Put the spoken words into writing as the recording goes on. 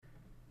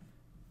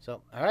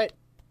So, all right,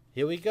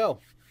 here we go.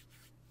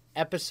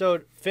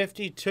 Episode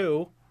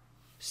 52,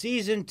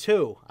 Season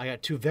 2. I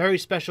got two very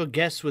special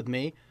guests with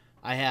me.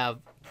 I have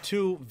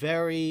two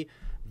I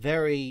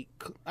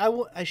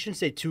shouldn't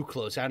say too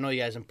close. I don't know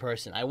you guys in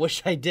person. I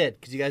wish I did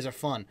because you guys are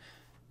fun.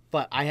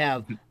 But I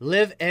have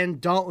Liv and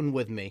Dalton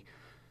with me.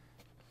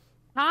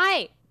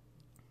 Hi,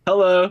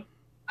 Hello.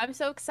 I'm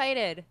so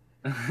excited.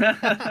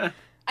 Yeah,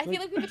 I feel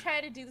like we've been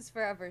trying to do this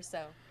forever,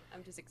 so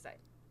I'm just excited.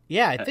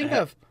 Yeah, I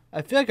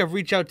feel like I've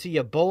reached out to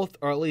you both,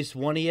 or at least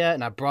one of you,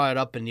 and I brought it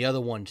up in the other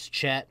one's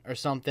chat or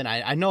something.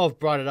 I know I've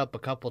brought it up a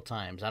couple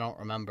times. I don't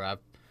remember.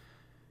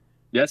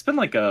 it's been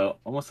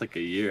almost like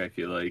a year, I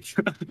feel like.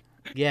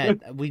 Yeah,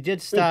 we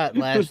did start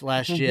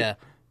last year.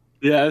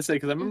 Yeah, I say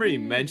because I remember you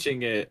Mhm.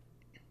 mentioning it.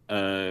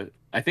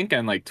 I think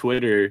on like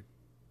Twitter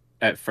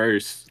at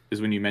first is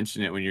when you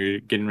mentioned it when you're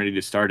getting ready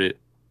to start it.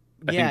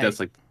 I think Yeah, that's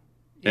like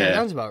yeah,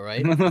 sounds about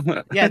right.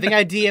 Yeah, I think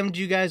I DM'd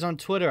you guys on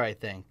Twitter. I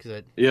think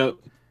 'cause Yep.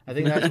 I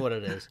think that's what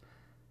it is.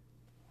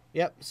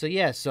 Yep.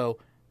 So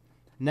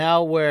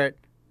now we're at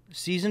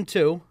season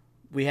 2.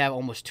 We have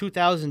almost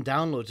 2,000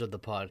 downloads of the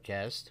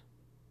podcast.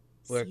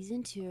 We're-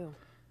 Season 2.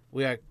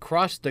 We are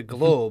across the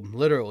globe,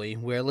 literally.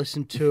 We're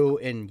listened to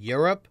in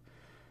Europe,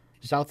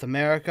 South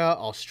America,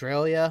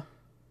 Australia,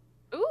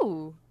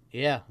 Ooh,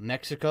 yeah,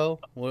 Mexico.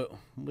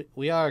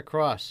 We are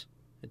across.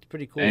 It's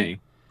pretty cool. Dang.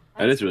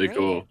 That that's is really great.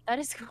 cool. That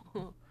is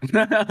cool.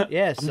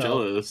 Yeah, I'm so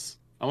jealous.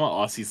 I want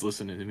Aussies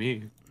listening to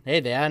me. hey,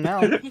 they are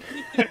now. Any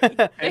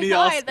They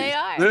are, Aussies? they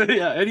are.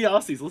 Yeah, any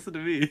Aussies, listen to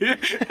me.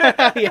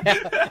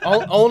 Yeah,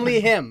 only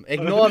him.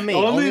 Ignore me.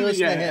 Only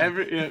listen to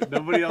him.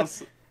 Nobody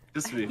else.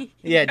 Just me.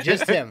 Yeah,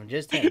 just him.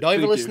 Just him. Don't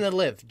even Thank listen you. to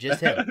Liv.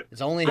 Just him.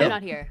 It's only I'm him.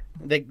 not here.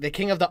 The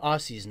king of the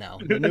Aussies now.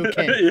 The new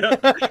king.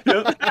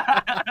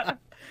 Yep.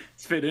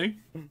 It's fitting.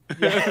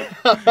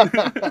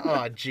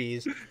 Oh,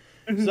 jeez.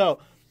 So,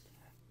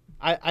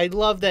 I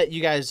love that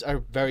you guys are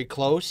very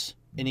close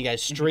and you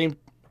guys stream.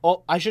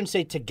 Oh, I shouldn't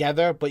say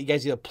together, but you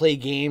guys either play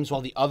games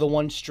while the other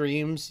one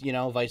streams,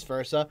 vice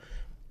versa.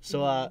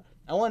 So, I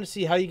want to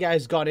see how you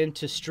guys got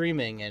into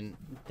streaming, and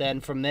then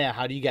from there,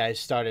 how do you guys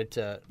start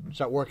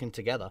working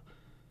together?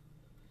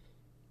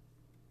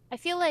 I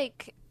feel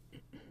like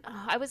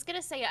I was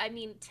gonna say. I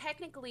mean,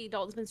 technically,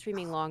 Dalton's been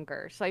streaming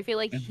longer, so I feel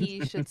like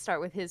he should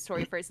start with his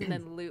story first and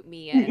then loop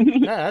me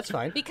in No, that's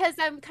fine. because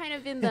I'm kind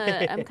of in the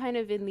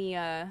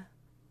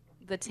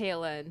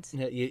tail end.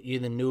 You're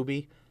the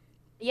newbie.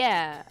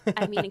 Yeah,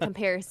 I mean, in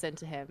comparison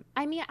to him.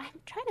 I mean, I'm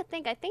trying to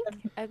think. I think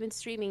I've been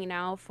streaming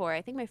now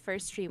I think my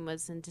first stream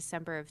was in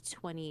December of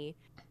 20.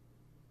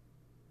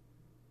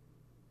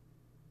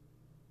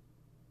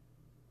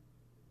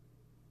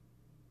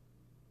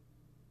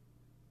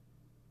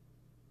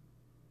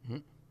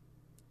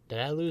 Did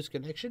I lose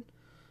connection?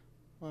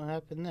 What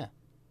happened there?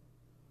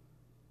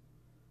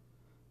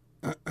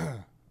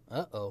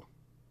 Uh-oh.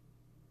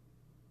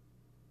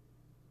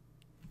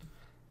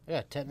 I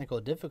got technical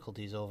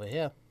difficulties over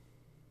here.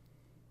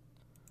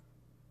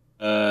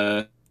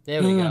 There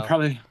we go.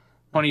 Probably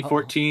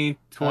 2014,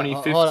 Hold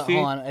 2015.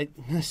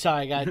 on.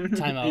 Sorry, I got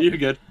timeout. You're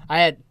good. I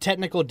had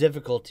technical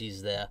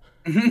difficulties there.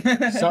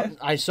 So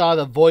I saw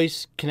the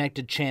voice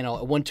connected channel.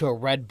 It went to a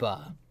red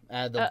bar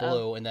out of the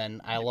blue, and then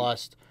I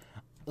lost.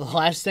 The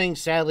last thing,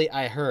 sadly,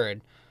 I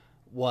heard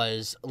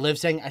was Liv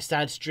saying I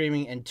started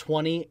streaming in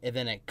 20, and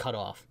then it cut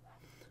off.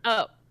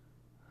 Oh,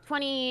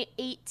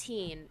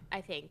 2018, I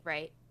think,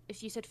 right?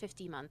 If you said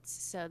 50 months,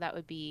 so that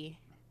would be.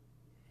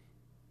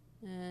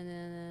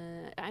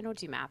 I don't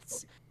do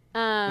maths.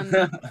 But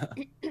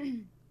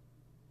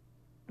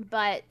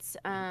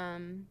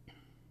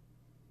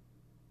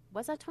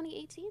was that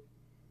 2018? It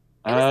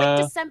was like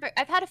December.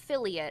 I've had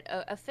affiliate.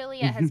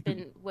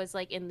 Affiliate was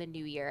like in the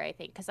new year, I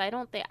think, because I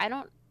don't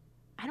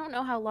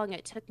know how long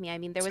it took me. I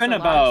mean, there was been a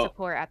lot of about-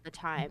 support at the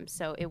time,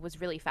 so it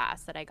was really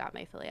fast that I got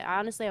my affiliate.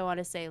 Honestly, I want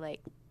to say like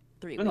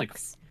 3 been like-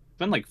 weeks. It's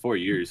been like 4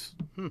 years.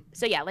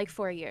 So yeah, like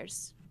 4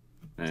 years.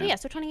 So yeah,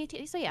 so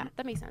 2018. So yeah,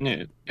 that makes sense.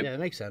 Yeah. Yeah, that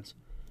makes sense.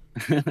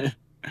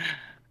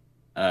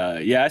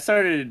 Yeah, I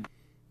started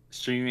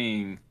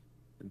streaming.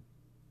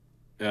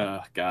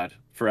 God,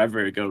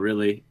 forever ago,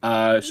 really.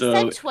 You So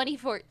said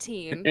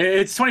 2014.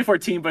 it's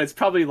 2014, but it's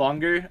probably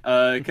longer.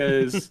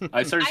 Because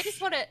I started. I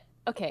just want to.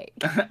 Okay.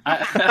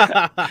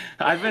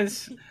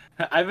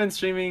 I've been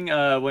streaming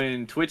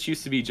when Twitch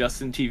used to be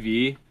Justin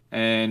TV,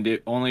 and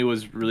it only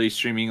was really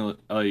streaming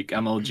like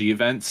MLG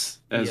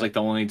events as Yeah. like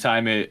the only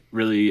time it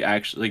really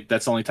actually like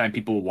that's the only time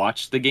people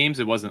watched the games.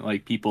 It wasn't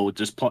like people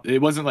just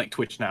it wasn't like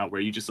Twitch now where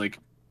you just like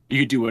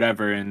you could do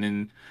whatever and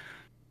then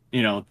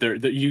you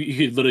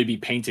could literally be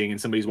painting and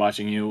somebody's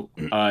watching you.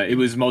 It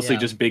was mostly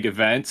Yeah. just big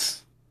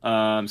events.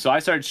 So I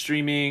started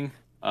streaming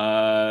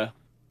at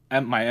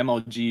my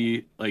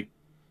MLG like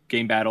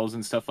game battles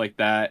and stuff like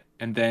that,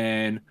 and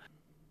then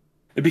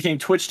it became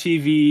Twitch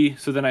TV.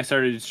 So then I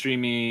started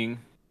streaming.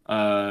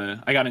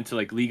 I got into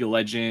like League of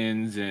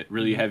Legends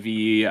really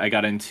heavy. I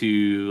got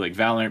into like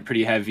Valorant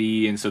pretty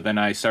heavy, and so then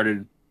I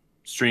started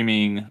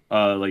streaming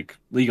like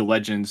League of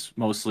Legends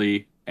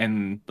mostly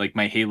and like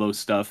my Halo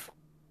stuff.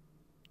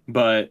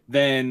 But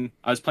then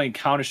I was playing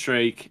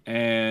Counter-Strike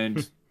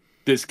and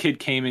this kid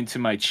came into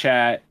my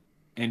chat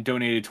and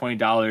donated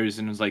 $20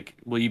 and was like,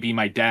 "Will you be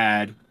my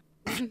dad?"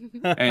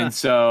 And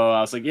so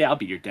I was like, "Yeah, I'll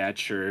be your dad,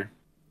 sure."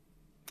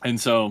 And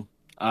so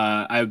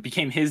I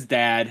became his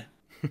dad.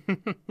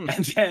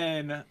 And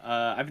then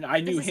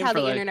I This knew is him how for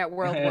the like internet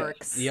world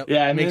works. Yep.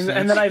 yeah, Makes sense.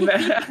 and then I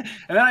met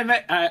and then I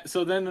met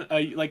so then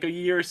like a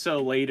year or so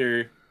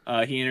later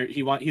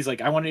he's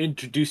like, "I want to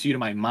introduce you to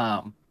my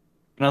mom."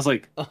 And I was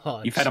like,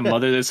 Oh, "You've had a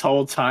mother this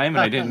whole time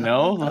and I didn't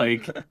know?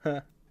 Like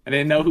I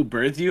didn't know who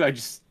birthed you. I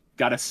just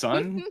got a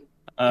son."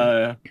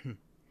 Uh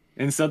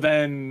and so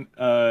then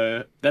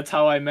that's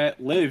how I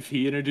met Liv.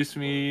 He introduced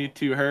me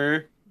to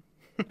her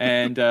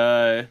and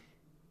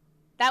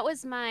That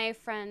was my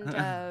friend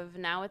of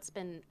now I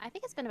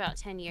think it's been about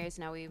 10 years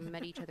now. We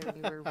met each other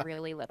when we were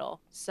really little.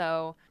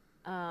 So,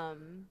 yeah,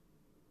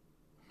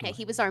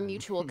 he was our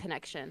mutual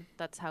connection.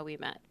 That's how we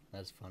met.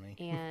 That's funny.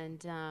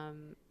 And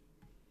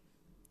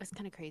it's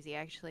kind of crazy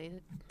actually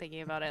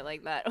thinking about it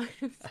like that.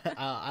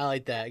 I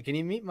like that. Can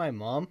you meet my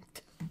mom?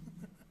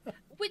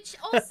 Which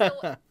also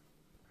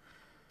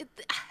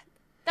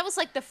that was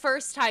like the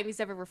first time he's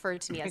ever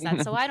referred to me as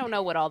that. So I don't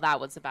know what all that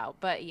was about,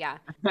 but yeah.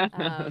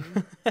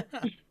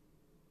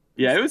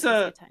 yeah, it was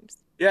good times.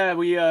 yeah,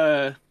 we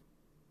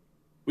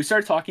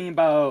started talking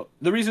about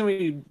the reason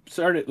we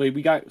started like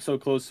we got so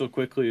close so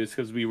quickly is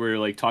because we were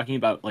like talking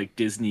about like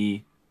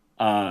Disney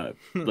like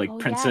Oh,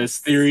 princess yes.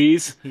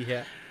 theories,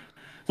 Yeah.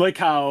 like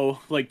how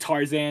like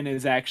Tarzan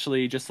is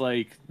actually just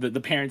like the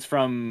parents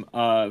from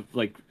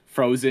like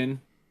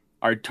Frozen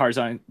are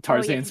Tarzan's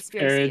parents.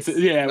 conspiracies.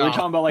 Yeah, we're Oh.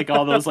 talking about like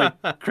all those like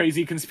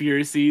crazy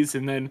conspiracies,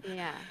 and then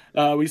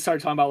Yeah. we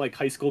started talking about like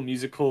High School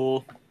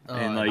Musical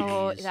and like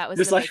Oh, geez. that was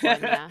just the like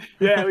big one,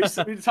 yeah.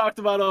 yeah, we talked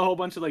about a whole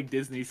bunch of like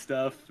Disney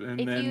stuff,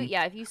 and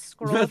If you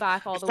scroll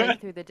back all the way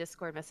through the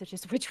Discord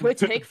messages, which would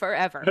take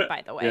forever,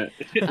 by the way,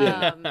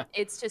 yeah.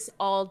 it's just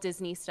all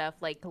Disney stuff,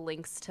 like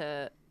links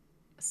to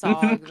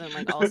songs and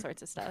like all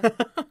sorts of stuff.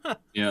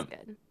 Yeah. It's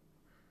good.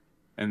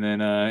 And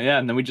then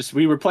and then we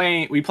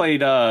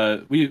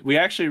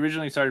actually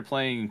originally started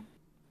playing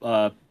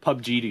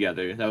PUBG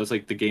together. That was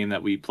like the game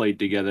that we played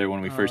together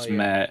when we Oh, first yeah.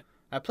 met.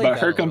 I played But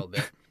that a little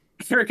bit.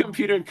 her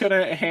computer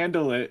couldn't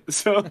handle it.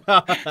 So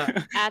At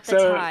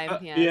the time,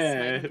 yes, my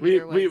yeah,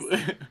 computer we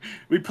was-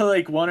 we play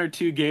like one or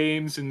two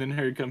games and then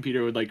her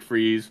computer would like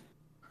freeze.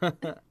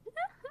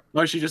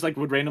 Or she just like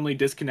would randomly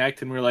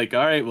disconnect and we're like,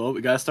 "All right, well,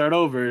 we got to start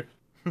over."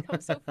 Come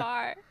so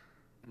far.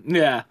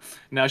 Yeah.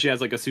 Now she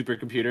has like a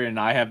supercomputer and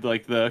I have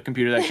like the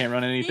computer that can't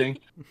run anything.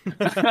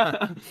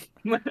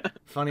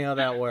 Funny how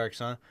that works,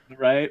 huh?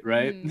 Right.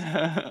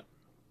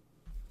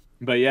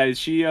 But yeah,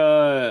 she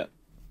yeah,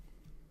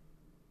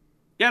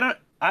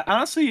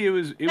 honestly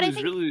But I was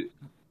think- really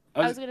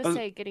I was gonna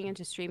say, getting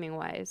into streaming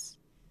wise.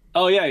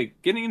 Oh yeah,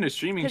 getting into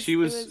streaming, 'Cause she it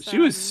was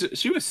was,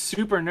 she was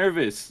super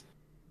nervous.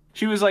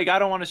 She was like, "I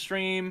don't want to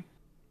stream.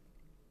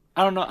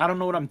 I don't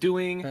know what I'm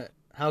doing."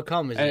 How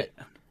come?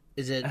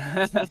 Is it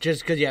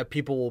just because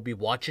people will be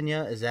watching you?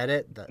 Is that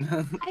it?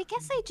 I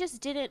guess I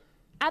just didn't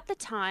at the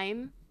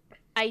time.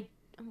 I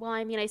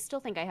still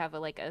think I have a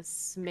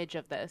smidge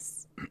of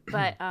this,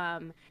 but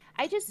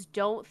I just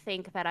don't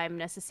think that I'm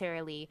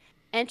necessarily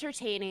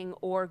entertaining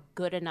or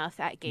good enough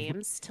at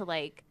games to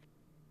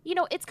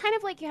it's kind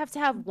of like you have to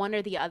have one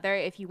or the other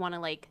if you want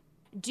to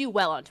do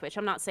well on Twitch.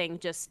 I'm not saying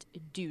just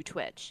do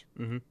Twitch.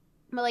 Mm-hmm.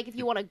 But if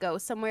you want to go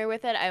somewhere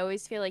with it, I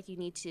always feel like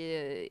you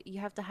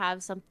have to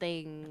have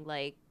something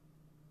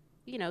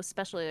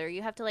special, or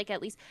you have to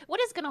at least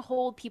what is going to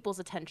hold people's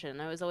attention.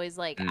 I was always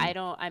like,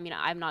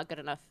 I'm not good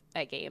enough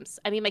at games.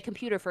 I mean, my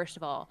computer, first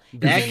of all,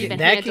 that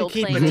can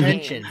keep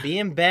attention.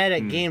 Being bad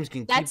at games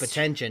can keep That's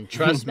attention.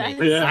 Trust me.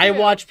 Yeah. I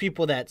watch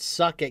people that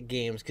suck at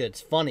games because it's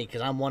funny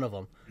because I'm one of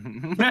them.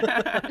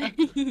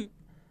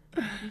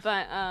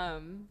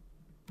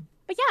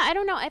 But yeah, I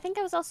don't know. I think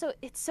I was also,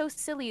 it's so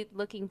silly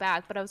looking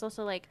back, but I was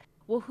also like,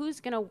 well, who's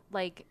gonna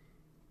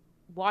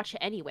watch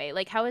anyway?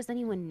 How does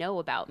anyone know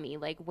about me?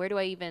 Where do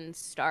I even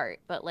start?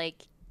 But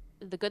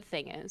the good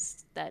thing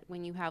is that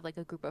when you have a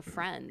group of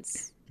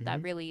friends,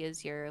 that really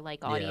is your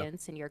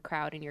audience and your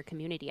crowd and your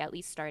community, at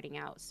least starting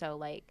out.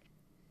 So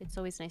it's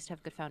always nice to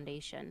have good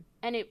foundation,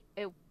 and it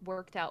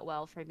worked out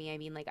well for me. I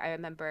mean, I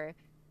remember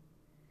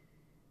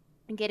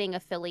getting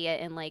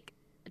affiliate in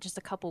just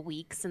a couple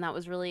weeks, and that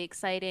was really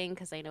exciting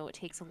because I know it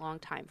takes a long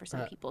time for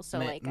some people. So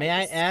may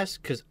I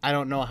ask, because I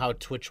don't know how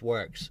Twitch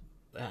works,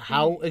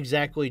 how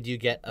exactly do you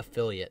get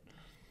affiliate?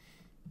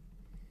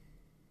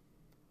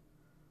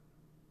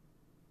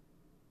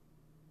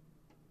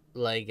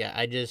 But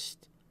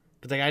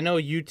I know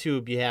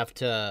YouTube, you have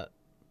to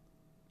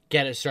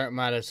get a certain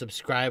amount of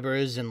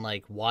subscribers and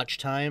watch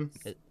time.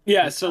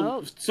 Yeah,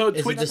 so Is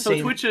it the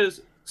same?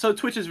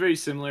 Twitch is very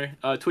similar.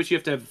 Twitch, you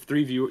have to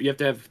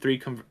have three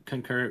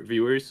concurrent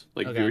viewers,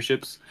 Okay.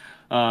 viewerships,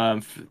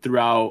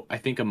 throughout I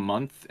think a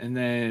month, and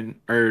then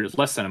or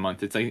less than a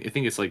month. I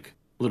think it's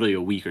literally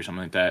a week or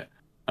something like that.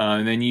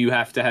 And then you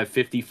have to have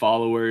 50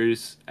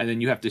 followers, and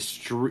then you have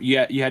to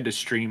you had to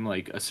stream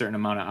a certain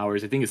amount of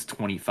hours. I think it's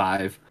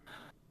 25.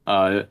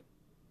 uh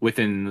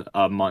within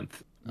a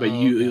month. But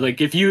Oh, you okay.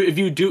 like if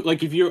you do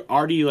like if you're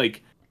already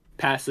like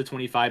past the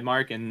 25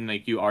 mark and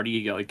like you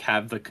already like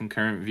have the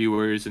concurrent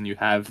viewers and you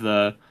have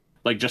the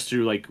like just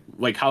through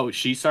like how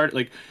she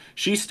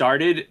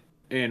started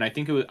and I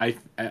think it was I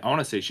want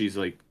to say she's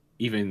like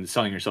even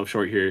selling herself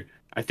short here.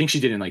 I think she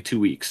did it in like 2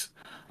 weeks.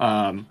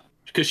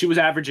 Because she was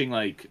averaging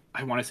like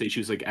I want to say she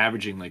was like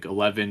averaging like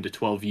 11 to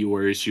 12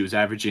 viewers. She was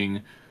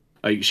averaging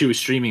like she was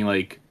streaming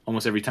like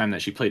almost every time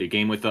that she played a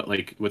game with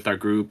like with our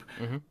group.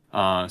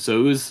 Hmm. So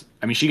it was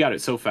I mean she got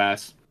it so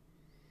fast.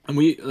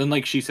 And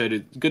like she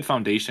said, good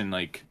foundation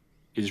like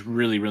is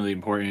really really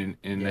important,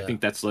 and I Yeah.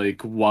 think that's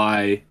like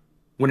why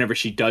whenever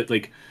she does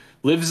like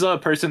Liv's a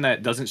person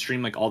that doesn't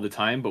stream like all the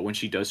time, but when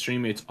she does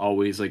stream, it's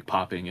always like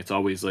popping. It's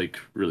always like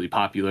really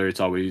popular. It's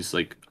always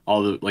like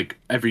all the like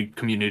every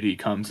community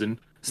comes and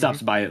Hmm.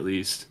 stops by at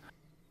least.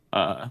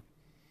 Uh,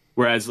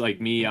 Whereas like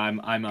me, I'm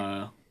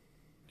a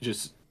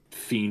just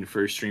fiend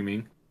for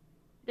streaming.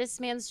 This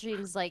man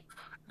streams like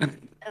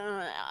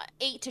uh,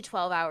 8 to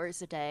 12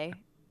 hours a day,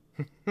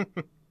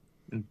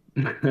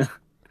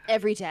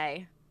 every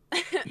day.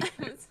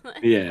 It's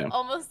like Yeah,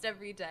 almost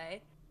every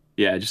day.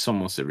 yeah, just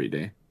almost every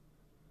day.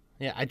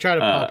 Yeah, I try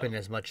to Uh, pop in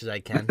as much as I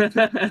can.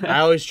 I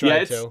always yeah, try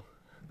it's to.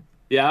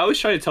 Yeah, I always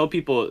try to tell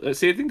people.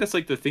 See, I think that's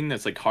like the thing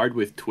that's like hard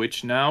with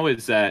Twitch now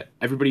is that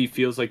everybody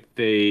feels like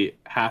they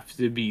have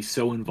to be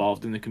so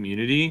involved in the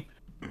community.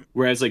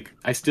 Whereas, like,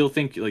 I still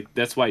think like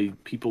that's why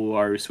people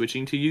are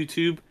switching to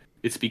YouTube.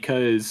 It's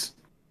because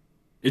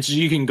it's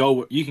you can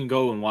go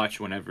and watch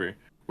whenever.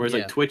 Whereas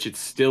like Yeah. Twitch, it's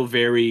still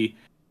very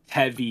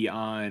heavy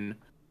on.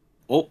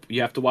 Oh,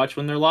 you have to watch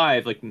when they're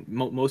live. Like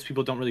most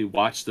people don't really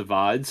watch the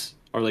VODs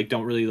or like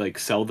don't really like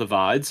sell the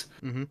VODs.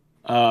 Hmm.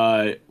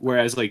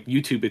 Whereas like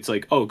YouTube, it's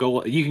like, oh,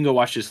 go, you can go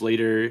watch this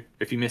later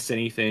if you missed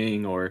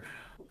anything, or,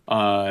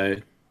 uh,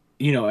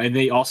 and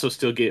they also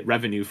still get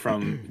revenue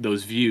from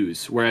those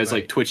views. Whereas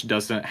like Right. Twitch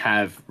doesn't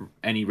have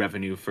any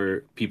revenue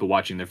for people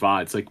watching their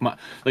VODs.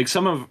 Like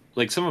some of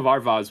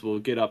our VODs will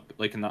get up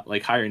like in the,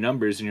 like higher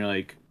numbers, and you're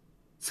like,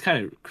 it's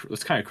kind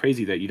of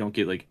crazy that you don't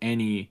get like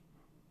any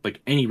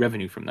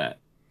revenue from that,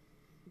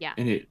 Yeah,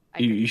 and I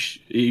agree.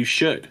 you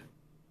should.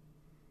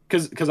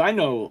 Because I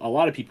know a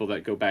lot of people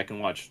that go back and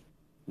watch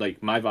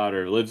like my VOD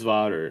or Liv's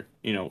VOD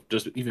or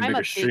just even I'm bigger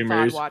a big VOD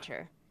streamers.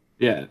 watcher.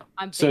 Yeah.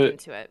 I'm big So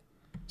into it.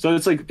 so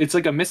it's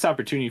like a missed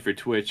opportunity for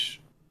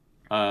Twitch.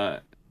 Uh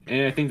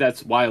and I think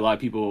that's why a lot of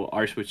people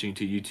are switching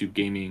to YouTube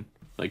gaming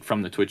like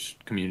from the Twitch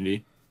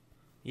community.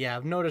 Yeah,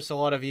 I've noticed a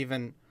lot of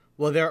even.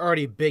 Well, they're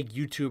already big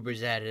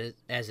YouTubers at it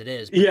as it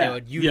is, but they Yeah.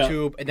 would Yeah.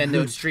 YouTube and then they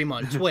would stream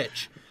on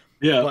Twitch.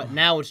 Yeah. But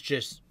now it's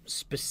just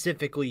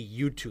specifically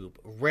YouTube.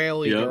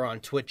 Rarely Yeah. they're on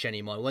Twitch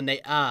anymore. When they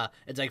are,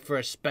 it's like for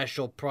a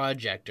special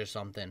project or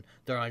something.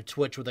 They're on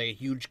Twitch with like a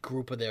huge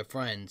group of their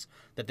friends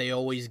that they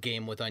always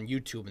game with on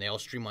YouTube, and they all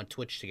stream on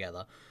Twitch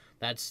together.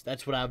 That's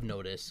what I've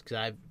noticed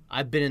because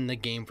I've been in the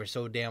game for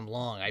so damn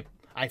long.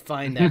 I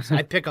find that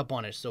I pick up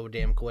on it so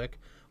damn quick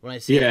when I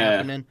see it Yeah.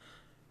 happening.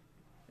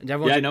 And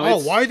everyone's Yeah, like, no, "Oh,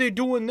 it's why are they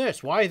doing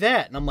this? Why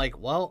that?" And I'm like,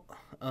 "Well,"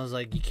 I was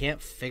like, "You can't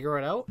figure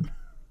it out."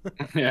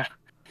 yeah.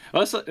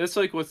 Well, that's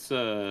like what's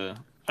I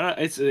don't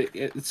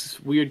it's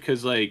weird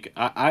because like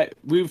I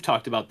we've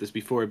talked about this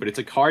before, but it's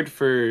like hard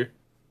for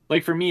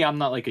like for me, I'm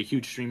not like a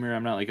huge streamer,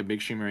 I'm not like a big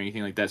streamer or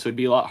anything like that, so it'd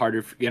be a lot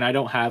harder. And I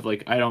don't have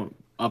like I don't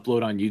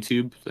upload on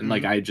YouTube, and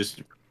like Hmm.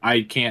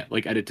 I can't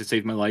like edit to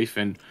save my life,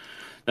 and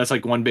that's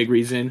like one big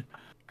reason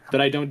that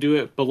I don't do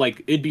it. But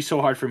like it'd be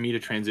so hard for me to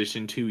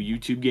transition to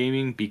YouTube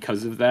gaming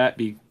because of that.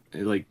 Be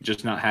like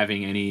just not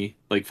having any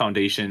like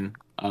foundation,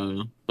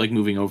 like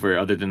moving over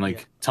other than Yeah.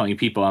 like telling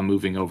people I'm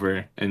moving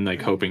over and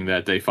like hoping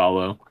that they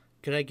follow.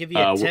 Could I give you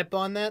a Uh, tip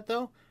on that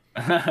though?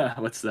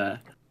 what's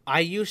that? I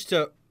used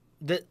to,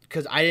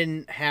 because I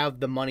didn't have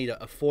the money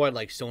to afford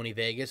like Sony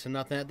Vegas and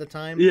nothing at the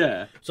time.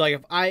 Yeah. So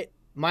like if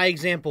my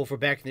example for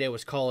back in the day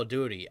was Call of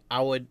Duty,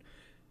 I would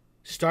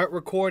start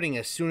recording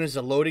as soon as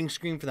the loading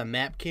screen for the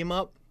map came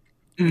up,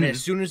 and as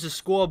Mhm. soon as the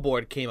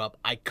scoreboard came up,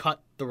 I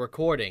cut the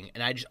recording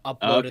and I just Oh,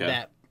 uploaded okay.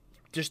 that,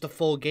 just the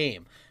full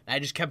game. And I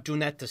just kept doing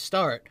that to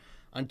start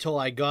until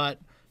I got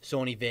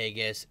Sony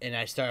Vegas and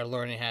I started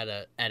learning how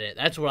to edit.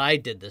 That's what I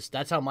did.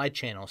 That's how my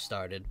channel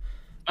started.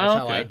 That's Oh,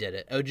 how I okay. did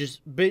it. It would just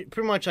be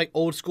pretty much like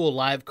old school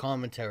live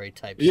commentary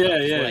type Yeah, stuff.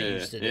 Is yeah, what I yeah,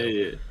 used to yeah, do.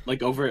 yeah.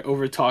 Like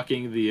over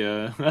talking the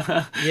Yeah,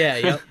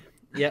 yep.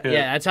 Yeah, Yeah.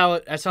 yeah, that's how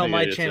I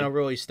my get channel you.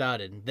 really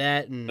started.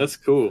 That and That's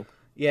cool.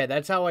 yeah,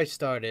 that's how I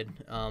started.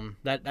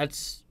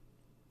 That's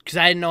because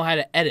I didn't know how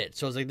to edit,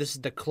 so I was like, this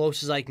is the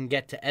closest I can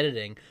get to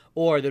editing.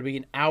 Or there'd be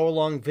an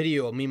hour-long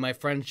video of me and my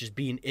friends just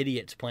being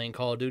idiots playing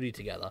Call of Duty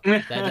together.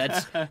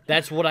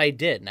 That's what I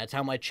did, and that's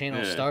how my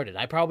channel Yeah. started.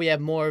 I probably have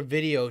more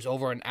videos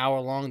over an hour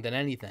long than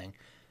anything.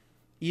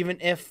 Even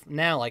if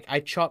now, like I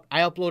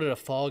uploaded a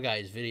Fall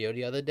Guys video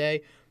the other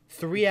day.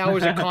 3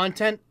 hours of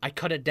content, I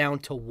cut it down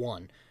to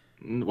one.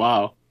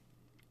 Wow.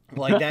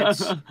 Like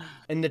that's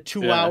and the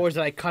 2 Yeah. hours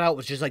that I cut out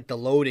was just like the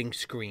loading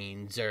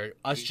screens or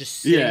us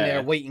just sitting Yeah.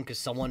 there waiting because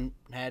someone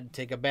had to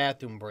take a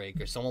bathroom break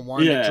or someone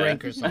wanted a Yeah.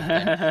 drink or something.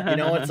 You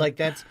know, it's like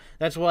that's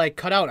what I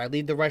cut out. I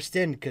leave the rest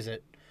in because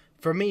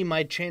for me,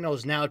 my channel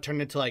is now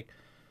turned into like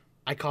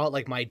I call it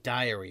like my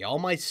diary. All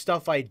my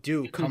stuff I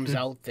do comes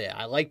out there.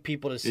 I like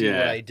people to see what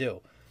Yeah. I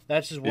do.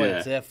 That's just what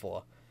it's there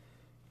for.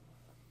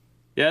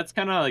 Yeah, it's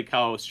kind of like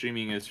how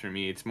streaming is for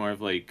me. It's more of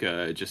like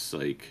just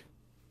like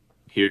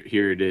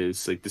here it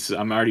is. Like this is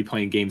I'm already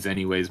playing games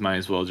anyways. Might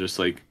as well just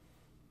like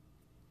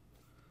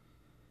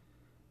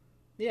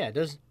Yeah,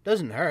 it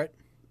doesn't hurt.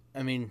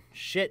 I mean,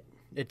 shit.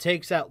 It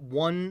takes that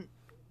one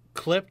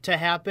clip to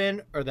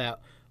happen or that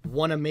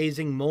one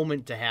amazing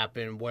moment to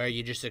happen where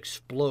you just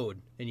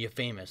explode and you're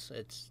famous.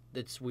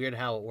 It's weird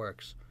how it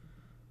works.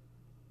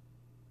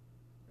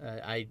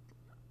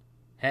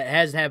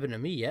 Hasn't happened to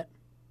me yet.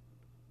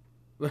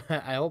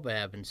 I hope it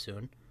happens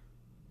soon.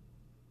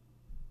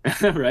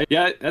 right.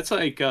 Yeah, that's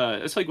like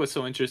what's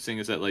so interesting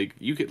is that like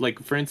you could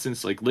like for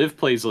instance like Liv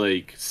plays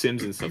like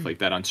Sims and stuff like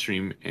that on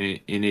stream and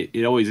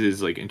it always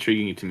is like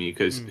intriguing to me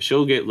because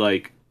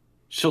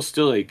she'll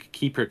still like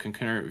keep her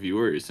concurrent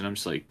viewers and I'm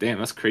just like damn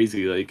that's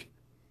crazy like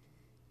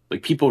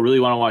people really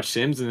want to watch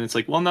Sims and it's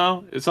like well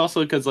no it's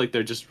also because like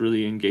they're just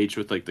really engaged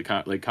with like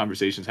the like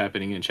conversations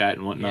happening in chat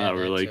and whatnot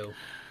or like too.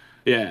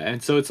 yeah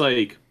and so it's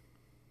like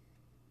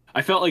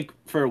I felt like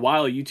for a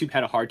while YouTube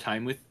had a hard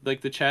time with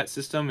like the chat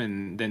system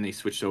and then they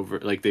switched over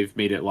like they've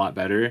made it a lot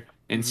better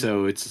and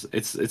so it's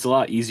a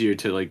lot easier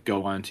to like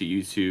go onto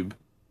YouTube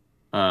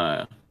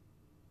but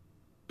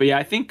yeah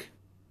I think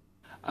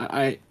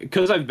I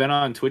because I've been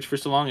on Twitch for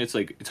so long it's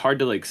like it's hard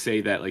to like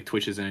say that like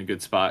Twitch is in a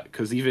good spot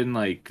because even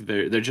like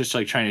they're just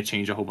like trying to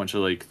change a whole bunch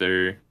of like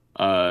their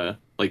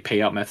like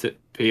payout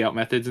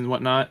methods and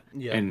whatnot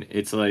Yeah. and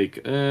it's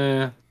like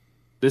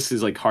this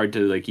is like hard to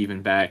like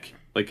even back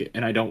like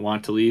and I don't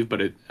want to leave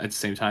but at the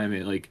same time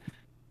it like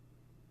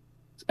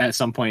at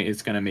some point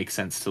it's gonna make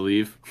sense to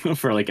leave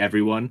for like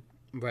everyone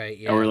Right,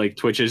 yeah. or like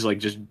Twitch is like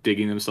just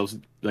digging themselves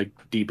like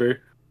deeper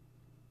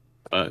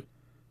but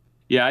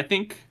yeah I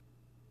think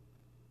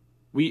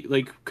we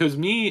like because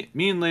me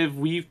and Liv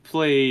we've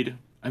played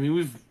I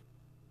mean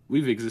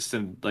we've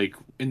existed like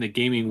in the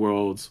gaming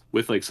worlds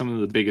with like some of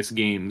the biggest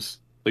games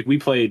like we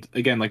played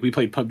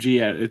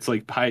PUBG at its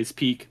like highest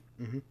peak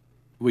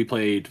we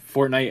played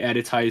Fortnite at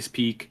its highest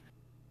peak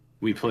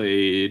we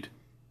played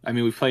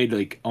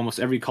like almost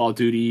every Call of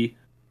Duty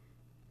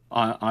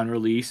on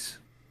release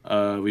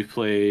we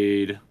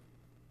played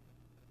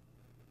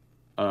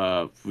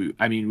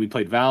we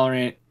played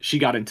Valorant she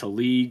got into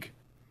League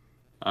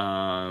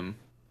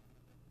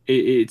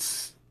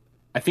it's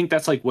I think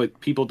that's like what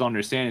people don't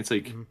understand it's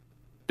like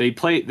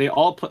they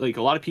all play like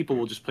a lot of people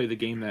will just play the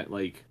game that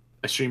like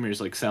a streamer is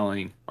like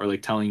selling or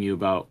like telling you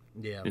about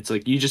Yeah. it's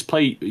like you just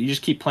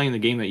keep playing the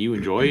game that you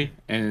enjoy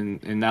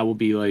and that will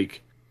be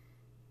like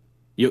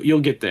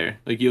you'll get there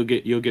like you'll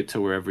get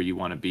to wherever you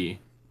want to be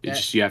it's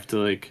just you have to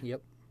like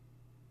Yep.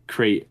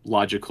 create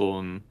logical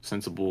and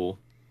sensible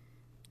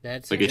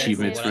That's like exactly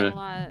achievements what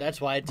for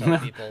that's why I tell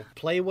people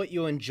play what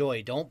you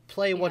enjoy. Don't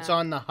play what's Yeah.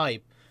 on the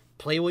hype.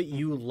 Play what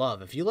you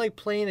love. If you like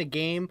playing a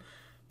game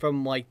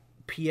from like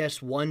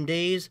PS1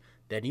 days,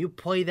 then you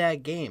play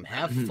that game.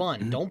 Have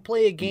fun. Don't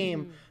play a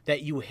game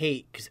that you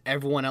hate because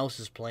everyone else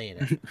is playing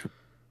it.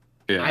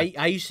 yeah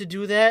I used to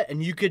do that,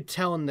 and you could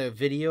tell in the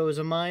videos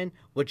of mine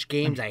which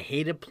games I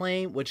hated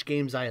playing, which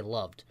games I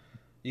loved.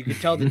 You could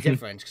tell the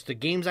difference because the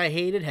games I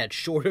hated had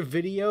shorter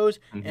videos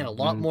and a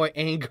lot more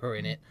anger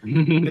in it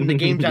than the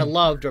games I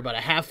loved are about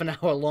a half an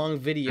hour long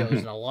videos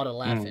and a lot of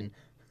laughing.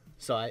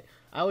 So I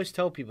always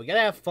tell people, you gotta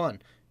have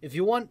fun. If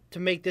you want to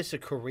make this a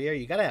career,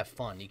 you gotta have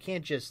fun. You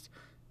can't just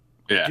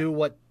yeah do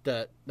what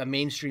the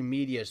mainstream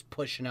media is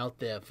pushing out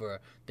there for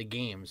the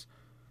games.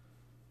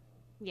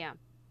 Yeah.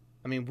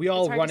 I mean, we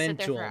all It's hard run to sit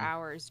into there for them.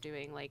 hours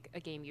doing like a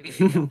game you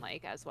really don't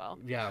like as well.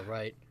 Yeah,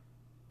 right.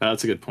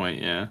 that's a good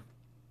point yeah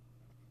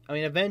I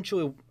mean,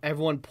 eventually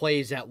everyone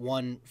plays that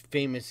one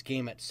famous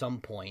game at some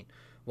point,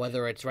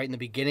 whether it's right in the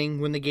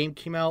beginning when the game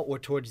came out or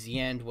towards the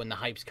end when the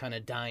hype's kind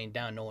of dying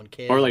down, no one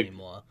cares Or, like,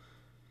 anymore.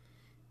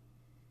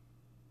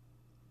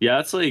 yeah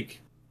that's like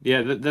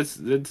yeah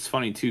that's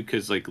funny too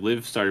because like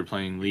Liv started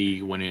playing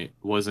League when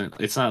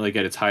it's not like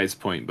at its highest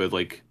point but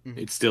like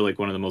it's still like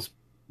one of the most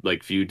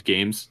like viewed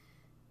games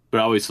but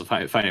I always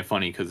find it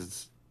funny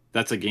because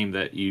that's a game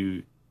that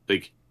you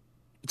like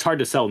it's hard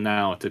to sell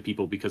now to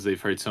people because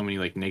they've heard so many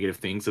like negative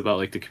things about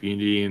like the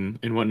community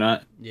and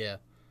whatnot Yeah.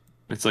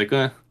 it's like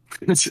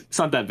it's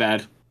not that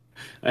bad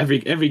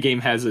every game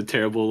has a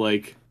terrible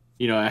like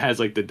it has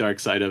like the dark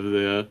side of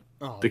the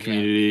Oh,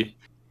 community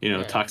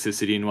Yeah.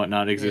 toxicity and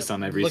whatnot exists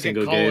on every Look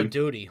single at Call game of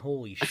Duty.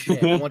 Holy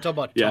shit. I want to talk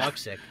about Yeah.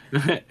 toxic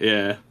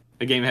yeah,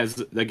 that game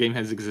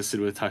has existed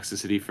with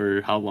toxicity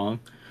for how long?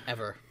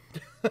 ever.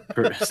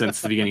 Since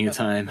the beginning of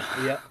time,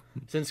 Yep.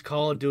 Since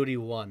Call of Duty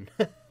 1.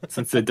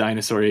 since the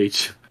dinosaur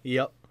age.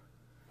 Yep.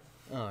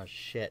 Oh,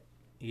 shit.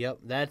 Yep.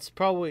 That's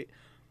probably...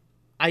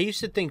 I used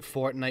to think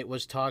Fortnite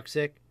was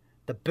toxic.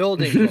 The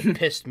buildings what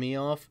pissed me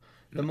off.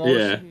 the most,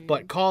 Yeah.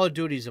 but Call of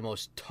Duty is the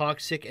most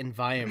toxic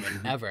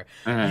environment ever.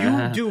 You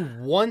Uh, do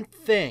one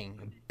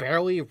thing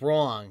barely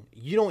wrong,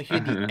 you don't hear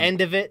the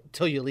end of it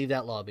till you leave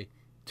that lobby.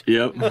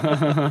 Yep.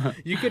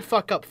 You could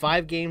fuck up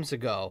 5 games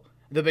ago.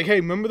 They're like, hey,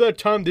 remember that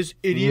time this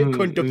idiot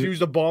couldn't defuse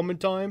the bomb in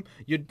time?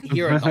 You'd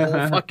hear it the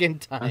whole fucking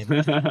time.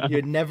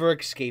 You'd never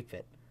escape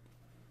it.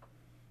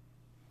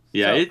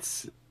 Yeah,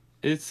 So-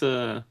 it's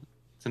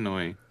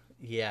annoying.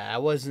 Yeah, I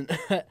wasn't.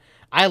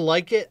 I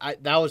like it.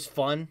 That was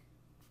fun.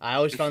 I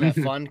always found that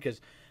fun because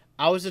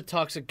I was a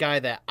toxic guy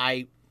that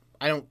I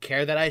don't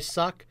care that I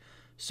suck,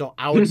 so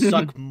I would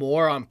suck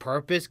more on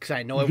purpose because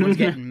I know everyone's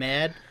getting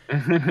mad.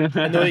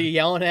 I know you're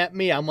yelling at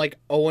me. I'm like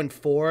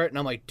 0-4, and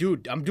I'm like,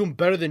 dude, I'm doing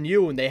better than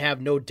you, and they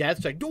have no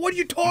deaths. Like, dude, what are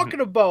you talking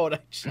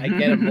about? I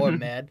get more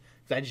mad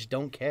because I just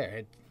don't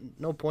care.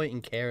 No point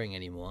in caring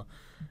anymore.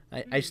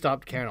 I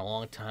stopped caring a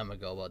long time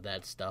ago about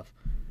that stuff.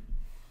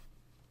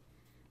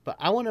 But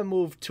I want to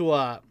move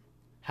to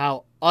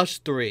how us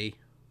three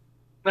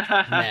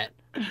met,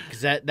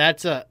 because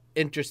that's a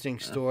interesting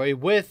story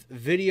with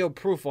video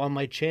proof on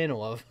my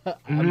channel. Of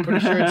I'm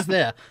pretty sure it's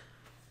there.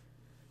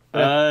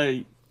 Yeah,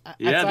 If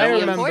I that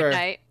was- remember,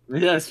 Fortnite.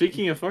 Yeah,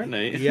 speaking of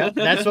Fortnite. yeah,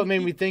 that's what made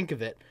me think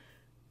of it.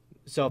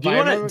 So if Do you I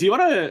want to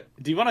remember,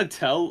 do you want to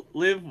tell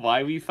Liv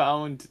why we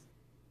found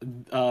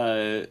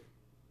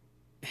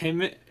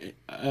him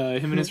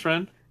and his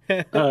friend?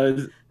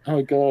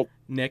 Oh god.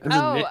 Nick, Was it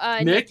Oh,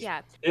 Nick? Nick,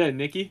 yeah. Yeah,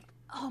 Nikki.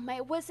 Oh my,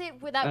 was it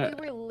that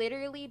we were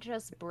literally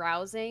just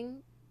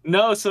browsing?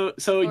 No, so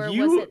Or was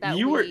you it that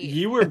were we-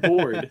 you were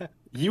bored.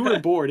 You were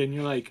bored and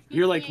you're like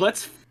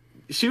let's.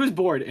 She was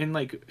bored and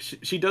like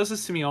she does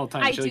this to me all the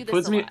time. I She do like this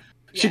puts a me. lot.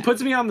 She Yeah.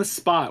 puts me on the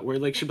spot where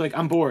like she'd be like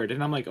I'm bored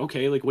and I'm like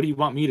okay like what do you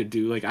want me to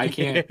do like I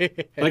can't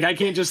like I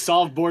can't just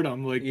solve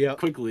boredom like Yep.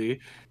 quickly.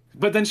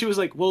 But then she was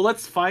like well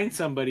let's find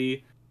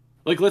somebody,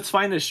 like let's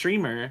find a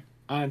streamer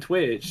on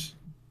Twitch.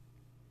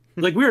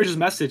 Like we were just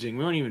messaging,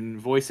 we weren't even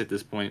voice at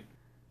this point.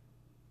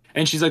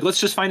 And she's like let's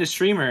just find a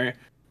streamer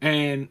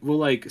and we'll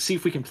like see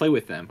if we can play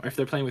with them or if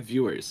they're playing with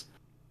viewers.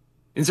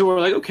 And so we're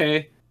like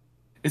okay.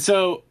 And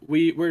so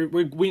we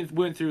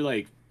went through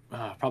like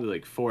probably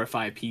like 4 or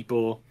 5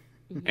 people.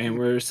 And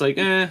we're just like,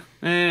 you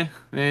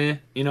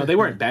know, they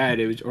weren't bad,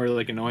 it was or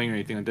like annoying or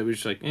anything like that. We were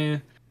just like,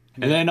 And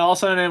then all of a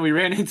sudden we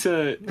ran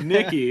into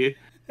Nikki,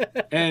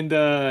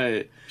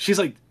 and she's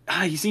like,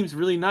 he seems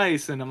really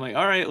nice, and I'm like,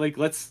 all right, like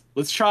let's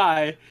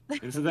try.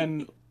 And so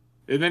then,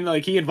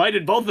 like he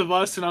invited both of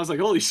us, and I was like,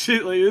 holy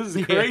shit, like this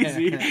is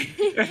crazy.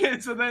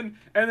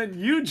 and then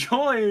you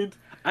joined.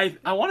 I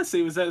want to say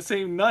it was that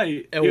same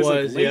night. It like,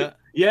 was, late- yeah.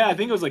 Yeah, I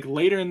think it was like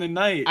later in the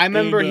night. I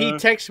remember and, he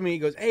texted me. He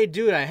goes, "Hey,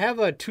 dude, I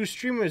have 2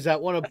 streamers that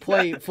want to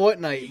play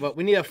Fortnite, but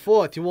we need a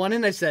 4th. You want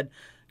in?" I said,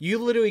 "You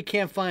literally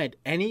can't find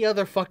any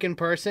other fucking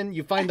person.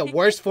 You find the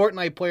worst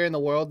Fortnite player in the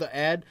world to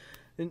add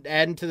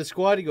into the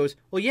squad." He goes,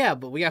 "Well, yeah,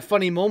 but we got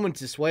funny moments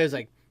this way." I was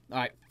like, "All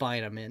right,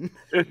 fine, I'm in."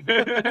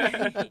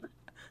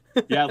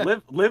 Yeah,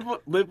 Liv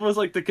was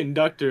like the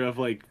conductor of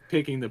like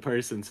picking the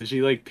person, so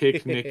she like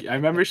picked Nikki. I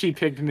remember she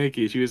picked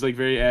Nikki. She was like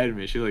very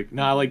adamant. She was like,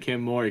 no, I like him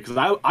more because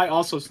I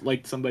also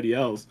liked somebody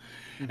else.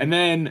 And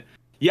then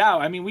yeah,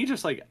 I mean we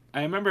just like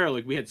I remember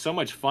like we had so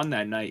much fun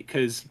that night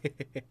because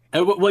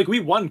like we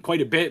won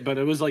quite a bit, but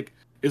it was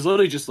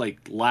literally just like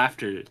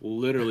laughter,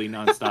 literally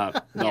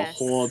nonstop the Yes.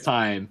 whole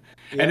time.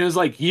 Yeah. And it was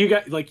like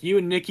you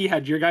and Nikki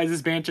had your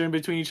guys' banter in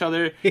between each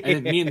other, and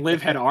then me and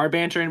Liv had our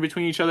banter in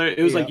between each other.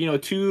 It was like Yeah.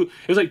 two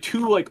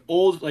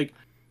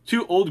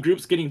old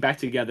groups getting back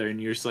together,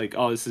 and you're just like,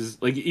 oh, this is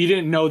like you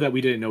didn't know that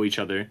we didn't know each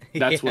other.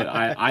 That's what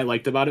Yeah. I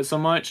liked about it so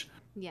much.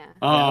 Yeah.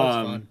 that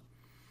was fun.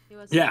 It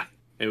was Yeah,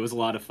 it was a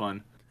lot of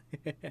fun.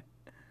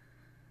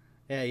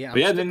 Yeah. But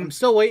yeah, then- I'm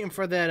still waiting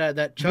for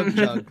that chug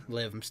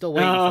Liv. I'm still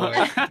waiting for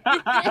it.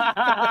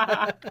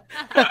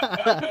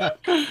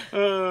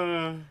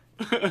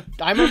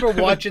 I remember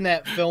watching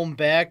that film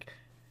back,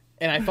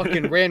 and I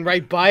fucking ran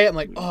right by it. I'm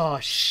like, oh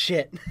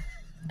shit.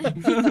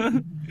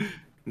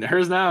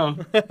 Hers now.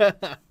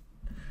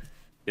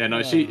 Yeah,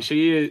 no, she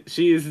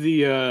is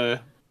the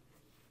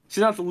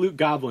she's not the loot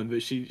goblin,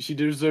 but she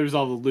deserves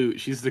all the loot.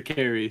 She's the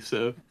carry,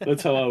 so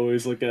that's how I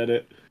always look at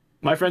it.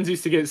 My friends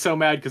used to get so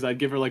mad because I'd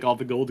give her like all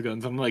the gold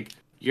guns. I'm like,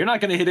 you're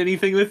not gonna hit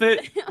anything with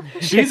it.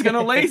 She's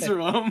gonna laser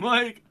them.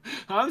 Like,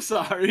 I'm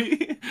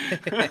sorry.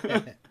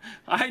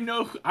 I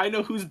know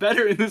who's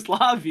better in this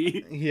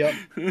lobby. Yep.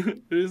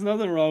 There's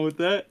nothing wrong with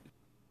that.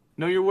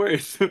 Know your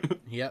worth.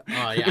 Yep.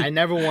 Oh yeah. I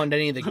never wanted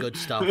any of the good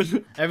stuff.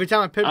 Every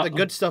time I picked up the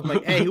good stuff, I'm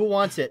like, hey, who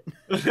wants it?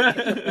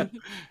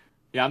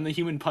 Yeah, I'm the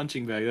human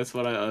punching bag. That's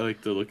what I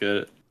like to look at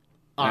it.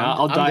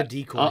 I'm die. the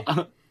decoy.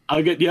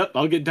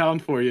 I'll get down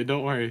for you.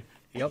 Don't worry.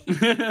 Yep.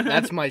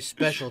 That's my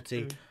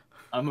specialty.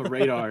 I'm a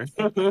radar.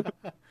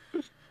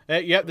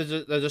 Yep. There's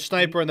a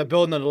sniper in the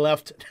building on the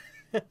left.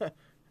 Then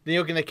you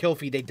look in the kill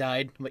feed. They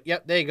died. I'm like,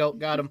 yep. There you go.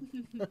 Got him.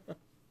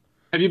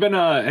 Have you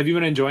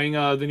been enjoying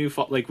the new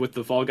like with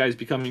the Fall Guys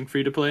becoming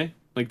free to play?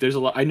 Like there's a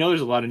lot. I know there's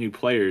a lot of new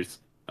players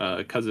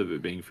because of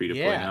it being free to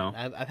play Yeah. now.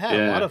 I've had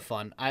a lot of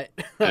fun.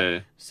 Yeah.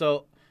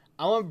 So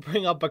I want to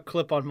bring up a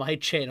clip on my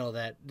channel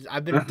that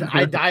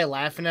I die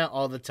laughing at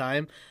all the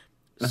time.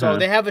 So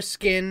they have a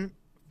skin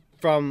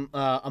from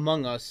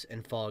Among Us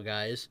and Fall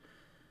Guys,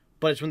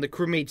 but it's when the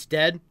crewmate's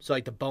dead, so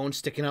like the bones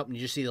sticking up and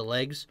you just see the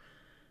legs.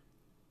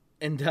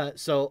 And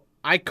so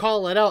I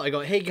call it out. I go,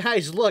 "Hey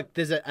guys, look,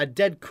 there's a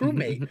dead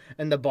crewmate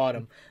in the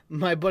bottom."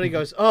 My buddy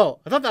goes, "Oh,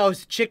 I thought that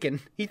was a chicken.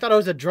 He thought it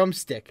was a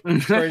drumstick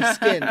for his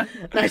skin."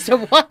 And I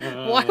said, "What?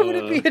 Why would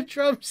it be a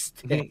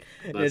drumstick?"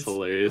 That's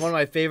hilarious. One of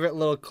my favorite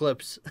little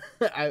clips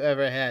I've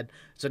ever had.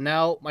 So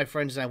now my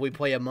friends and I, we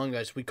play Among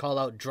Us. We call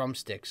out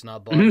drumsticks,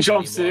 not bodies.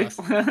 Drumsticks.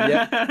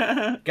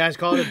 Yep. Guys,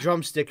 call it a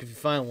drumstick if you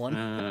find one.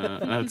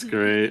 That's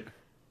great.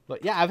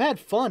 But yeah, I've had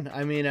fun.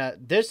 I mean,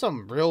 there's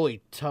some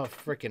really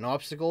tough freaking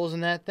obstacles in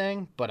that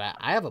thing, but I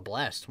have a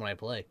blast when I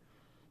play.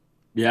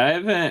 Yeah, I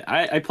haven't.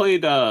 I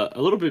played a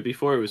little bit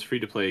before it was free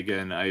to play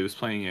again. I was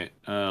playing it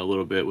a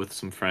little bit with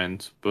some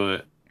friends,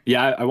 but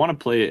yeah, I want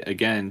to play it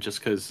again just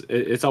because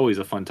it's always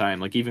a fun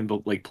time. Like even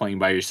like playing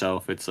by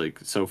yourself, it's like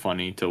so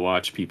funny to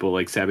watch people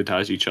like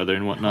sabotage each other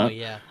and whatnot. Oh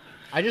yeah,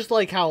 I just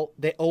like how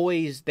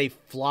they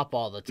flop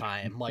all the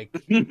time. Like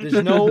there's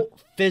no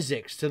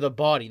physics to the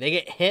body. They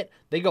get hit,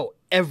 they go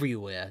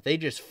everywhere. They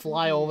just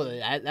fly over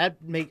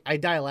I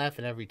die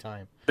laughing every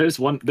time. There's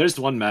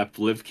one map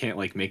Liv can't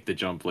like make the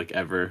jump like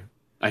ever.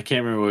 I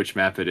can't remember which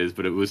map it is,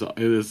 but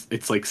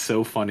it's like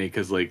so funny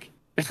because like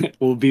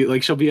we'll be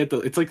like she'll be at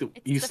it's like It's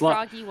you the slot.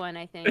 froggy one,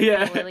 I think.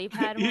 Yeah. The lily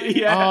pad one.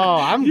 Yeah. Oh,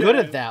 I'm good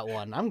Yeah. at that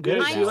one. I'm good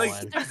Yeah, at she that likes-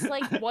 one. There's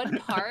like one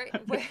part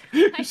where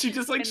I She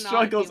just like cannot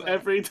struggles do it.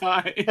 every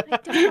time. I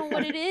don't know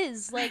what it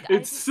is. Like I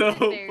It's just so sit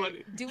there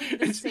funny. doing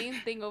the same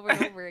thing over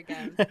and over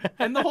again.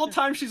 And the whole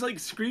time she's like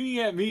screaming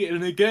at me,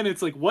 and again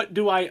it's like, what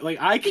do I like?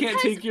 I can't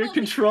Because, take your well,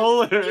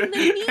 controller. In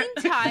the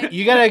meantime,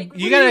 You gotta like,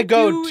 you what gotta are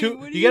go doing? to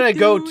What are you gotta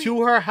go doing?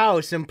 to her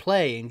house and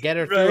play and get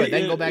her through it,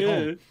 then go back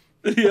home.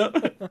 Yeah.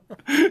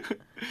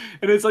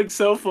 And it's like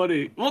so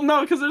funny. Well,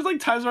 no, because there's like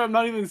times where I'm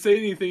not even saying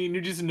anything, and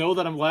you just know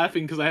that I'm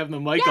laughing because I have the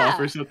mic Yeah. off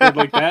or something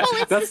like that.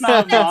 Well, it's That's the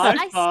not same my thing.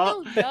 I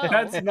fault. still know.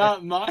 That's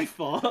not my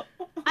fault.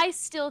 I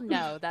still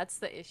know. That's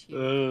the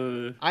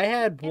issue. I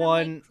had And I'm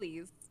one like,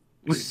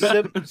 please.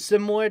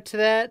 similar to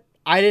that.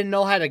 I didn't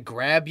know how to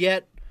grab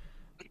yet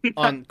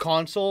on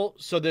console,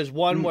 so there's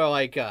one where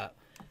like a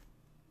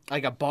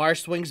bar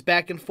swings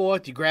back and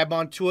forth. You grab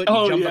onto it,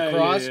 you jump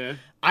across. Yeah.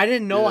 I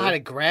didn't know Yeah. how to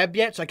grab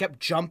yet, so I kept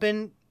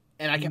jumping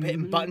and I kept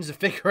hitting buttons to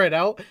figure it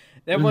out.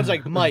 And everyone's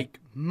like,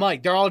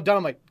 Mike, they're all done.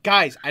 I'm like,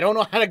 guys, I don't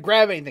know how to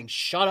grab anything.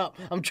 Shut up.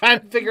 I'm trying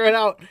to figure it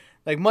out.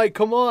 Like, Mike,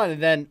 come on.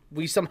 And then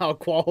we somehow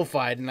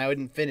qualified and I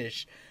wouldn't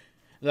finish.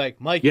 Like,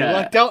 Mike, you Yeah.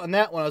 lucked out on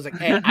that one. I was like,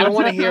 hey, I don't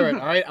want to hear it.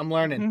 All right, I'm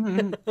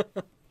learning.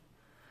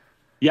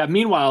 Yeah,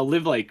 meanwhile,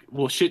 Liv like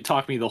will shit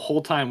talk me the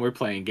whole time we're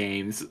playing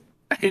games.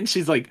 And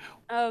she's like,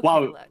 Okay,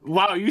 wow,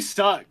 look. you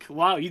suck.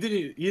 Wow, you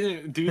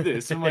didn't do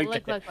this. I'm like,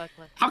 Look.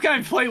 how can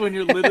I play when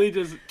you're literally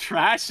just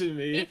trashing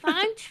me? If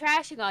I'm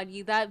trashing on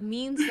you, that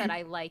means that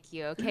I like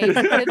you, okay? It's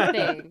a good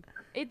thing.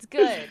 It's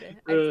good.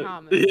 I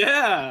promise.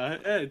 Yeah,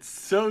 it's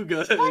so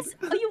good. Plus,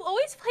 you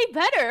always play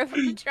better if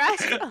I'm trash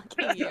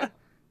talking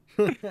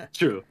you.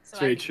 True. It's So I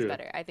very think true. it's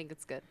better. I think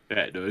it's good.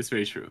 Yeah, no, it's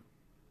very true.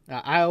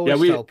 I always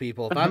we- tell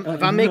people,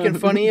 if I'm making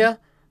fun of you,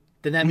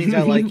 then that means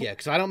I like you.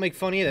 Because if I don't make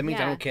fun of you, that means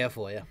I Yeah. don't care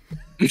for you.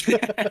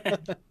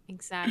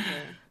 Exactly.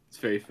 It's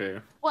very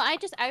fair. Well,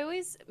 I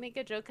always make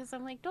a joke because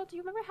I'm like, don't you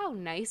remember how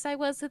nice I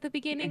was at the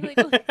beginning? Like,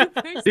 when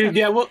you first Dude,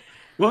 yeah, met?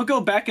 we'll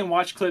go back and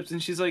watch clips,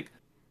 and she's like,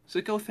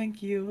 oh,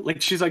 thank you.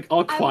 Like she's like all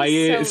I was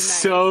quiet,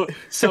 so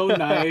so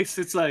nice.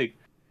 It's like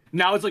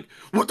now it's like,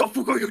 what the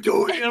fuck are you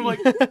doing? And I'm like,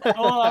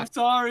 oh, I'm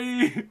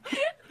sorry.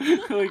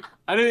 Like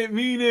I didn't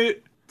mean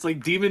it. It's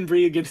like Demon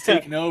Bria gets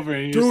taken over,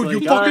 and you're Dude,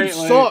 just you like,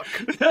 fucking "All right,"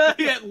 suck. like-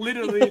 yeah,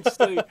 literally, it's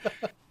like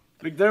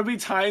there'll be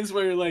times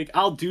where like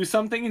I'll do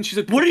something, and she's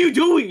like, what are you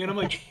doing? And I'm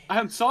like,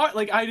 I'm sorry.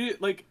 Like I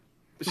did like.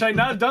 Should I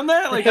not have done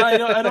that? Like I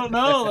don't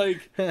know.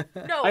 Like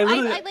No, I I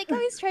literally- like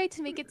always try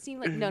to make it seem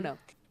like no.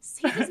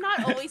 He does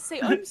not always say,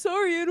 I'm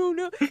sorry, I don't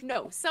know.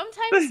 No,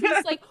 sometimes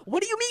he's like,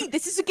 what do you mean?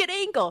 This is a good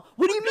angle.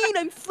 What do you mean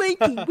I'm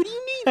flanking? What do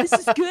you mean this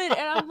is good?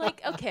 And I'm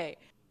like, okay.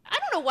 I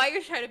don't know why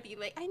you're trying to be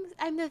like,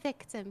 I'm the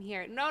victim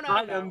here. No.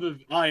 I am the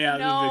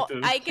No,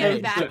 victim. I get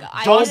it back.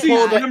 I Don't get it pull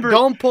back. the Remember-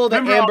 don't pull the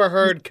remember Amber all-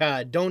 Heard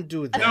card. Don't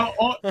do that. No,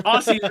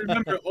 Aussie,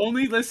 remember,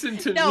 only listen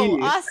to No,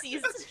 me.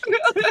 Aussies.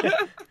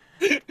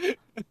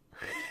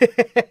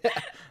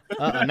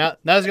 Now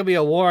there's gonna be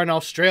a war in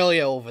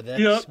Australia over this.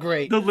 Yeah,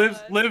 Great. The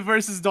live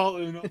versus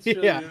Dalton.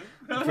 Yeah.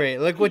 Great.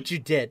 Look what you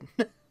did.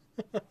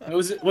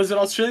 Was it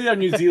Australia or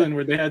New Zealand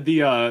where they had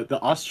the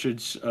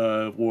ostrich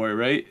war,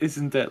 right?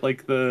 Isn't that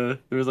like there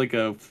was like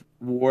a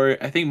war?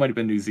 I think it might have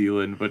been New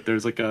Zealand, but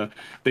there's like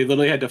they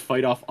literally had to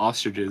fight off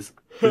ostriches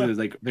because it was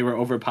like they were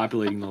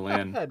overpopulating the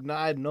land.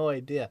 I had no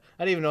idea.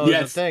 I didn't even know it was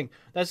Yes. a thing.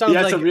 That sounds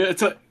Yeah, like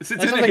it's that in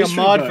sounds the like a history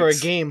mod for a books.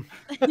 game.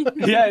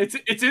 Yeah,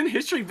 it's in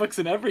history books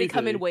and They everything.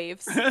 come in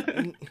waves.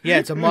 Yeah,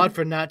 it's a mod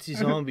for Nazi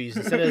zombies.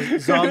 Instead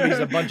of zombies,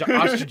 a bunch of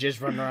ostriches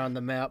running around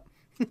the map.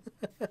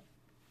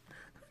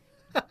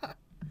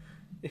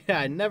 Yeah,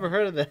 I never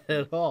heard of that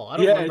at all. I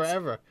don't Yeah, remember it's-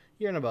 ever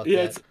hearing about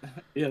Yeah, that.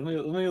 let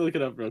me look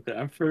it up real quick.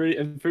 I'm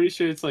pretty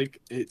sure it's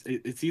like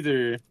it's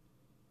either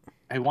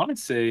I want to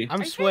say I'm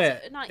Are you swear.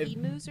 guys not if-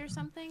 emus or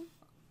something?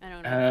 I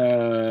don't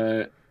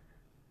know.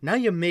 Now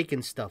you're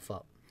making stuff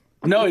up.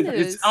 no,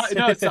 Emus.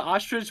 it's the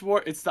ostrich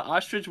war. It's the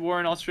ostrich war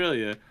in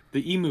Australia.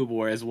 The emu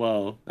war as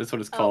well. That's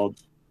what it's Oh. called.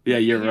 Yeah,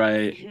 you're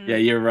right. Yeah,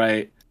 you're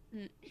right.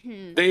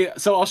 Mhm.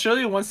 So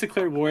Australia once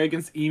declared war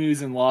against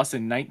emus and lost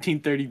in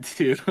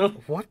 1932.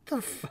 What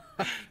the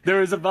fuck?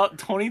 There was about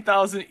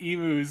 20,000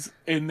 emus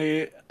in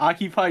the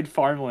occupied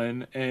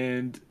farmland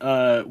and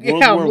World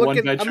Yeah, War One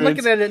veterans. I'm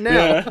looking at it now.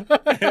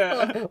 Yeah.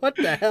 Yeah. What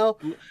the hell?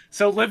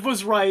 So Liv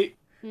was right.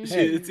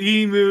 Hey. It's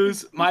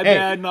emus. My Hey.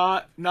 bad,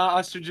 not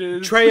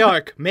ostriches.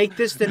 Treyarch, make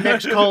this the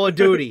next Call of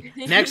Duty.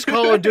 Next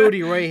Call of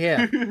Duty right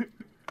here.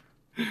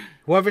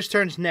 Whoever's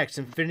turns next,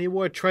 Infinity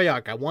War,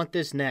 Treyarch. I want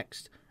this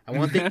next. I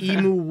want the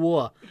Emu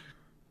War.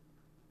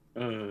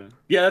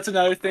 Yeah, that's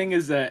another thing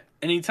is that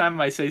anytime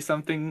I say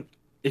something,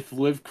 if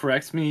Liv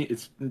corrects me,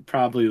 it's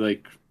probably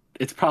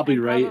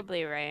right.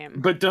 Probably right.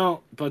 But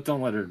don't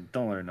let her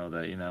know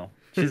that,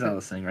 She's not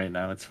listening right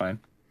now. It's fine.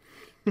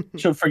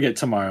 She'll forget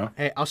tomorrow.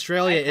 Hey,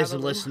 Australia I isn't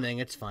probably listening.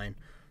 It's fine.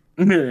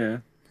 Yeah.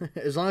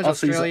 As long as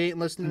Aussie's- Australia ain't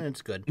listening,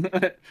 it's good.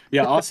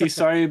 Yeah, Aussie,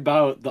 sorry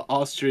about the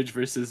ostrich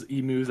versus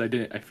emus.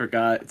 I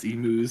forgot it's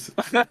emus.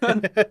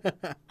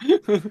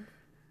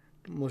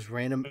 Most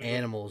random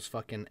animals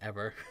fucking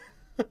ever.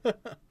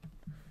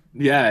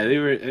 Yeah, they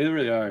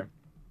really are.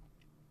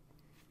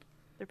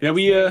 They're Yeah, pretty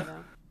we, scary,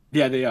 though.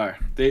 Yeah, they are.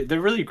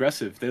 They're really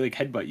aggressive. They like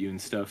headbutt you and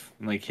stuff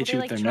and like hit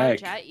Well, you they with like their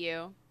charge neck. at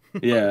you,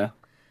 Yeah.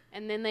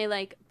 and then they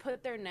like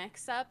put their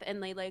necks up,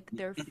 and they like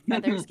their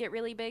feathers get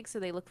really big, so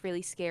they look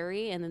really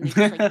scary, and then they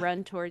just like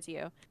run towards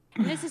you.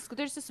 And there's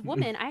this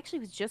woman. I actually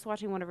was just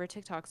watching one of her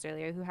TikToks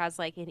earlier who has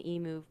like an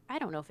emu. I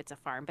don't know if it's a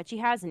farm, but she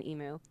has an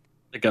emu.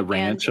 Like a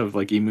ranch of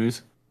like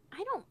emus.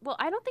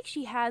 I don't think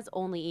she has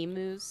only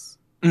emus.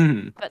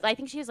 Mhm. But I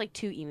think she has like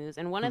 2 emus,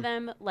 and one of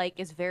them like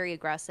is very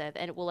aggressive,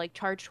 and it will like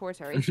charge towards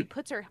her, and she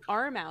puts her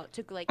arm out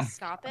to like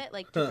stop it,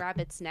 like to grab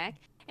its neck,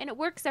 and it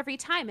works every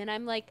time. And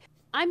I'm like,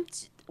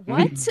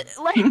 what?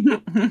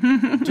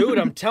 Like, Dude,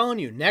 I'm telling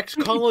you, next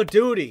Call of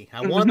Duty.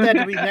 I want that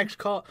to be next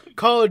Call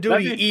of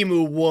Duty That'd be-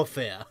 Emu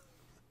Warfare.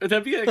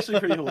 That'd be actually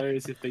pretty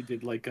hilarious if they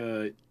did like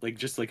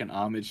just like an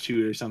homage to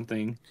it or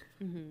something.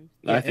 mhm.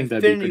 I think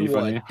that'd be Infinity pretty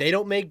Ward. funny. They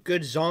don't make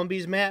good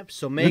zombies maps,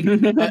 so make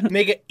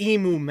an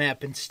emu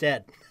map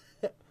instead.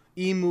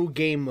 Emu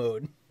game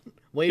mode.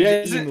 Waves Yeah,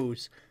 of is it-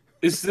 emus.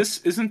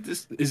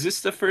 Is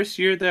this the first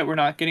year that we're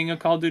not getting a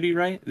Call of Duty,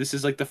 right? This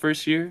is like the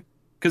first year?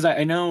 Because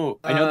I know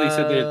they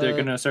said they're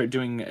gonna start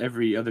doing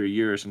every other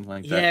year or something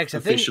like that. Yeah, 'cause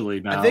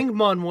officially now. I think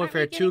Modern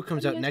Warfare getting 2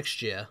 comes out news?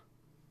 next year.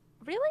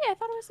 Really? I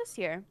thought it was this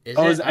year. Is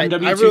Oh, it? is I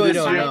MW2 really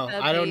this don't year? know.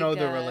 The I don't know big,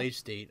 the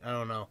release date. I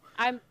don't know.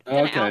 I'm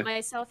gonna Okay. out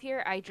myself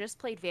here. I just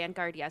played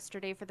Vanguard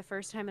yesterday for the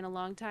first time in a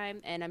long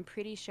time, and I'm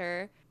pretty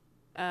sure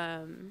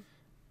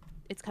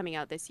it's coming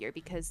out this year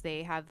because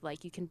they have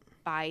like you can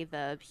buy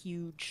the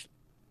huge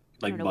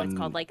I like don't know what it's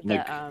called, like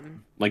the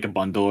like a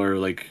bundle or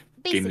like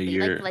Game of the basically,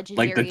 Year, like, the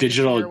Legendary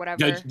digital Edition or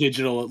whatever.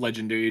 digital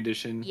Legendary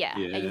Edition. yeah,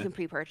 and you can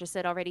pre-purchase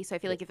it already. So I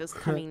feel like if it was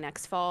coming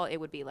next fall, it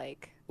would be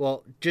like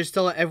Well, just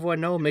to let everyone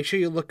know, make sure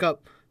you look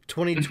up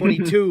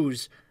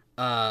 2022's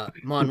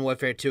Modern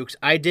Warfare 2, 'cause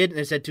I did, and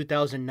it said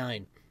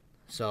 2009.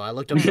 So I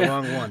looked up the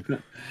wrong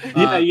one.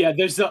 Yeah.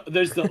 There's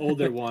the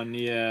older one.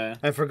 Yeah.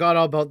 I forgot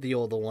all about the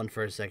older one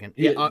for a second.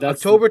 Yeah, Yeah,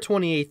 that's October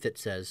 28th it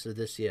says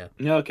this year.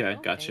 Yeah. Okay. oh, there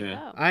you Gotcha.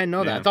 go. I didn't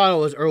know that. Yeah. I thought it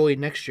was early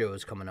next year it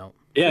was coming out.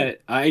 Yeah,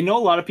 I know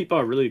a lot of people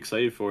are really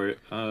excited for it.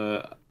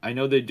 I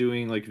know they're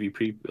doing like if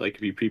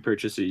you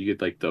pre-purchase it, you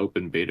get like the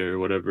open beta or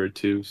whatever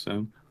too.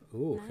 So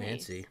Ooh, Nice.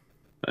 fancy.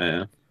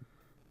 yeah.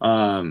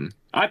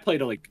 I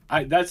played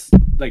that's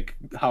like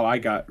how I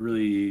got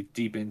really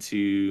deep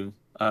into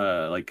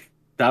like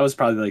that was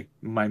probably like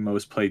my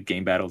most played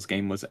game battles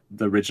game was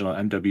the original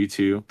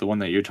MW2, the one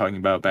that you're talking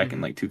about back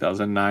in like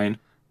 2009.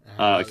 Those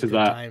 'cause good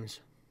that- times.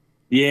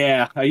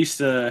 Yeah, I used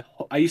to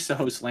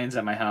host LANs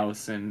at my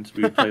house and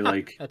we would play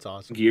like That's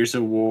awesome. Gears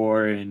of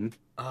War and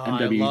Oh, I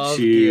love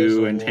Gears MW2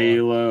 of and War.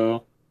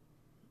 Halo.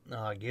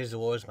 Oh, Gears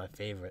of War is my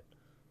favorite.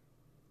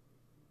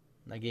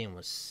 That game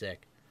was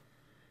sick.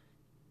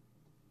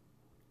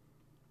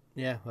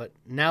 Yeah, but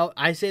now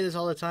I say this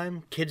all the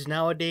time. Kids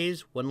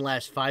nowadays wouldn't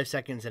last 5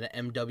 seconds in an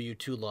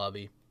MW2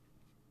 lobby.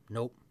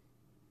 Nope.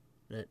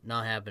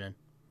 Not happening.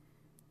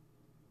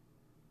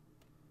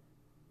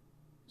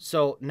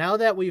 So now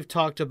that we've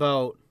talked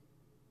about,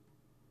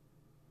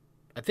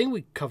 I think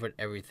we covered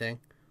everything.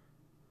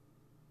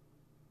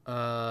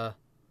 Yeah,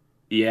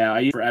 I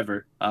used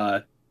forever.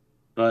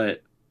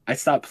 But I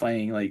stopped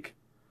playing like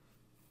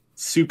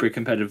super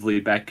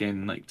competitively back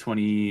in like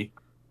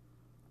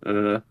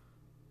I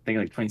think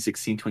like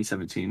 2016,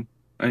 2017.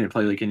 I didn't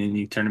play like in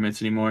any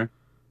tournaments anymore.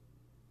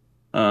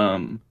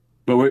 But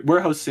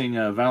we're hosting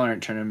a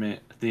Valorant tournament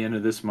at the end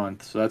of this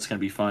month, so that's gonna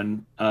be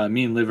fun.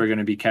 Me and Liv are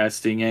gonna be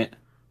casting it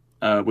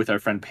with our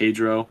friend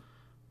Pedro.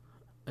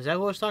 Is that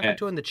who I was talking Yeah.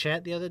 to in the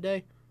chat the other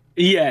day?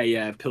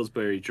 Yeah,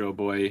 Pillsbury Joe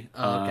Boy.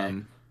 Oh,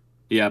 okay.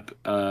 Yep.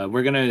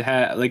 We're gonna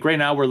have like right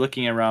now we're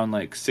looking around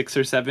like 6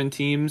 or 7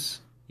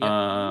 teams.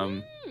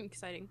 Yep.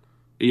 Exciting.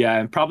 Yeah,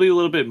 and probably a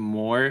little bit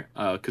more,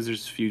 because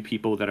there's a few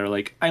people that are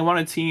like, I want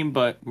a team,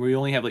 but we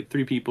only have like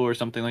 3 people or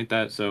something like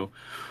that. So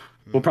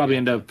we'll probably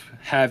end up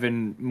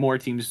having more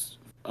teams,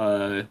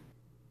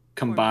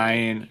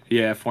 combine,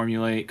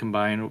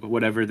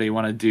 whatever they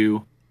want to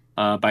do,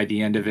 by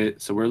the end of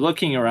it. So we're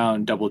looking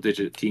around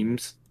double-digit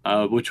teams,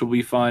 which will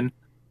be fun.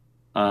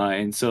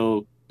 And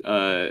so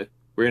we're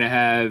gonna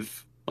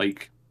have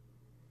like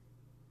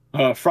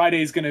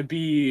Friday's gonna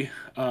be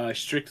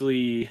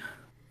strictly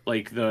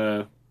like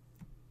the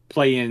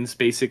play-ins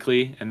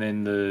basically, and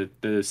then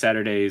the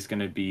Saturday is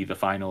gonna be the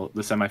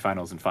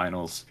semifinals and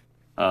finals.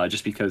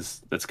 Just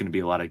because that's gonna be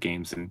a lot of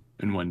games in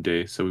one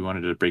day, so we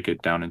wanted to break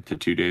it down into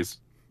 2 days.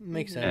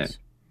 Makes sense.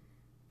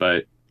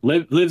 But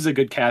Liv's a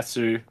good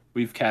caster.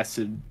 We've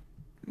casted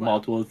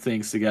multiple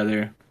things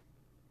together.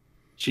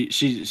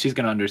 She's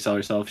gonna undersell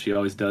herself. She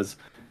always does.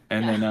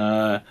 And then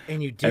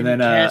and you didn't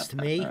cast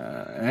me?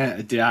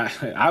 Yeah,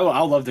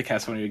 I'll love to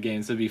cast one of your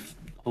games. That'd be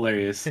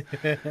hilarious.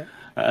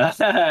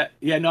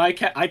 Yeah, no, I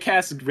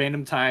cast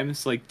random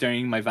times like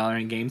during my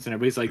Valorant games, and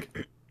everybody's like,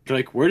 they're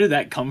like, where did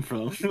that come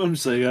from? I'm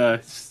just like,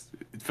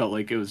 it felt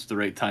like it was the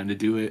right time to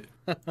do it.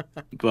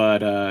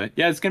 But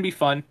yeah, it's gonna be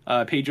fun.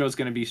 Pedro's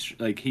gonna be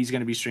he's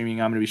gonna be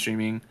streaming. I'm gonna be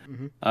streaming.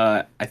 Mm-hmm.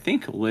 I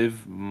think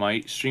Liv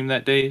might stream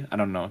that day. I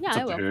don't know. Yeah, it's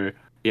I up to will. her.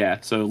 Yeah,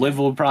 so Liv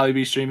will probably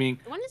be streaming.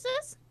 When is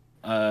this?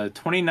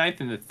 29th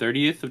and the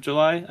 30th of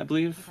July, I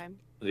believe. Okay.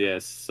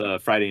 Yes,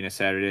 Friday and a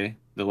Saturday.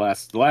 The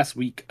last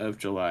week of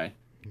July.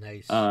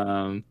 Nice.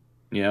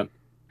 Yep.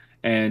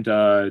 And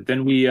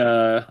then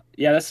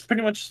that's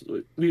pretty much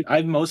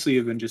I've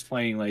mostly been just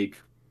playing Valorant.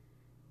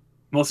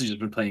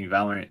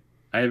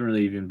 I haven't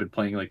really even been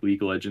playing like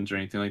League of Legends or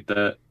anything like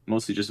that.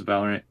 Mostly just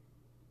Valorant.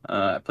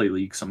 I play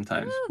League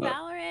sometimes. Woo, but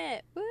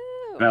Valorant. Woo.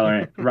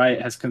 Valorant,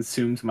 Riot has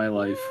consumed my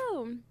life.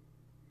 Woo.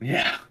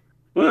 Yeah.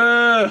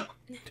 Woo!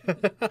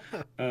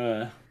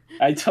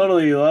 I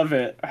totally love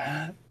it.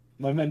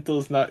 My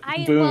mental's not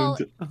Well,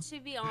 boomed. to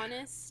be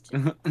honest,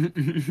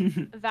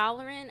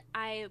 Valorant,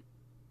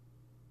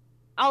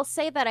 I'll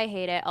say that I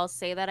hate it. I'll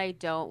say that I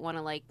don't want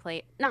to like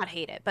play, not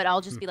hate it, but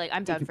I'll just be like,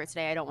 I'm done for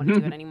today. I don't want to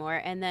do it anymore.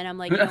 And then I'm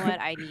like, you know what?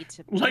 I need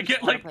to like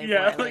just wanna play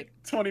more. like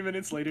 20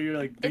 minutes later, you're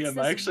like, it's damn, this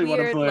I actually want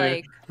to weird,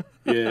 play.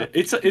 like, Yeah,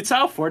 it's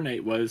how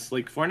Fortnite was.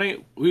 Like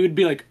Fortnite, we would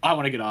be like, I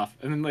want to get off,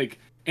 and then like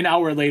an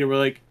hour later, we're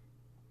like,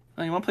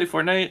 oh, you want to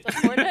play Fortnite?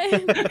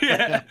 Fortnite?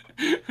 Yeah.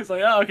 It's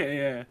like, oh, okay,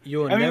 yeah.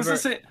 You'll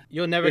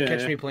never Yeah.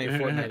 catch me playing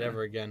Fortnite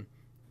ever again.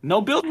 No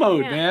build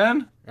mode, Yeah.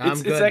 man. I'm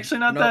It's good. actually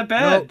not No, that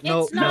bad.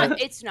 no, it's not. no,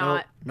 It's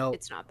not. No,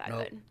 It's not that no.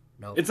 good.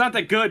 no. It's not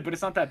that good, but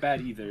it's not that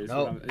bad either. is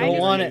No, what I'm- I don't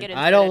just want can't it. get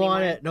into I don't it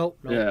want anymore. it. Nope.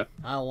 Yeah.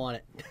 I don't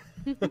want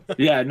it.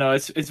 Yeah, no,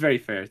 it's very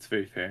fair. It's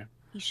very fair.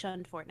 He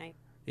shunned Fortnite.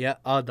 Yeah,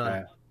 all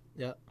done.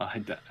 Yeah. I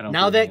don't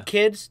Now blame that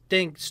kids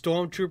think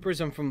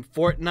stormtroopers are from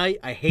Fortnite,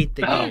 I hate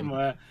the you. Oh game.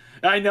 my!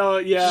 I know.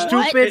 Yeah.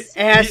 Stupid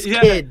ass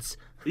Yeah. kids.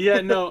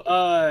 Yeah.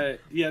 No.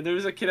 Yeah. There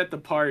was a kid at the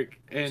park,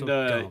 and So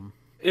dumb.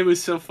 it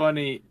was so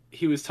funny.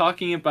 He was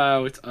talking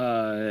about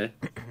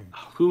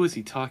who was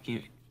he talking?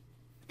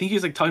 I think he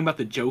was like talking about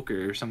the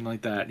Joker or something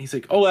like that. And he's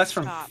like, "Oh, that's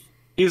from." Stop.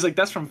 He was like,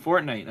 "That's from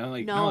Fortnite." And I'm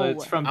like, "No, No.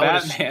 that's from I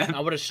would've- Batman." I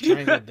would have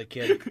strangled the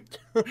kid.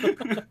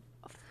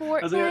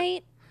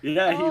 Fortnite?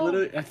 Yeah, he Oh.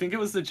 literally. I think it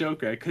was the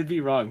Joker. I could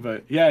be wrong,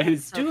 but yeah,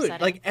 his So Dude,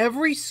 upsetting. like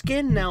every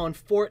skin now in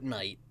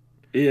Fortnite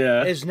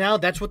yeah. is now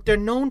that's what they're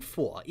known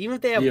for. Even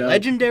if they have Yeah.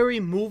 legendary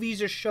movies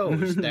or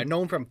shows, they're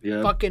known from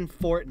Yeah. fucking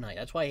Fortnite.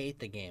 That's why I hate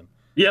the game.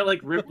 Yeah,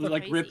 like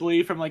Crazy.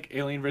 Ripley from like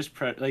Alien vs.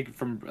 like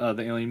from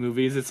the Alien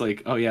movies. It's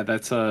like, oh yeah,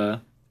 that's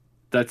from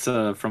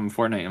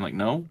Fortnite. I'm like,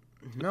 no,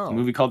 No, a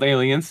movie called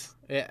Aliens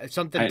yeah, it's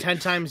something 10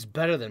 times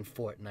better than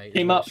Fortnite. is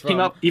came what up it's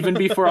from. even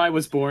before I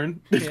was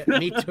born. Yeah,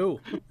 me too.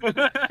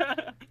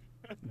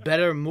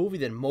 Better movie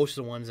than most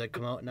of the ones that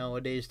come out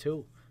nowadays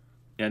too.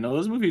 Yeah, no,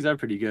 those movies are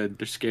pretty good.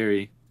 They're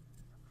scary.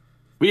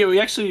 We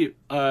actually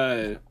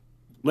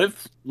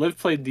Liv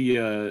played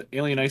the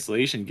Alien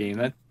Isolation game.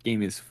 That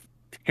game is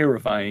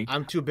terrifying.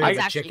 I'm too big I- of a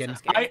It's actually chicken.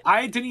 so scary.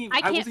 I didn't even.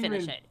 I can't wasn't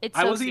finish even, it. It's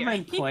I so wasn't scary.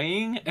 even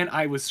playing, and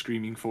I was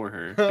screaming for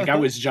her. Like I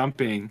was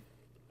jumping.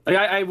 Like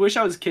I wish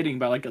I was kidding,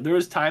 but like there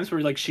was times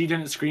where like she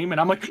didn't scream,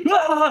 and I'm like,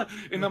 ah!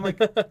 And I'm like,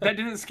 that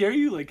didn't scare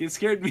you? Like it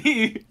scared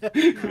me.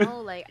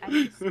 No, like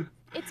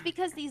it's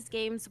because these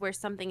games where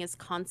something is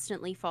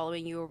constantly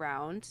following you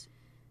around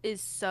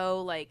is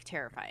so like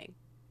terrifying.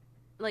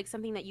 Like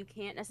something that you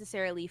can't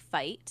necessarily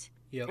fight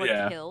Yep. or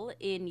Yeah. kill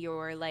in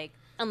your like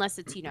unless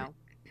it's,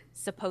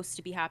 supposed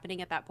to be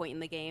happening at that point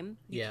in the game.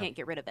 You Yeah. can't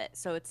get rid of it.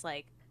 So it's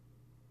like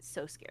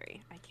so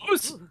scary. I can't.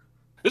 was- Ooh.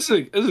 This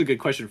is a good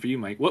question for you,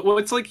 Mike.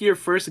 What's like your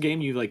first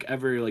game you like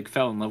ever like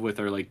fell in love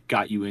with or like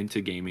got you into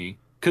gaming?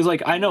 Because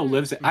like I know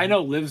Liv's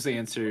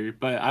answer,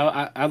 but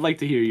I'd like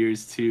to hear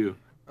yours too.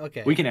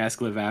 Okay. We can ask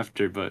Liv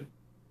after, but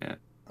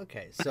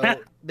Okay, so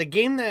the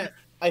game that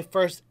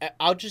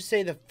I'll just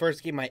say the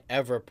first game I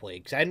ever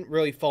played, because I didn't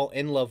really fall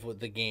in love with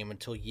the game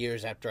until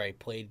years after I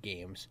played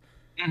games.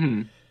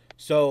 Mhm.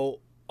 So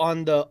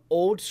on the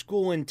old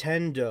school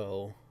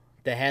Nintendo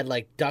that had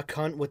like Duck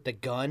Hunt with the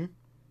gun.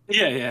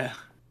 Yeah, yeah.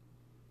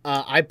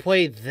 I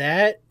played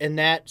that and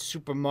that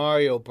Super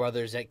Mario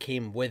Brothers that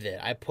came with it.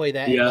 I play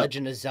that and Yeah.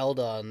 Legend of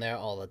Zelda on there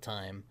all the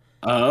time.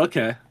 Oh,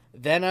 okay.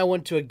 Then I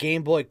went to a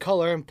Game Boy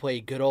Color and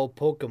played good old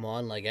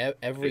Pokemon like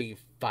every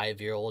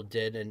 5-year-old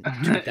did in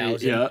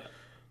 2000. Yeah.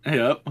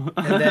 Yep.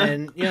 And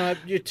then, you know,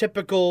 your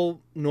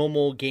typical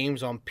normal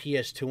games on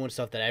PS2 and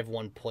stuff that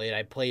everyone played.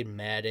 I played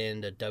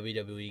Madden, the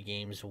WWE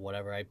games or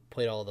whatever. I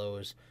played all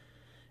those.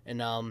 And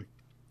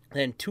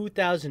then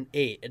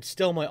 2008, it's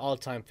still my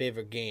all-time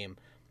favorite game.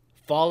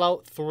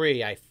 Fallout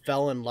 3 I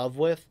fell in love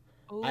with.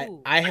 I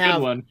Ooh. Good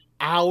have one.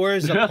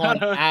 hours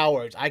upon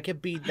hours. I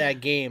could beat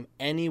that game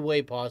any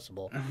way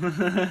possible.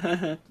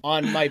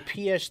 On my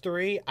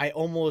PS3, I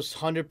almost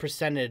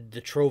 100%ed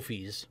the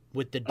trophies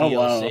with the DLC.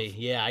 Oh, wow.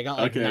 Yeah, I got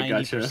like Okay,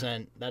 90%.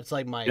 gotcha. That's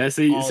like my Yeah,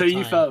 so you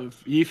all-time.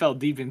 felt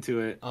deep into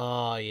it.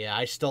 Oh yeah,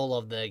 I still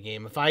love that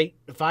game. If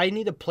I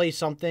need to play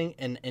something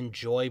and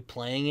enjoy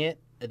playing it,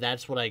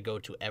 that's what I go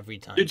to every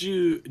time. Did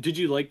you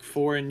like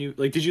 4 and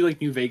did you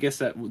like New Vegas,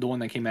 the one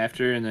that came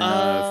after, and then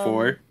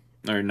 4,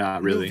 or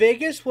not really? New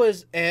Vegas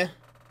was eh.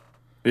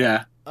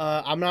 Yeah.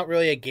 I'm not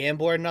really a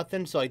gambler or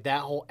nothing, so like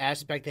that whole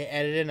aspect they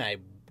added in, I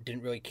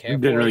didn't really care.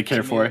 Didn't for really it.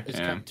 care To for me, it, It's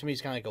yeah. to me,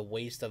 it's kind of like a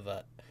waste of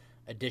a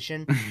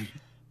addition.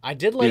 I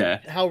did like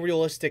Yeah. how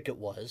realistic it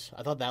was.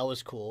 I thought that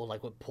was cool,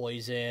 like with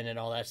poison and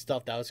all that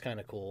stuff. That was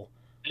kind of cool.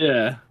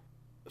 Yeah.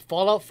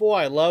 Fallout 4,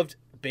 I loved.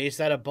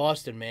 Based out of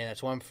Boston, man.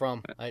 That's where I'm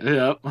from.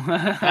 Yep.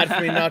 Hard for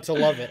me not to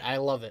love it. I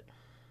love it.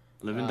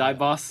 Live and die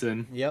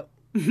Boston. Yep.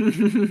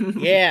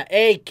 Yeah,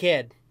 hey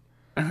kid.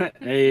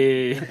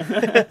 Hey.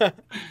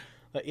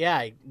 But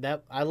yeah,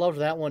 I loved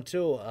that one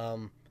too.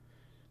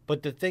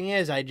 But the thing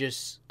is, I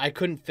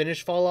couldn't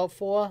finish Fallout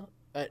 4.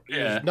 It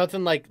Yeah. was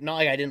nothing like not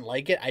like I didn't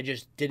like it. I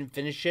just didn't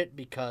finish it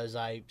because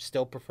I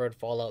still preferred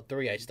Fallout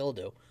 3. I still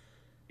do.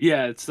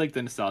 Yeah, it's like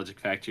the nostalgic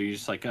factor. You're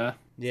just like, it's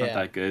Yeah. not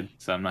that good,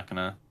 so I'm not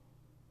gonna.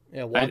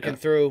 Yeah, walking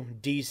through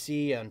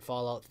DC and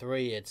Fallout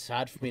 3, it's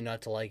hard for me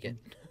not to like it.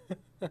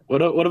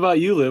 What about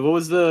you, Liv?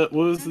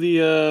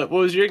 What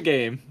was your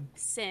game?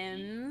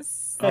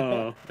 Sims.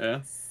 Oh,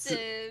 yeah.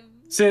 Sims.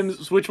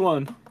 Sims, which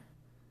one?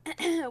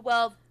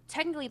 Well,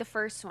 technically the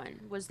first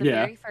one was the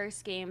Yeah. very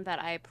first game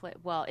that I played.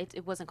 Well,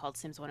 it wasn't called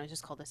Sims 1, it was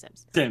just called The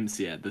Sims. Sims,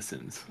 yeah, The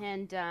Sims.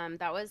 And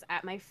that was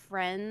at my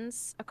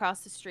friend's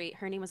across the street.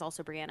 Her name was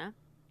also Brianna.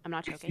 I'm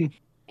not joking.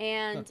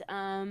 And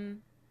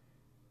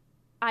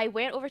I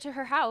went over to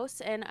her house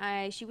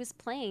and she was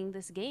playing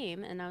this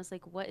game and I was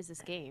like, "What is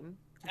this game?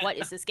 What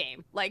is this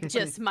game?" Like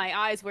just my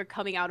eyes were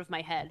coming out of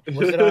my head.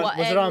 Was it on, What-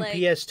 was it and, on like-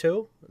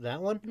 PS2?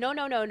 That one?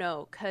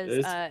 No, because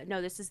This-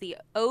 no, this is the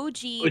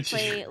OG Which-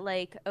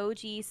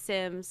 OG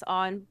Sims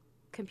on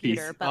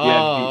computer, Piece. but Oh, like,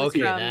 it was okay,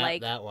 from that,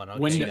 like that one. Okay,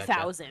 When- gotcha.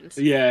 2000.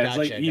 Yeah, it's Gotcha,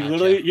 like you gotcha.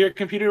 literally your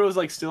computer was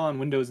like still on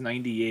Windows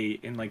 98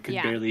 and like could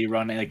Yeah. barely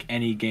run like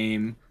any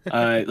game.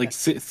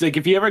 It's like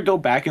if you ever go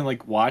back and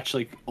like watch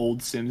like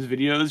old Sims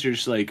videos, you're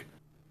just like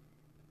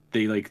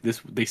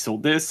they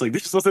sold this, like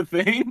this was a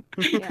thing.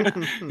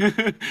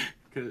 Yeah.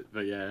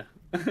 But yeah.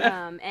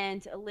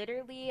 And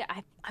literally,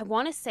 I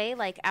want to say,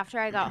 like, after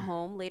I got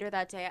home later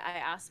that day, I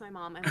asked my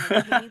mom, I'm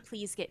like, "Can you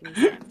please get me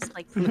Sims?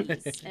 Like,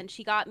 please." And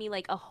she got me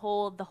like the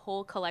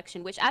whole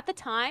collection, which at the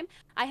time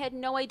I had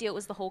no idea it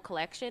was the whole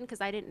collection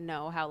because I didn't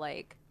know how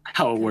like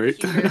How it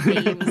worked.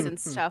 computer games and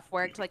stuff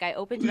worked. Like, I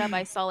opened it up,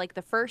 I saw like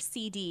the first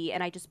CD,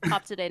 and I just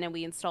popped it in and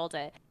we installed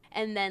it.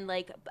 And then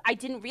like I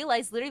didn't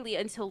realize literally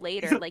until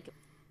later, like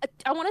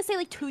I want to say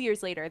like 2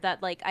 years later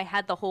that like I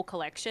had the whole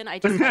collection. I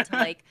just had to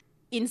like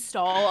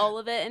install all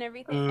of it and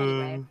everything.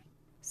 Anyway,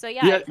 so yeah,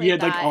 I Yeah, played you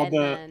had like that, all and the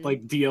then...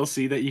 like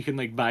DLC that you can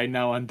like buy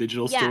now on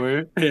digital Yeah.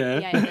 store. Yeah.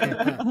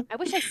 Yeah, I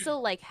wish I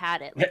still like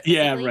had it. Like,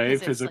 Yeah, physically, right. 'cause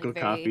it's, Physical like,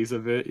 very copies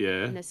of it.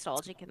 Yeah.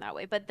 nostalgic in that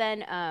way. But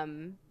then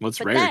Well, it's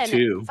but rare then,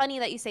 too. funny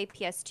that you say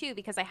PS2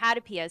 because I had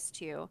a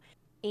PS2,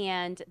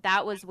 and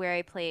that was where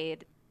I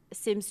played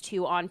Sims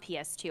 2 on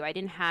PS2. I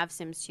didn't have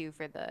Sims 2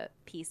 for the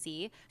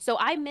PC, so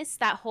I missed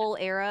that whole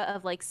era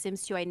of like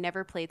Sims 2. I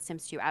never played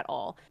Sims 2 at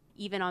all,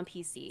 even on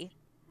PC.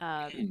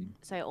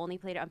 So I only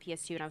played it on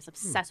PS2, and I was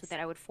obsessed with it.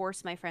 I would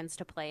force my friends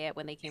to play it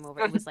when they came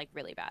over. It was like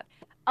really bad,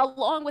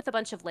 along with a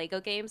bunch of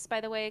Lego games, by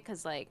the way,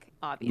 because like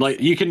obviously.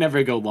 Like you can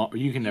never go wrong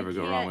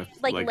with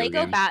like Lego Lego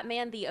games.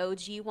 Batman, the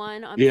OG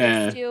one on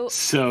Yeah, PS2.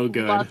 so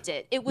good. Loved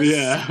it. It was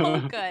Yeah. so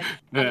good.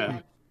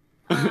 Yeah.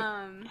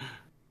 Anyway,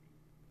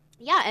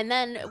 yeah, and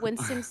then when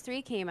Sims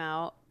 3 came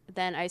out,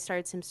 then I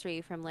started Sims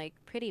 3 from like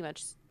pretty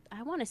much,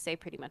 I want to say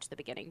pretty much the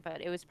beginning,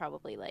 but it was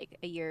probably like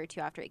a year or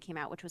two after it came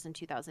out, which was in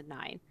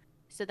 2009.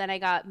 So then I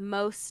got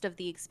most of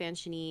the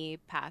expansion-y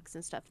packs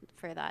and stuff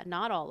for that,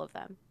 not all of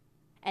them.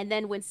 And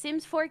then when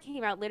Sims 4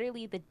 came out,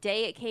 literally the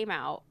day it came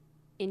out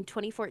in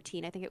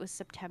 2014, I think it was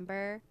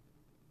September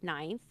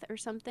 9th or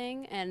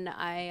something, and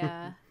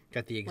I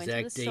Got the went to the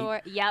exact date.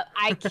 store. Yeah,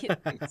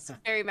 it's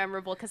very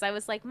memorable because I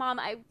was like, "Mom,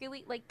 I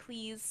really like,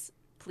 please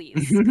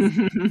please.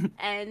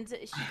 And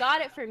she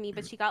got it for me,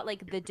 but she got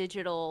like the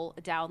digital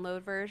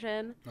download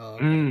version. Oh,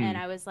 And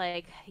I was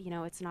like,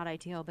 it's not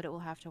ideal, but it will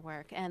have to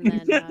work. And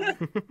then,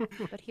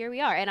 but here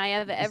we are. And I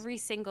have every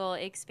single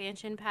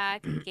expansion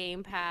pack,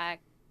 game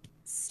pack,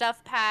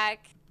 stuff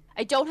pack.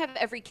 I don't have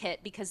every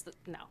kit because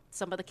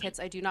some of the kits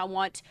I do not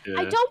want. Yeah.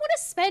 I don't want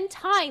to spend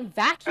time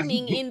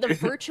vacuuming in the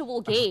virtual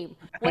game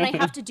when I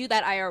have to do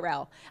that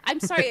IRL.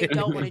 I'm sorry, I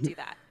don't want to do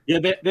that.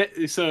 Yeah,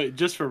 so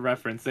just for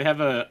reference, they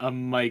have a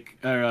mic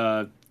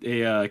or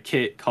a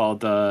kit called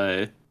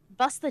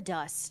Bust the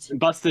Dust.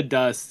 Bust the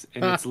Dust,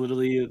 and it's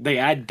literally they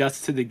add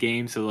dust to the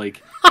game, so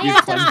like I you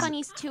have cleanse- Dust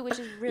Bunnies too, which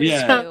is really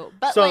Yeah. cute.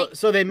 But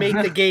so they make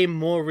the game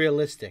more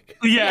realistic.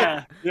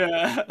 yeah.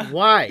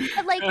 Why?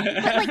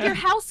 but your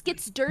house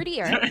gets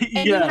dirtier, and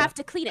you Yeah. have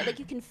to clean it. Like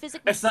you can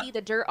physically It's not- see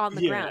the dirt on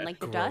the ground, like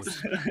the gross.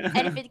 dust.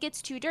 And if it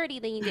gets too dirty,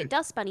 then you get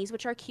dust bunnies,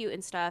 which are cute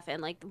and stuff, and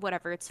like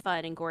whatever, it's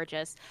fun and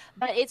gorgeous.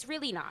 But it's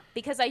really not,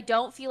 because I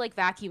don't feel like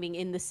vacuuming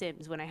in The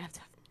Sims when I have to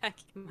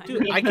vacuum my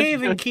Dude, I can't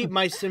even keep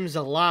my Sims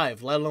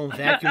alive, let alone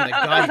vacuum the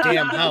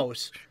goddamn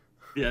house.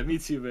 Yeah, me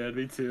too, man.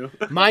 Me too.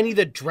 Mine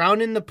either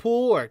drown in the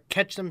pool or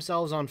catch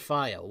themselves on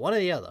fire. One or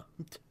the other.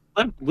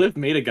 Liv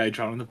made a guy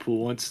drown in the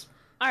pool once.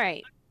 All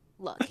right,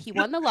 look, he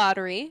won the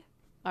lottery.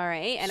 All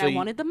right, and So I you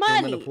wanted the threw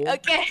him in the money. pool?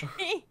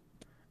 Okay.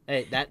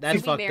 Hey, that's we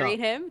fucked married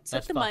up. him, took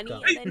That's the fucked money,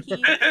 up. and then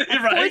he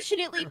Right?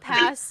 unfortunately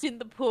passed in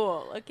the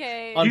pool.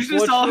 Okay. You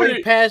just saw her-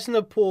 Unfortunately, passing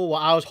the pool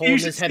while I was holding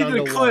should his head see the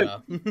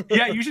underwater.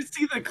 Yeah, you should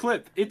see the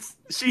clip.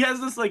 She has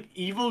this like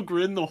evil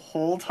grin the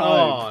whole time.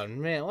 Oh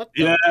man, what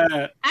the?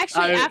 Yeah.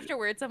 Actually, I-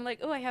 afterwards, I'm like,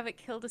 oh, I haven't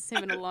killed a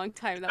sim in a long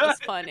time. That was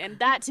fun. And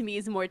that to me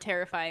is more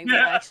terrifying than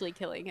Yeah. actually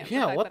killing him.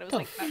 Yeah, fact what that it the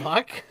was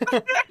fuck? Yeah,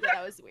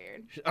 that was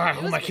weird. All right, It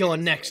who was am I weird, killing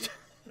it was next?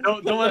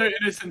 Don't let her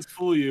innocence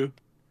fool you.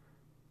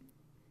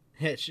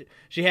 Yeah,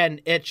 she had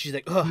an itch. She's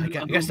like, oh, I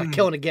gotta start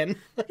killing again.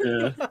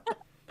 Yeah.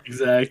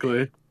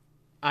 Exactly.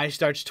 I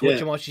starts twitching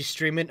Yeah. while she's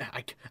streaming.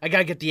 I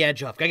gotta get the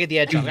edge off. Gotta get the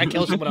edge off. Gotta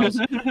kill someone else.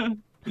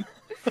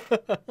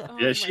 Oh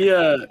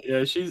Yeah,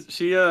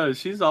 my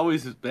she's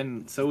always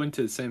been so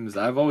into Sims.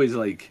 I've always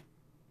like,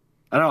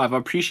 I don't know, I've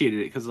appreciated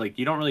it because like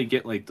you don't really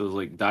get like those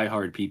like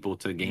diehard people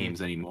to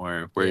games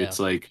anymore, where Yeah. it's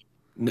like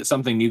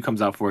something new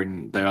comes out for it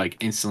and they're like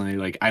instantly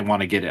like, I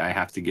want to get it, I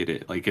have to get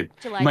it. Like it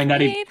July might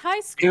not even. 28th, high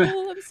school.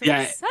 I'm so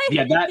Yeah,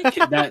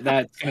 excited.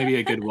 that's gonna be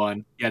a good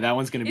one. Yeah, that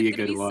one's gonna be It's a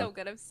gonna good be one. so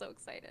good. I'm so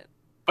excited.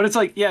 But it's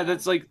like, yeah,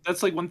 that's like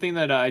one thing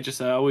that I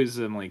always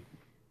am like.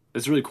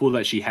 It's really cool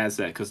that she has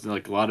that because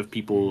like a lot of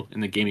people in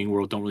the gaming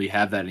world don't really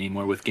have that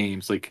anymore with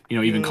games. Like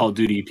even Yeah. Call of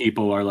Duty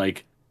people are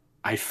like,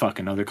 I fuck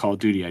another Call of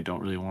Duty. I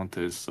don't really want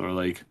this. Or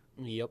like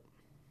Yep.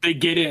 they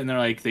get it and they're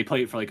like they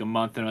play it for like a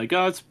month and they're like,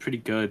 oh, it's pretty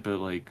good, but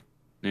like,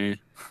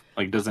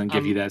 like doesn't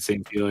give you that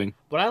same feeling.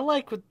 What I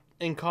like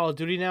in Call of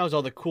Duty now is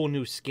all the cool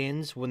new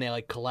skins when they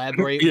like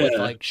collaborate with Yeah.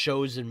 like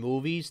shows and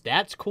movies.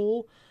 That's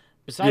cool.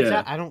 Besides Yeah.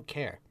 that, I don't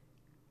care.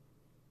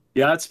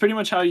 Yeah, that's pretty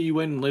much how you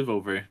win Live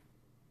over.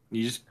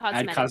 You just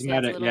add Cosmetics, yeah, it's a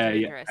cosmetic, little yeah,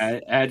 dangerous.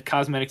 add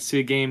cosmetics to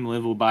a game.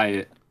 Live will buy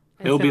it.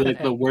 It'll be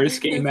like the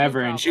worst game It's no ever,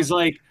 and she's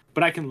problem. like,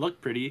 "But I can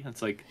look pretty."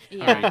 It's like,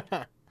 Yeah. all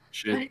right,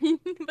 shit.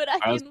 But I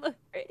I was- can look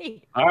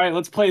pretty. All right,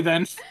 let's play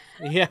then.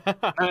 Yeah.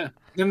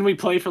 Then we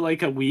play for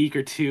like a week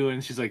or two,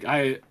 and she's like,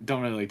 "I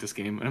don't really like this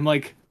game," and I'm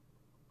like,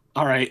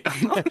 "All right,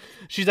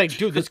 She's like,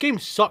 dude, this game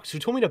sucks. Who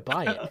told me to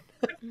buy it?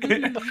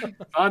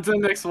 on to the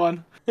next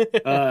one."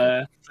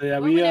 So yeah,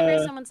 Or we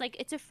whenever someone's like,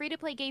 it's a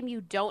free-to-play game,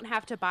 you don't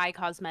have to buy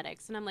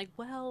cosmetics. And I'm like,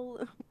 well,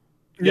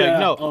 You're like, yeah.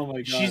 no. Oh my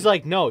god. She's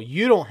like, no,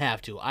 you don't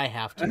have to. I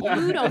have to.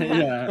 You don't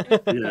yeah,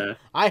 yeah.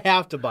 I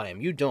have to buy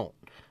them. You don't.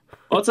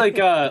 Well, it's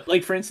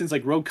like for instance,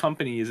 like Rogue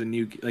Company is a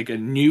new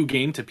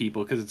game to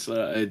people because it's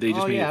they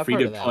just Oh, made yeah, it I've free heard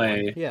to of that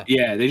play. one.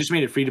 Yeah. they just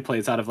made it free to play.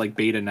 It's out of like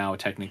beta now,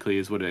 technically,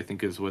 is what I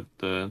think is what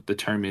the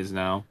term is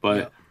now.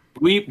 But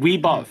we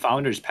bought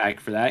Founders Pack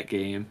for that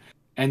game,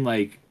 and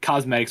like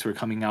cosmetics were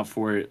coming out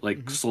for it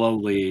like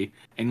slowly.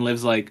 And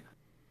Liv's like,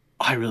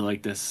 oh, I really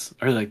like this.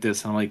 I really like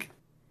this. And I'm like,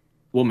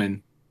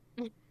 woman,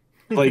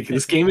 like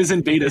this game is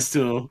in beta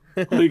still.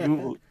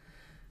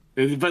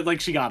 Like, but like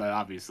she got it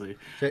obviously.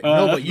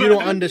 No, but you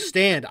don't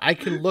understand. I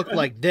can look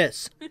like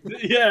this.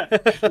 Yeah,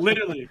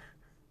 literally.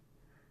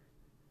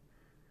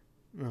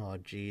 Oh,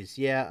 jeez.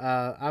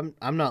 Yeah,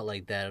 I'm not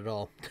like that at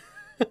all.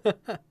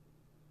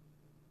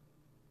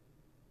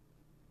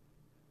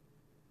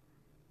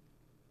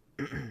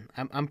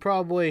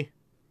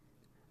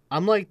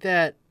 I'm like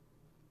that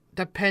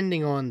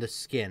depending on the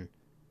skin.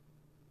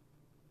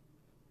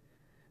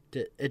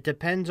 It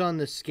depends on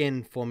the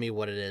skin for me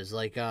what it is.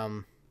 Like,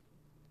 oh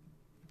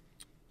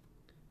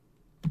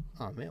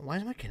man, why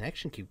does my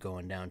connection keep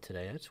going down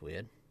today? That's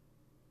weird.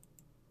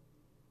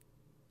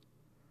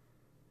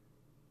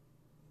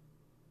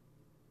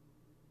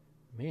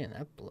 Man,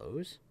 that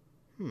blows.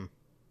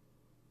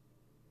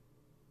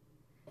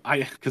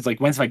 Because like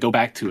once I go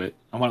back to it,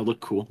 I want to look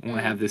cool. I want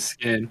to have this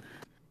skin.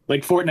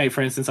 Like Fortnite,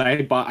 for instance, I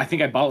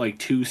think I bought like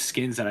 2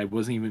 skins that I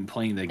wasn't even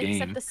playing the game.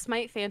 except the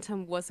Smite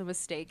Phantom was a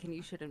mistake, and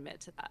you should admit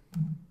to that.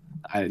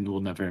 I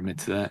will never admit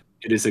to that.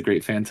 It is a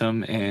great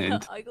Phantom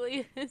and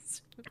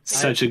Ugliest.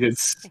 such a good,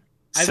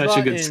 I've such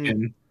a good gotten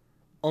skin.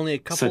 only a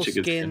couple Such a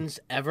good skin. skins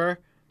ever,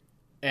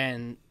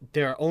 and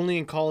they're only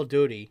in Call of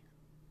Duty.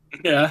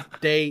 Yeah.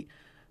 They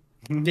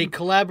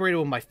collaborated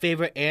with my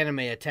favorite anime,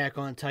 Attack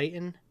on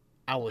Titan.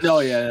 I was Oh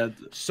yeah,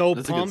 so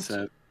that's a good pumped.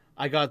 set.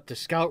 I got the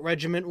Scout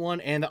Regiment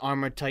one and the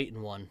Armored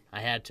Titan one.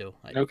 I had to.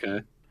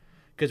 Okay.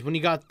 Because when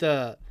you got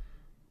the...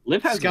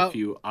 Liv has Scout- a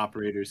few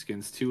operator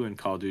skins too in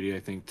Call of Duty, I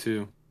think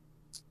too.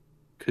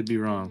 Could be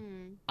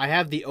wrong. I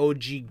have the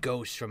OG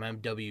Ghost from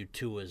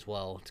MW2 as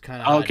well. It's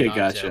kind of hard Okay, not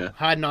gotcha. to.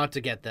 Hard not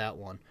to get that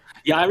one.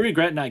 Yeah, I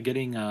regret not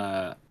getting.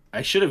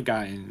 I should have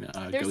gotten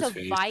There's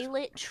Ghostface. a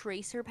Violet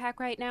Tracer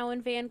pack right now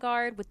in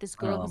Vanguard with this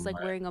girl Oh who's like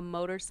my- wearing a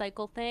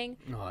motorcycle thing.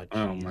 Oh,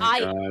 Oh geez. my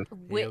god!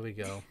 Here we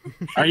go.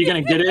 Are you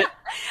gonna get it?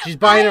 She's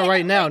buying it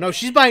right now. No,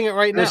 she's buying it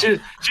right now. No, she's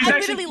I'm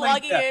actually literally playing-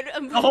 logging yeah.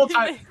 in.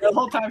 The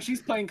whole time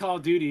she's playing Call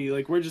of Duty,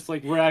 like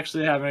we're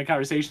actually having a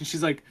conversation.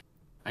 She's like,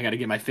 I gotta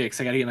get my fix.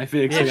 I gotta get my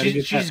fix. I Yeah, gotta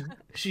get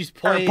she's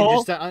playing Purple?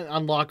 just to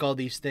unlock all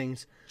these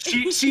things.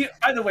 She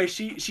by the way,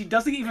 she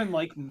doesn't even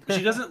like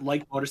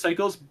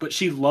motorcycles, but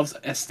she loves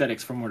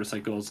aesthetics for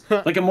motorcycles.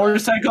 Like a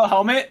motorcycle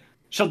helmet,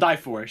 she'll die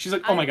for. She's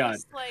like, oh my god.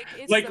 Like,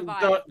 it's Like the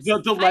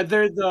vibes. the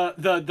leather,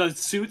 the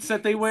suits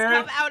that they wear,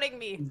 Stop outing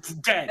me. it's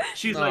dead.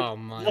 She's like, Oh,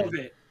 my. love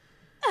it.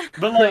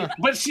 But like,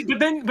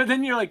 but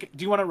then you're like,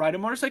 do you want to ride a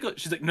motorcycle?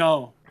 She's like,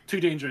 no,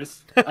 too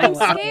dangerous. I'm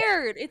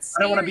scared. It's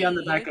I scary. don't want to be on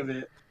the back of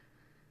it.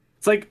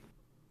 It's like,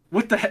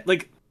 what the heck?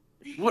 Like,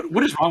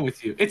 what is wrong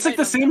with you? It's like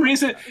the same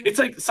reason. It's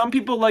like some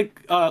people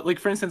like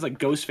for instance, like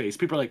Ghostface.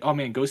 People are like, oh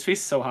man, Ghostface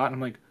is so hot. And I'm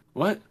like,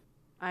 what?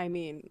 I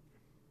mean,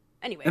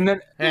 anyway. And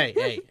then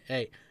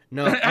Hey.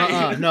 No,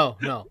 no.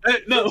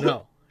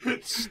 no,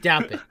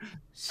 Stop it.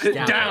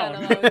 Stop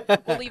Down.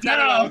 it. We'll leave that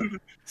alone. down, No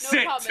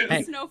sit. comments.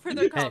 Hey. No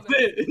further comments.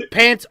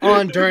 Pants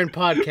on during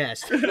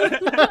podcast.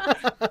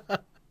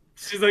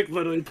 She's like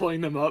literally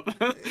pulling them up.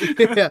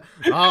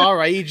 All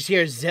right, you just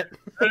hear zip.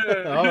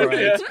 All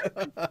right.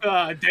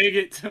 Dang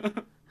it.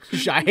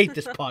 I hate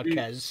this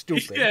podcast. It's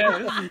stupid.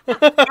 Yeah.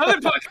 Other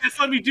podcasts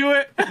let me do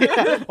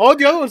it. All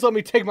the other ones let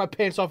me take my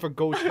pants off for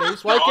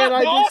Ghostface. Why can't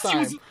I this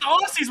time? The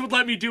Aussies would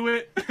let me do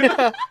it.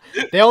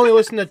 They only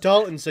listen to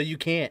Dalton, so you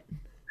can't.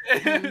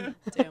 Damn.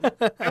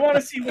 I want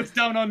to see what's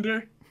down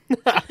under.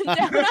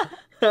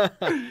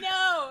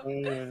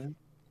 No.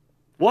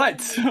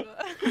 What?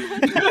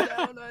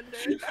 Down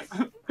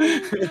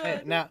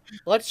under. Now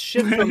let's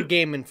shift from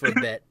gaming for a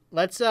bit.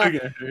 Let's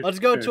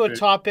go to a Okay.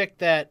 topic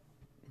that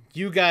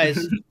you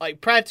guys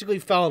like practically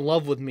fell in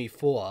love with me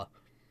for.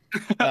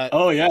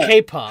 Oh yeah.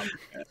 K-pop.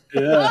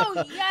 Yeah.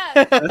 Oh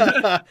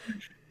yes.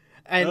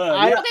 And Yeah.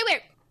 I Okay,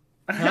 wait.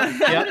 I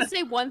yeah. want to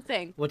say one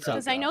thing. What's up?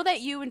 Because I know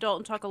that you and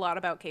Dalton talk a lot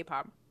about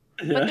K-pop.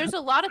 Yeah. But there's a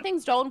lot of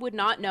things Dalton would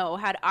not know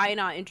had I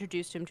not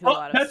introduced him to a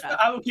lot of that's stuff.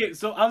 okay.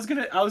 So I was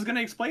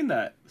gonna explain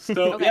that.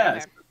 So Okay, yeah,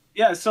 okay.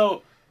 yeah.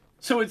 So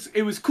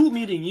it was cool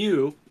meeting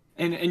you,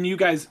 and you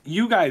guys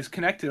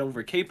connected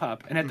over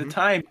K-pop, and at the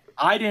time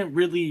I didn't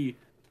really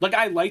like.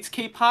 I liked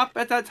K-pop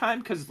at that time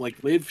because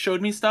like Liv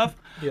showed me stuff,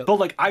 Yep. but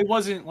like I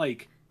wasn't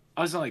like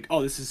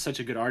oh, this is such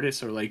a good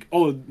artist, or like,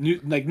 oh,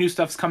 new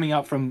stuff's coming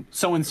out from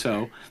so and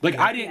so. Like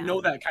I didn't Yeah.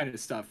 know that kind of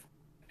stuff,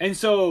 and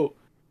so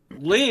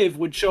Liv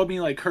would show me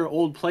like her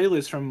old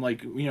playlist from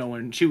like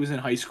when she was in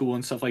high school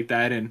and stuff like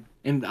that, and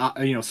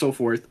so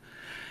forth.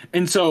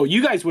 And so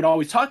you guys would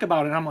always talk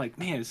about it, and I'm like,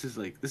 man, this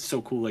is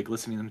so cool, like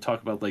listening to them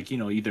talk about like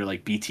either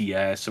like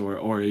BTS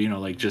or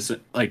like just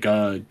like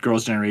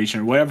Girls'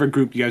 Generation or whatever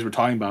group you guys were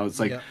talking about. It's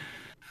like Yeah.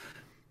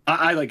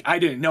 I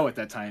didn't know at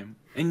that time,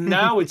 and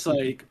now it's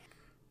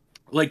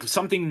like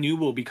something new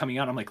will be coming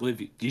out. I'm like, Liv,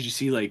 did you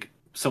see like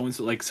so and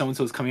so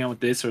is coming out with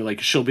this, or like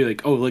she'll be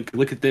like, oh,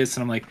 look at this,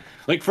 and I'm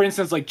like for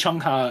instance, like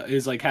Chungha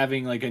is like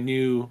having like a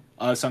new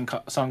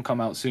song come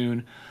out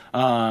soon,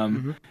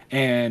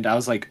 and I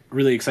was like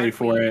really excited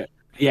for it.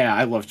 Yeah,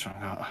 I love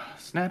Chungha.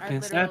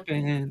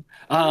 Snapping.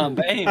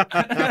 But anyway,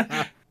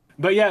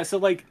 but yeah, so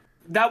like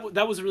that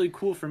was really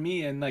cool for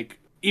me, and like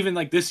even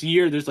like this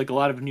year, there's like a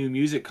lot of new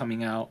music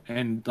coming out,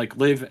 and like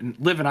Liv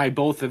and I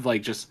both have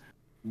like just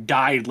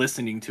died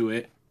listening to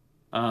it.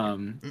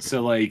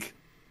 So like.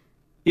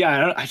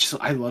 Yeah,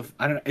 I love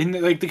and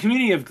like the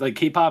community of like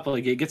K-pop,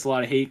 like it gets a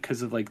lot of hate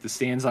because of like the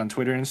stands on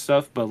Twitter and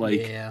stuff, but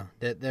like Yeah,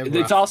 they're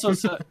it's rough.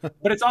 also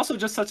but it's also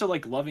just such a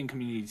like loving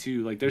community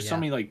too. Like there's so Yeah.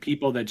 many like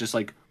people that just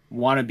like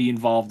want to be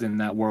involved in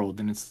that world,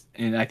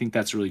 and I think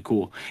that's really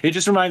cool. It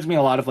just reminds me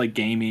a lot of like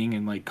gaming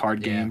and like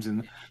card Yeah. games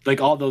and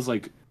like all those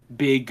like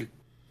big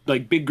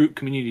group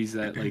communities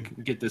that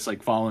like get this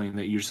like following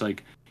that you're just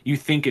like you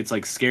think it's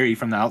like scary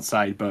from the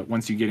outside, but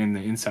once you get in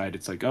the inside,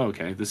 it's like, oh,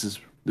 okay, this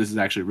is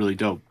actually really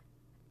dope.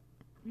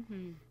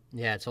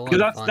 Yeah, it's a lot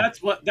Because of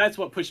fun. that's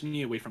what pushed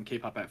me away from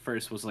K-pop at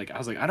first. Was like I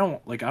was like I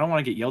don't want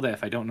to get yelled at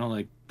if I don't know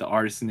like the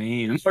artist's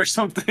name or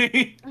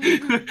something.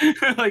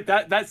 Like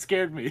that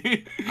scared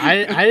me.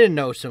 I didn't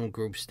know some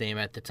group's name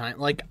at the time.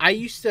 Like I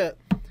used to.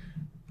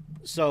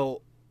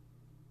 So,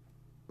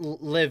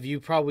 Liv, you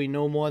probably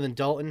know more than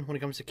Dalton when it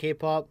comes to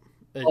K-pop.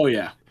 Oh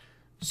yeah.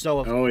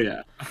 So if, Oh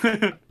yeah.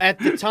 at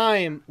the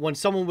time when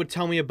someone would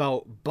tell me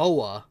about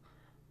Boa,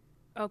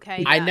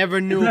 Okay. I yeah. never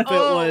knew if it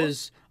Oh.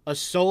 was a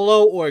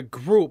solo or a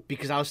group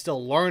because I was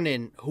still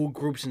learning who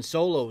groups and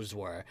solos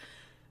were.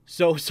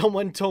 So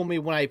someone told me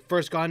when I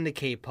first got into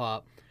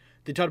K-pop,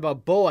 they talked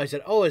about Boa. I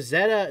said, "Oh, is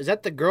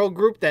that the girl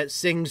group that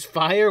sings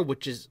Fire,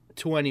 which is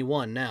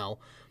 2NE1 now?"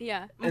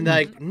 Yeah. And they're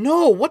like,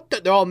 "No, what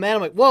the?" They're all mad.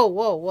 I'm like, "Whoa,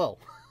 whoa, whoa,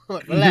 I'm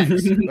like,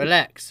 relax,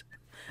 relax."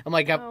 I'm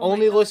like, "I've Oh my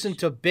only gosh. listened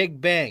to Big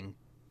Bang.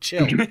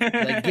 Chill.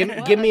 Like,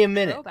 What give me a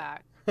minute."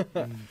 throwback.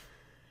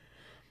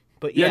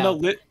 But Yeah, yeah, no,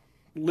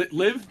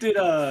 Liv did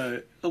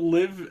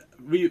Liv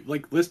we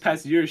like this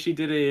past year she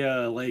did a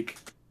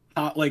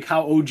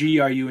how OG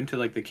are you into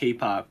like the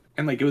K-pop,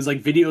 and like it was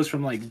like videos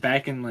from like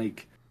back in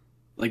like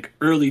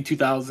early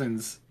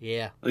 2000s,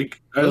 yeah.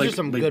 like or, Those like, are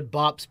some like, good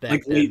bops back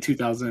like then. late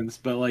 2000s,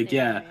 but like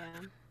yeah.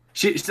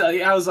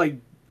 I was like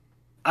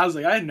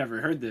I had never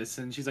heard this,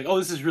 and she's like, "Oh,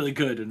 this is really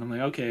good," and I'm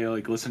like, "Okay," I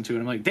like listen to it.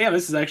 I'm like, "Damn,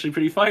 this is actually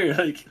pretty fire!"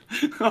 Like,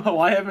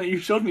 why haven't you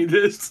showed me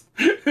this?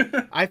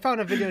 I found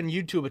a video on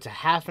YouTube. It's a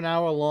half an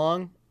hour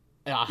long,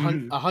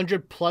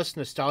 100 plus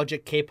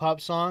nostalgic K-pop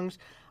songs.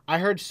 I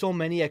heard so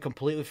many I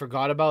completely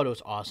forgot about. It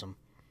was awesome.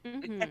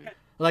 Mhm.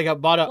 Like I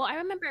bought a Well, I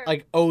remember.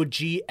 like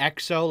OG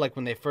EXO, like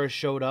when they first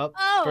showed up,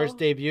 Oh. first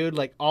debuted,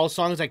 like all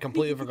songs I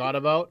completely forgot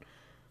about.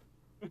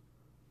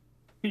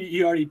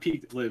 He already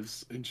peaked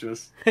Liv's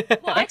interest. Well,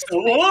 I just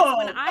Whoa. remember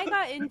when I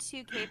got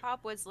into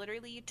K-pop was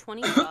literally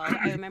 2012.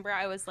 I remember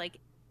I was like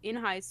in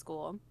high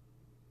school.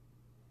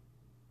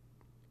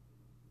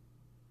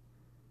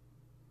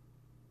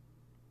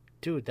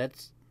 Dude,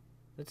 that's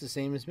the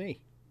same as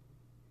me.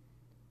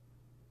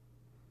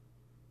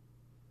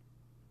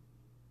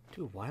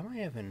 Dude, why am I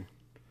having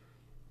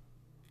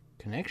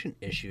connection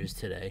issues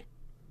today?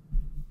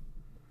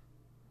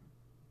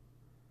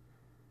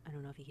 I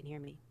don't know if you can hear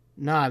me.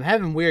 No, I'm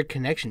having weird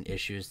connection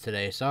issues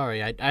today.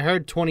 Sorry. I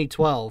heard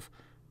 2012,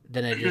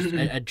 then it just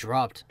it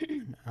dropped.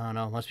 I don't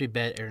know. Must be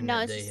bad internet No,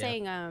 it's day, just yeah.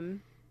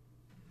 saying.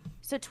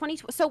 So 20.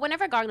 So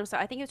whenever Gangnam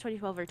Style, I think it was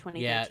 2012 or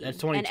 2013. Yeah, that's And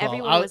 2012.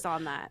 everyone was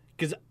on that.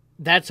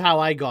 That's how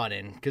I got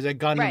in, because I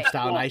got Right.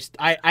 Style,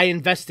 and I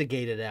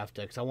investigated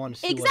after, because I wanted to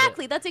see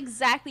Exactly. That's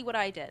exactly what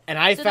I did. And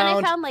I So then I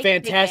found found, like,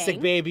 Big Fantastic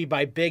Bang. Baby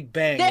by Big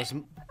Bang. That-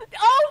 was-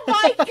 Oh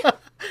my god!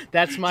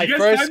 That's my Did you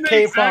guys first find the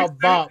K-pop exact-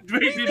 bop. Wait,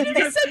 did you They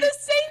guys said the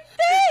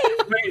same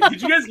thing. wait,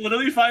 did you guys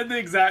literally find the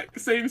exact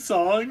same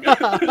song?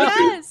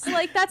 Yes,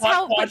 like that's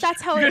how. Watch- But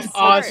that's how you it guys, works.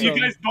 Awesome. You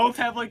guys both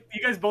have like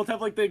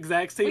the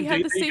exact same We have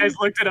date the that you same- guys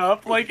looked it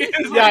up. Like, it's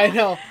Yeah, I like,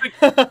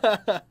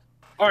 know.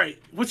 all right,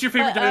 what's your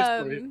favorite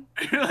dance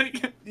for?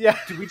 Like, Yeah.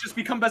 did we just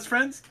become best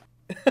friends?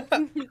 This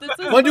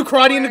is Want to do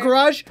karate in the before-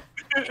 garage?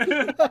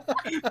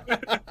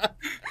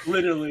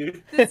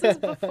 Literally. This is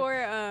before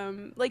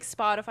like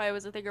Spotify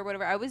was a thing or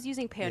whatever. I was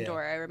using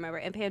Pandora, I remember,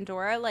 and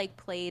Pandora like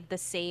played the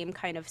same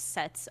kind of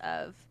sets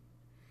of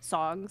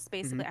songs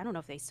basically. I don't know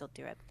if they still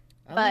do it.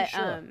 I'm But, not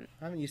sure. um,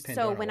 I haven't used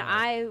Pandora So in a when while.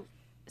 I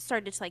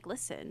started to like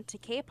listen to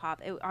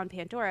K-pop on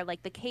Pandora,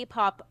 like the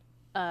K-pop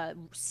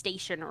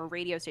station or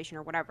radio station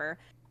or whatever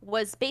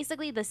was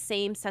basically the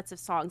same sets of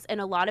songs, and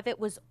a lot of it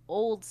was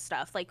old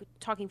stuff, like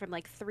talking from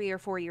like 3 or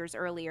 4 years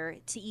earlier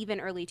to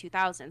even early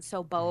 2000s.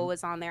 So Boa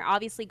was on there,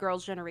 obviously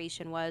Girls'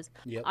 Generation was,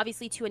 Yep.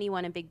 obviously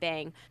 2NE1 and Big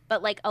Bang,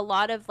 but like a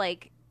lot of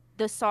like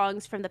the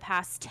songs from the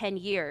past 10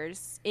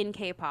 years in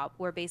K-pop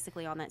were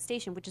basically on that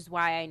station, which is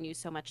why I knew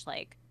so much,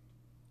 like,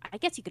 I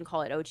guess you can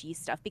call it OG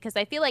stuff, because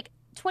I feel like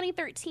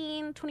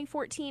 2013,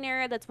 2014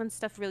 era, that's when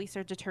stuff really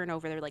started to turn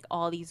over. There were like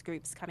all these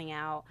groups coming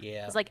out.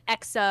 Yeah. It was like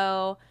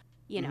EXO,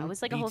 you know, it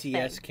was like a whole thing.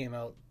 BTS came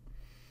out.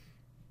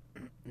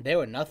 They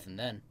were nothing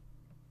then.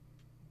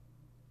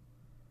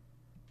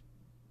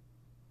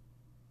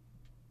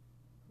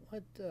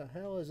 What the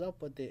hell is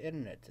up with the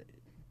internet?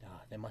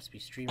 They must be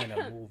streaming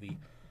a movie.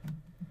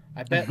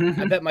 I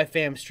bet my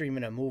fam's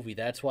streaming a movie.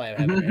 That's why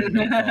I'm having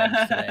internet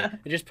problems today.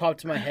 It just popped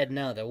to my head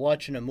now. They're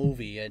watching a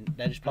movie, and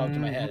that just popped to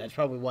my head. That's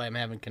probably why I'm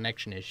having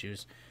connection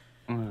issues.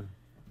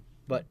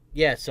 But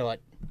yeah, so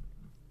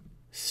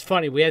it's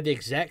funny. We had the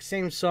exact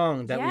same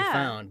song that we Yeah.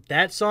 found.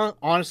 That song,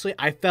 honestly,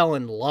 I fell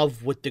in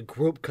love with the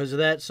group because of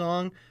that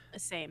song,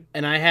 Same.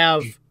 and I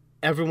have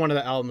every one of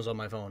the albums on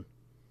my phone.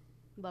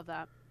 Love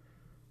that.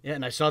 Yeah,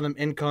 and I saw them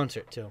in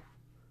concert too.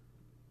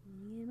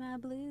 In my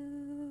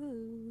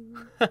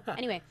blue.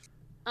 Anyway,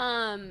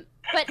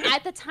 but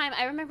at the time,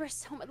 I remember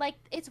so much. Like,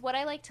 it's what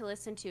I like to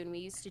listen to, and we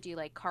used to do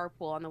like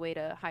carpool on the way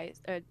to high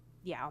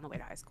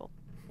school,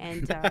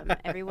 and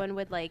everyone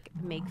would like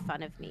make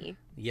fun of me.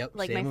 Yep.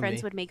 Like same my with friends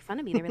me. would make fun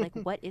of me. They were like,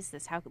 "What is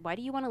this? Why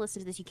do you want to listen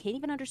to this? You can't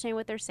even understand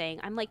what they're saying."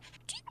 I'm like,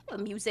 "Do you know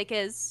what music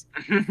is?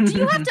 Do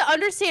you have to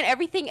understand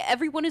everything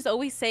everyone is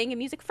always saying in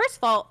music? First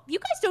of all, you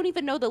guys don't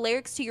even know the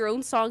lyrics to your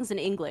own songs in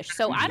English,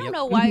 so I don't Yep.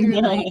 know why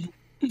you're like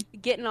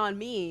getting on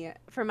me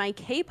for my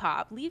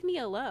K-pop. Leave me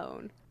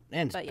alone."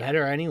 And it's but yeah.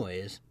 better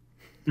anyways.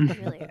 It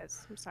really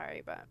is. I'm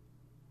sorry, but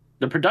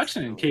The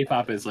production in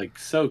K-pop is like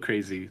so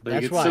crazy. Like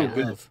That's it's why so I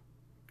good. love.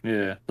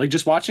 Yeah, like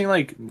just watching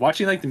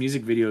the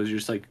music videos, you're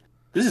just like,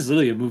 this is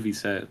literally a movie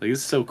set. Like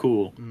it's so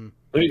cool.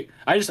 Like,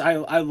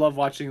 I love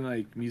watching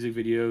like music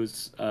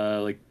videos.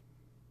 Like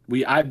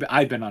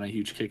I've been on a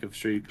huge kick of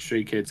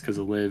Stray Kids because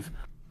of Liv.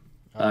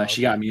 Oh,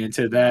 She okay. got me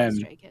into Oh, them.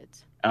 Stray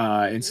Kids.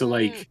 And so Mm.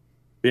 like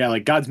yeah,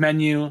 like God's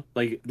Menu,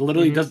 like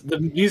literally Mhm. does the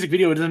music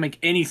video doesn't make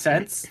any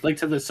sense like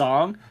to the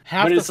song,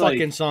 Half but the it's fucking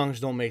like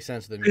songs don't make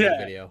sense to the music yeah,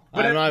 video.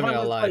 but I'm not even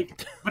gonna it's lie.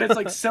 like but it's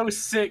like so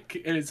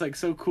sick and it's like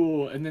so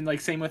cool. And then like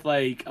same with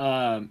like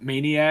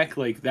Maniac,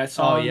 like that Oh,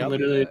 song yep.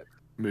 literally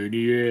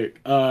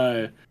Maniac.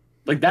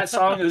 Like that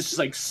song is just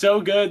like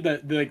so good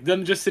that like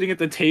them just sitting at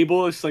the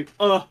table, it's like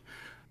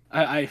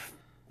I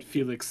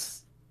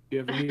Felix,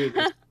 you ever hear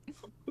this?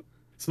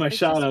 It's my It's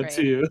shout just out great.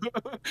 to you.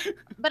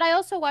 But I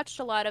also watched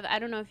a lot of, I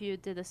don't know if you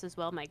did this as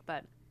well, Mike,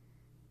 but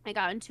I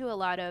got into a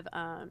lot of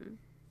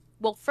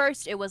well,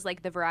 first it was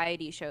like the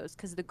variety shows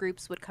because the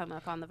groups would come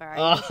up on the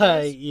variety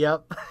shows.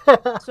 Yep.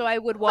 So I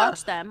would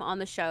watch them on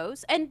the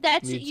shows, and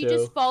that's Me you too.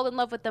 just fall in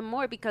love with them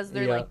more because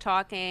they're Yeah. like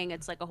talking,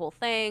 it's like a whole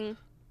thing.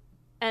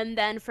 And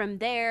then from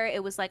there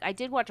it was like I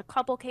did watch a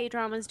couple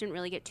K-dramas, didn't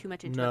really get too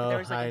much into it, but No, there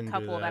was I like a didn't do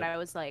couple that that. I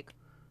was like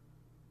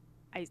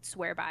I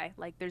swear by.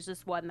 Like there's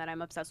this one that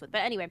I'm obsessed with. But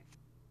anyway,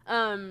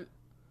 um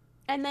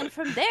and then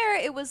from there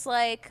it was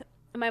like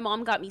my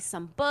mom got me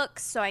some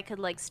books so I could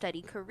like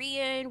study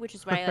Korean, which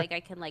is why like I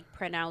can like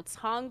pronounce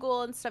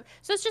Hangul and stuff.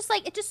 So it's just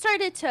like it just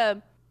started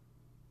to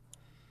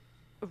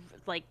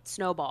like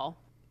snowball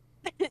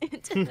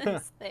into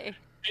this thing.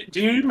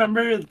 Do you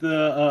remember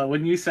the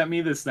when you sent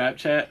me the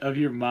Snapchat of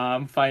your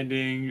mom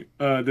finding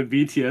the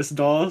BTS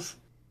dolls?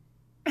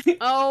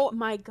 Oh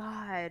my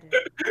god.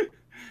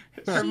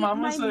 Her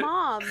mom My was like,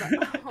 mom.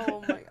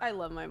 Oh my, I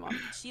love my mom.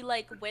 She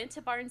like went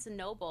to Barnes and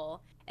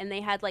Noble and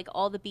they had like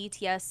all the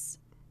BTS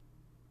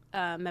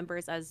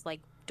members as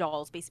like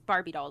dolls,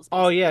 Barbie dolls.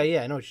 Oh Basically.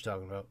 yeah, I know what you're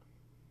talking about.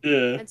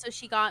 yeah. And so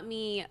she got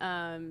me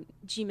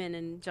Jimin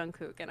and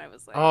Jungkook, and I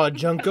was like, Oh,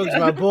 Jungkook's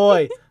my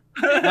boy.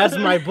 That's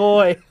my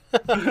boy.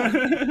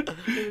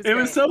 It was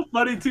great. so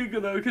funny too,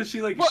 though, because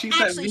she like well, she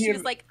sent actually, me she and-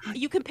 was like,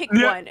 you can pick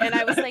Yeah. one, and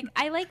I was like,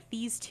 I like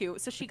these two,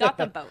 so she got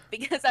them both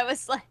because I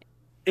was like,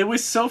 it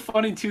was so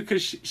funny too,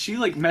 because she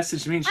like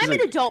messaged me and she's I'm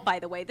like, an adult, by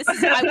the way. This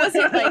is I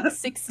wasn't like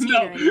 16 no,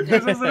 or anything.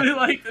 this was literally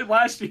like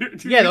last year.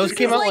 Yeah, those This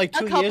came was, out like a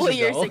 2 couple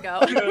years years ago.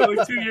 ago. Yeah,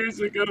 like 2 years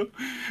ago.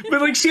 But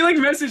like she like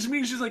messaged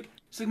me. She's like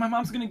my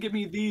mom's gonna give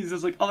me these. I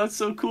was like, oh, that's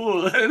so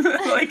cool. And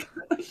like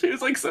she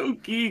was like so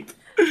geeked.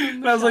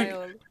 And I was like,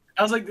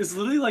 it's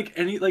literally like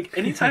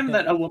anytime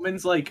that a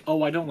woman's like,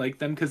 oh, I don't like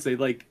them because they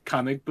like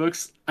comic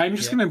books. I'm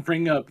just Yep. gonna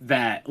bring up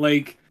that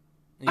like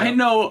I Yep.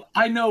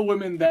 know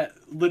women that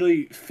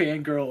literally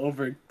fangirl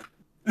over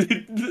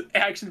the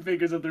action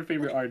figures of their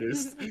favorite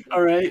artists.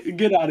 All right,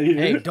 get out of here.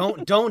 Hey,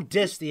 don't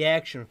diss the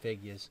action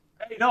figures.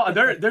 Hey, no,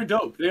 they're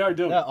dope. They are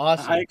dope. They're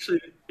awesome. I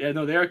actually, yeah,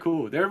 no, they are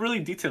cool. They're really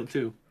detailed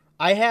too.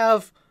 I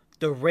have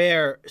the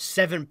rare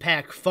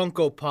 7-pack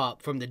Funko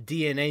Pop from the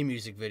DNA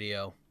music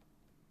video.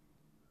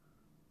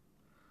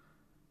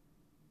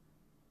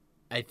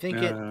 I think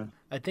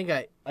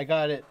I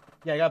got it.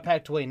 Yeah, I got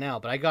packed away now,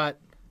 but I got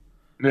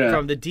Yeah.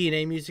 from the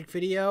DNA music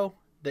video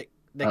that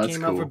Oh, that's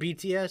came out for cool.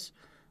 BTS.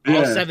 All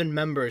Yeah. 7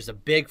 members, a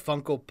big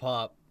Funko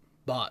Pop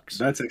box.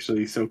 That's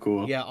actually so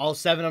cool. Yeah, all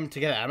 7 of them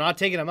together. I'm not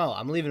taking them out.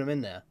 I'm leaving them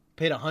in there.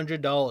 Paid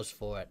 $100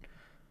 for it.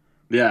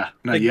 Yeah.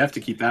 No, Like, you have to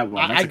keep that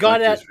one. That's I a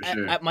got it collector's at, for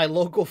sure. at my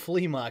local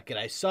flea market.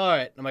 I saw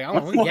it. I'm like, I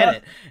want to get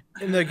it.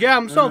 And they're like, yeah,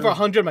 I'm selling for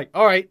 100. I'm like,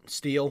 all right,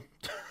 steal.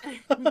 Yeah.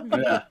 I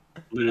was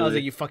Literally.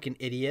 like, you fucking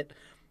idiot.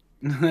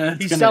 It's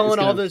He's gonna- selling it's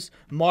all gonna- this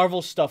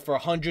Marvel stuff for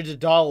hundreds of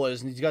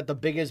dollars, and he's got the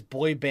biggest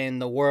boy band in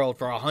the world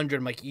for 100.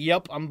 I'm like,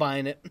 yep, I'm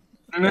buying it.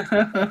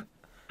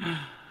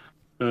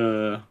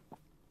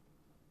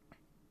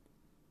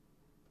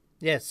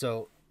 Yeah,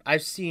 so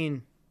I've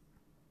seen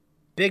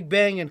Big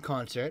Bang in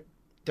concert.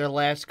 Their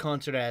last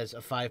concert as a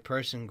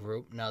 5-person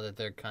group. Now that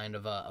they're kind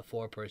of a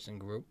 4-person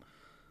group.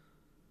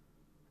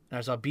 And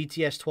I saw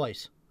BTS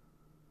twice.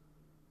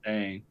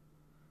 Dang.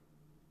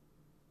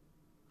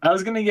 I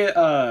was gonna get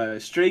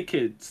Stray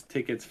Kids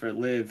tickets for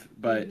Liv,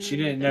 but she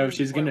didn't know if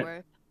she's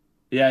gonna.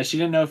 Yeah, she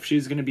didn't know if she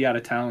was gonna be out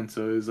of town,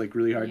 so it was like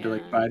really hard to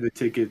like Yeah. buy the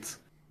tickets.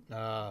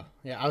 Yeah,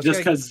 I was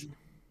Just gonna- because.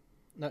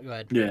 No, go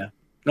ahead. Yeah.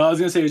 No, I was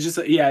gonna say it's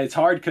just yeah, it's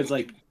hard because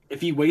like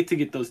if you wait to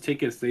get those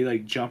tickets, they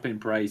like jump in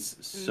price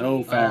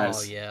so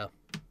fast. Oh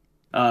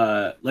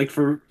yeah. Like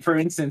for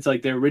instance,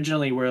 like they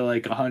originally were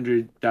like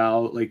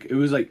 $100, like it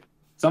was like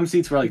some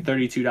seats were like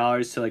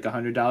 $32 to like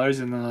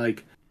 $100, and then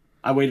like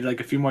I waited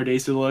like a few more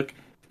days to look,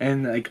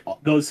 and like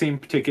those same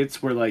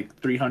tickets were like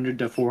 $300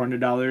 to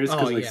 $400 because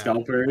Oh, like yeah.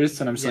 scalpers,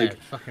 and I'm just Yeah, like,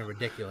 it's fucking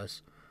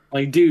ridiculous.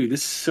 dude,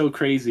 this is so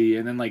crazy.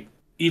 And then like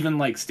even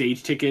like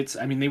stage tickets,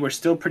 I mean they were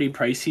still pretty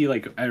pricey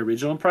like at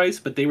original price,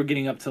 but they were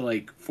getting up to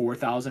like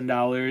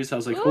 $4,000. I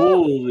was like, Ooh.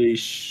 holy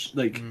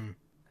like Mm.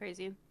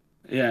 Crazy.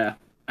 yeah.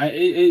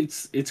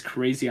 It's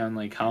crazy on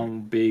like how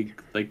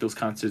big like those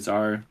concerts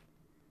are.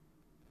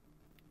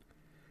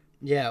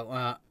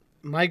 Yeah,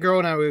 my girl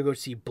and I were going to go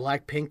see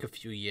Blackpink a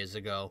few years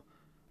ago.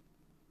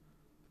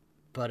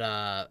 But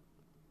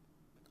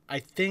I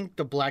think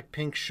the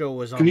Blackpink show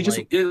was on Can you just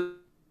like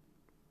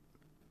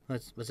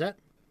what's that?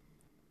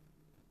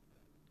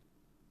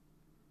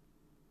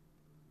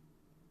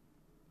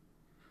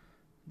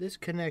 This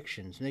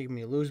connection's making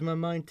me lose my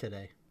mind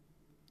today.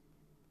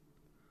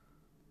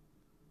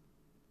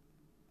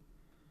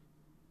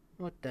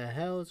 What the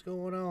hell is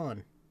going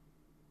on?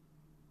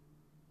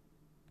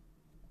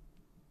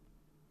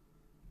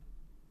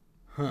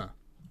 Huh.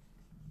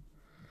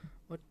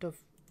 What the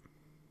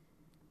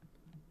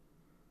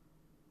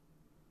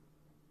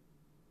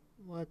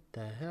What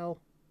the hell?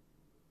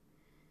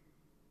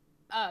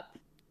 Up.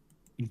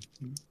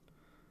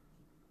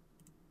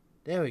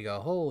 There we go.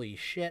 Holy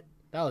shit.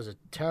 That was a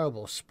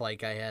terrible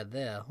spike I had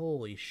there.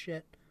 Holy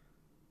shit.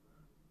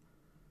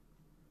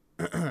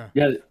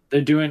 Yeah,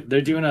 they're doing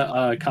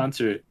a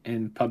concert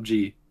in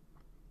PUBG.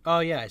 Oh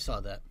yeah, I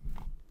saw that.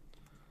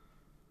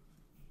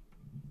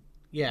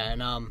 Yeah,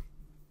 and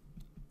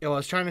I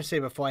was trying to say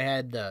before I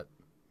had the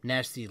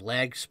nasty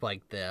lag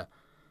spike there,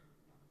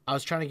 I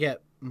was trying to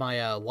get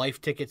my wife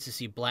tickets to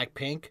see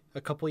Blackpink a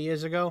couple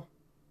years ago,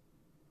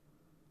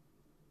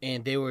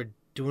 and they were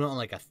doing it on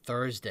like a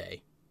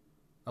Thursday,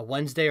 a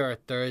Wednesday or a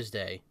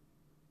Thursday,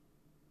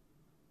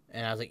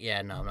 and I was like,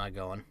 yeah, no, I'm not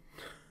going.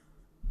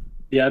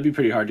 Yeah, it'd be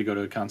pretty hard to go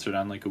to a concert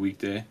on like a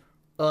weekday.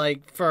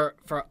 Like for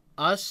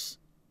us,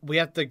 we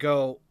have to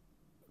go.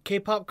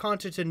 K-pop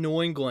concerts in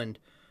New England,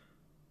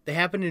 they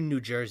happen in New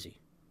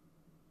Jersey.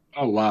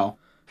 Oh wow.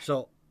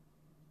 So,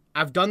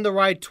 I've done the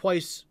ride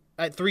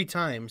three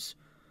times.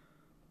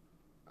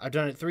 I've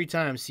done it 3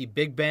 times. See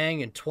Big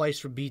Bang and twice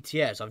for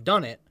BTS. I've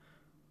done it,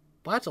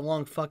 but that's a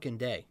long fucking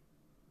day.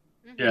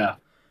 Yeah.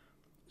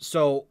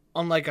 So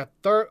on like a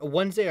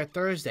Wednesday or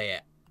Thursday,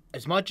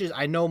 as much as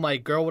I know my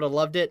girl would have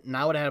loved it and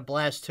I would have had a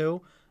blast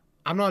too,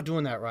 I'm not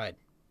doing that ride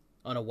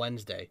on a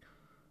Wednesday.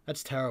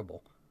 That's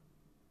terrible.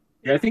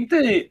 Yeah, I think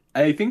they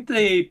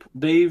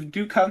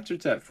do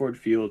concerts at Ford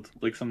Field,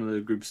 like some of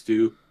the groups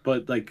do,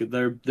 but like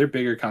they're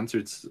bigger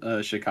concerts,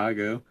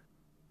 Chicago.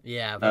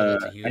 Yeah, but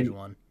that's a huge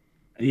one.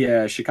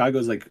 Yeah,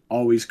 Chicago's like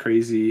always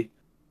crazy.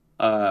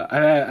 I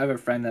have a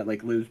friend that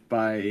like lives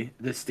by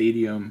the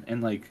stadium,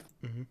 and like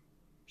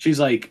she's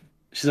like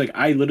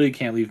I literally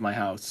can't leave my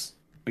house.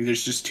 Like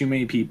there's just too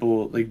many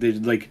people. Like they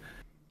like.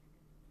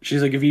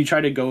 She's like, if you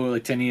try to go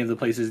like to any of the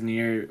places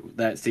near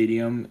that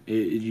stadium,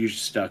 you're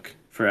just stuck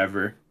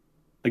forever.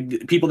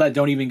 Like people that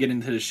don't even get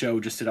into the show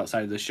just sit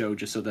outside of the show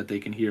just so that they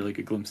can hear like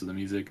a glimpse of the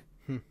music.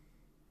 And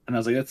I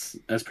was like,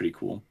 that's pretty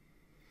cool.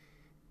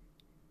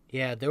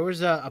 Yeah, there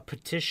was a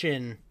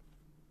petition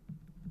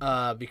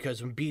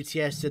because when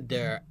BTS did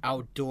their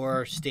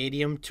outdoor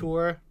stadium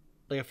tour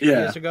like a few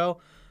years ago,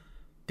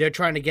 they're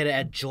trying to get it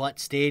at Gillette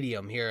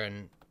Stadium here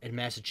in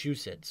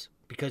Massachusetts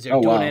because they're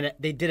doing it.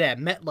 They did it at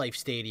MetLife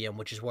Stadium,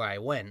 which is where I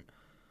went.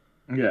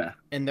 Yeah.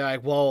 And they're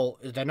like, well,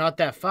 they're not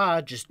that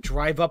far. Just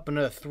drive up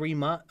another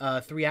 4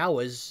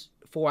 hours,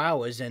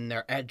 and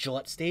they're at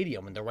Gillette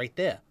Stadium, and they're right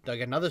there. They're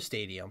like another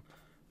stadium.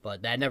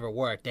 But that never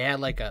worked. They had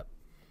like I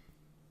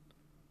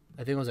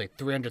think it was like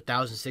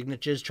 300,000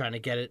 signatures trying to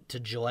get it to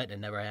Gillette, and it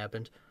never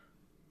happened.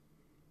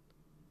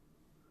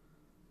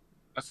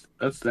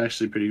 That's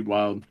actually pretty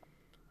wild.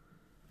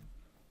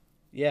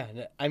 Yeah,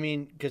 I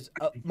mean,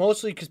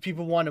 mostly because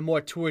people wanted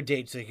more tour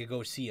dates so they could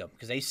go see them.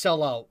 Because they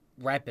sell out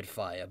rapid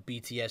fire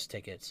BTS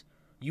tickets.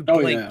 You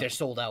blink, they're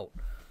sold out.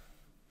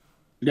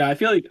 Yeah, I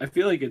feel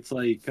like it's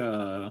like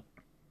I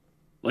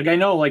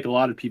know like a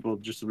lot of people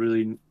just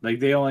really like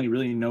they only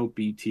really know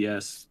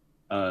BTS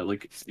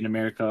like in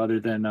America other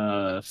than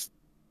oh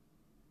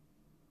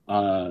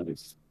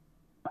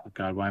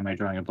God, why am I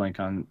drawing a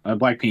blank on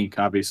Blackpink?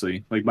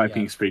 Obviously, like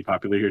Blackpink's pretty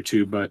popular here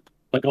too, but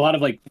like a lot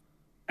of like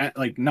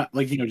not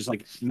like just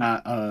like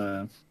not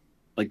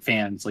like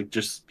fans, like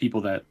just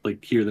people that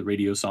like hear the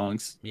radio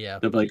songs. Yeah,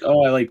 they'll be like,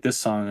 oh, I like this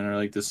song and I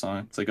like this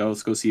song. It's like, oh,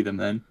 let's go see them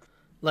then.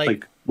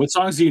 Like what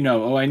songs do you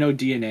know? Oh, I know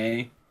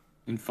DNA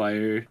and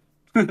Fire.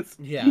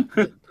 Yeah.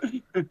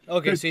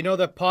 Okay, so you know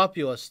the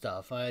popular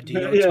stuff. Do you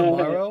know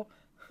Tomorrow?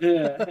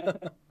 Yeah.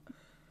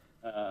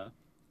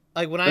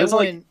 Like when I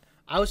went,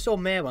 I was so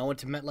mad when I went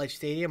to MetLife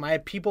Stadium. I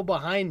had people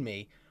behind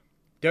me.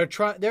 They're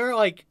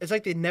like, it's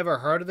like they never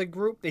heard of the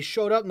group. They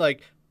showed up and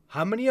like,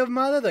 how many of them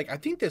are there? Like, I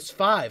think there's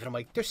 5. And I'm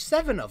like, there's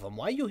 7 of them.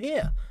 Why are you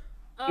here?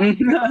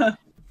 And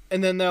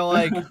then they're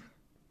like,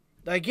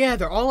 yeah,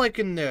 they're all like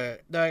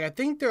I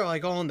think they're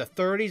like all in the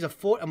 30s or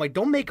 40s. I'm like,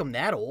 don't make them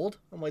that old.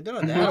 I'm like, they're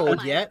not that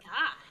old yet.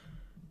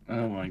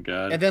 Oh my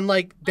God. And then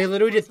like they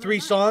literally did 3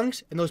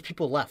 songs and those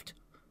people left.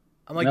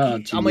 I'm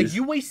like,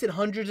 you wasted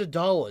hundreds of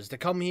dollars to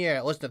come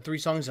here, listen to 3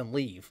 songs and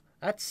leave.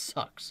 That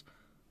sucks.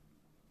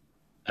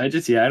 I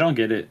don't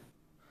get it.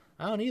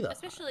 I don't either.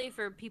 Especially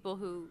for people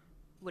who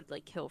would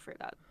like kill for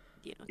that,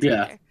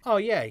 there. Oh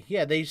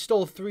yeah. They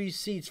stole 3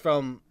 seats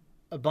from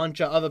a bunch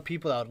of other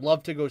people that would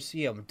love to go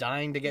see them,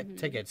 dying to get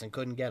tickets and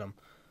couldn't get them.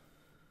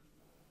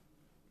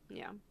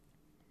 Yeah.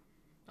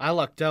 I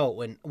lucked out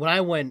when I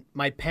went.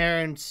 My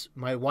parents,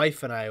 my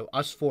wife, and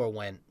us 4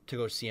 went to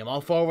go see him. All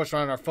 4 of us were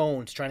on our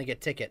phones trying to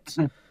get tickets.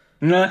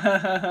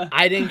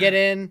 I didn't get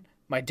in.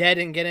 My dad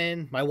didn't get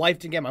in. My wife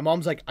didn't get in. My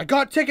mom's like, I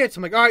got tickets.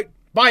 I'm like, all right,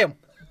 buy them.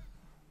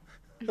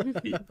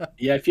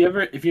 Yeah, if you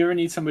ever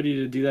need somebody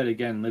to do that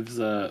again, lives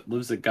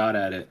a god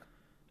at it.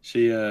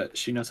 She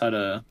knows how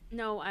to.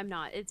 No, I'm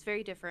not. It's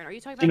very different. Are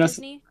you talking She about knows.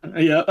 Disney?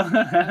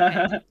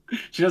 Yeah.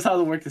 She knows how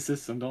to work the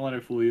system. Don't let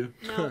her fool you.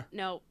 No,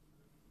 no.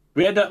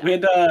 We had to. No. We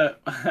had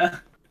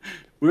to.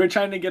 We were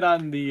trying to get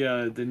on the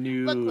Look,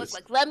 new. look,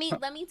 look. Let me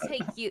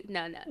take you.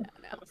 No, no, no,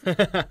 no.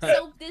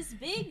 So this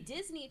big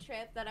Disney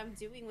trip that I'm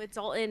doing with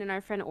Dalton and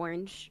our friend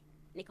Orange,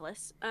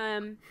 Nicholas.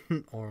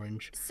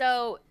 Orange.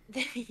 So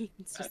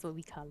it's just what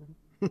we call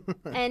him.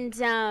 And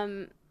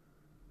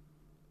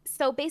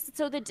so basically,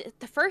 so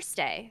the first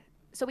day,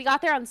 so we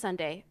got there on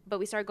Sunday, but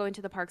we started going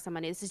to the parks on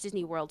Monday. This is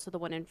Disney World, so the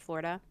one in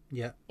Florida.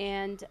 Yeah.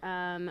 And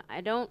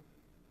I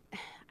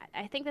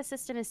think the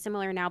system is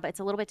similar now, but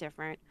it's a little bit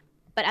different.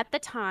 But at the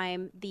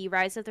time, the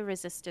Rise of the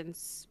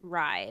Resistance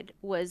ride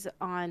was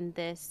on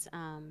this.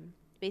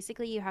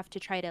 Basically, you have to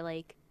try to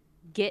like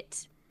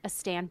get a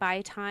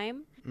standby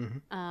time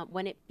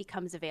when it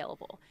becomes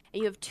available,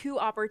 and you have 2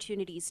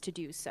 opportunities to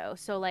do so.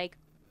 So like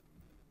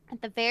at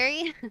the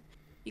very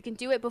you can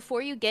do it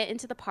before you get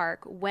into the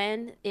park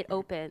when it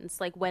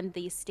opens, like when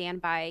the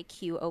standby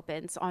queue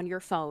opens on your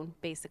phone,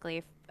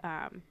 basically.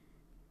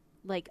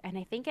 Like, and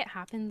I think it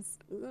happens.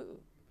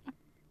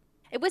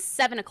 It was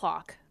 7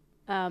 o'clock,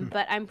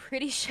 but I'm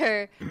pretty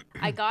sure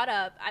I got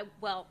up. I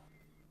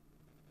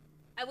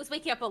was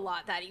waking up a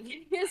lot that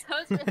evening because I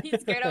was really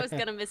scared I was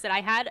gonna miss it.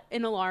 I had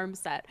an alarm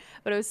set,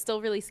 but I was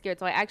still really scared.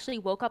 So I actually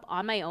woke up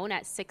on my own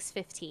at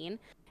 6:15,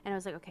 and I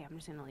was like, okay, I'm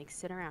just gonna like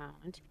sit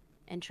around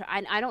and try.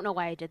 I don't know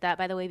why I did that,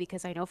 by the way,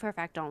 because I know for a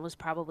fact Dawn was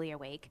probably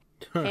awake,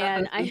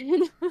 and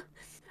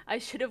I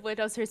should have went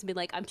downstairs and been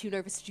like, I'm too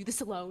nervous to do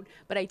this alone,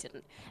 but I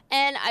didn't.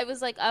 And I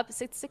was like up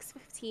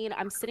 6:15.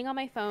 I'm sitting on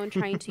my phone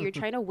you're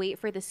trying to wait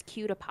for this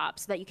queue to pop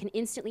so that you can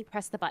instantly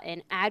press the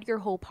button, add your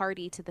whole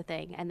party to the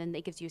thing, and then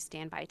it gives you a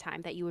standby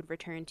time that you would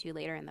return to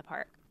later in the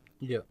park.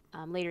 Yeah.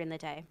 Later in the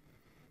day.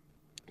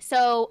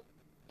 So,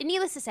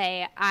 needless to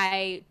say,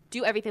 I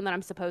do everything that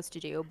I'm supposed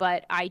to do,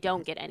 but I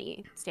don't get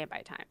any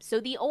standby time. So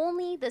the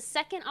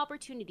second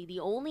opportunity, the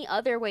only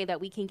other way that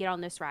we can get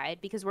on this ride,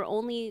 because we're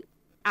only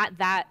at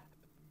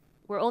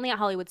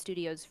Hollywood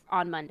Studios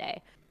on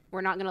Monday.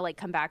 We're not going to like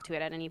come back to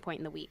it at any point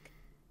in the week.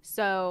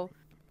 So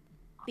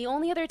the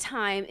only other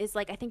time is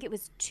like, I think it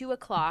was 2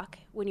 o'clock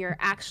when you're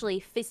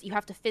actually, you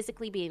have to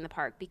physically be in the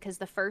park, because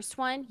the first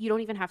one, you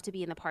don't even have to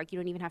be in the park. You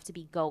don't even have to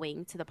be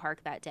going to the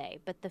park that day.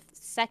 But the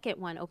second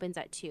one opens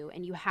at 2,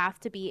 and you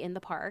have to be in the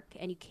park,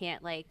 and you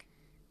can't like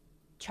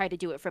try to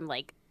do it from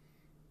like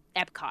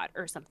Epcot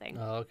or something.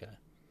 Oh, okay.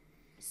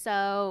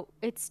 So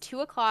it's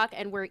 2 o'clock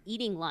and we're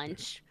eating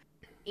lunch,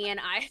 and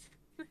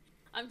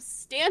I'm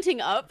standing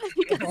up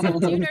because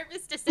I'm too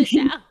nervous to sit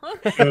down.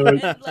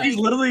 She's like,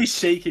 literally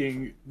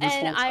shaking this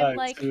and whole I'm time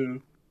like,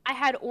 too. I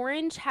had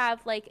Orange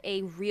have like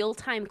a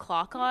real-time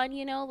clock on,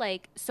 you know,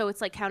 like, so it's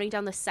like counting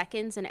down the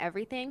seconds and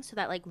everything, so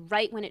that like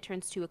right when it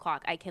turns 2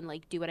 o'clock, I can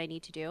like do what I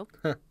need to do.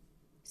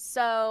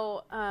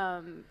 So,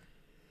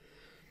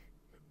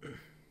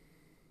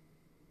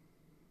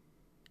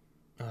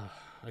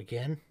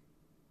 Again?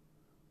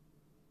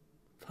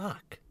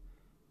 Fuck.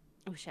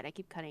 oh shit, I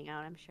keep cutting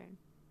out, I'm sure.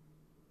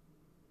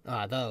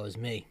 I thought it was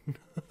me.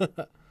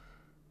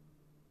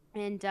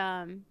 And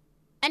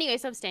anyway,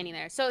 so I'm standing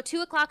there. So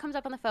 2 o'clock comes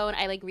up on the phone.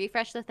 I like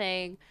refresh the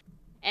thing,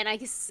 and I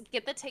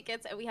get the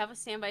tickets, and we have a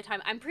standby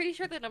time. I'm pretty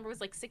sure the number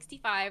was like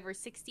 65 or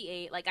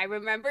 68. Like I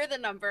remember the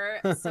number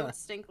so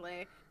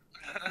distinctly,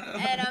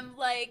 and I'm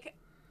like,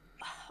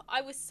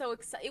 I was so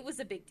excited. It was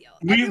a big deal.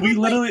 We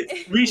literally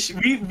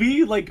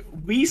like...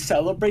 we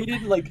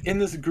celebrated like in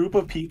this group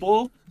of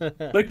people.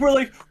 Like we're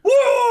like,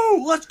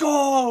 woo, let's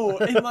go,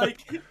 and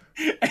like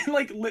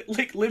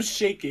Liv's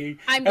shaking.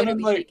 I'm gonna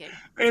be shaking.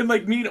 And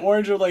like me and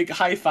Orange are like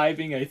high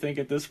fiving, I think,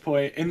 at this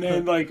point. And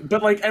then like,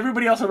 but like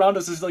everybody else around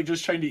us is like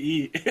just trying to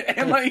eat,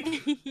 and like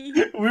we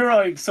were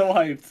like so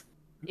hyped.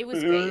 It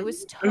was great. It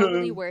was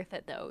totally worth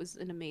it, though. It was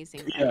an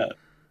amazing ride. Yeah,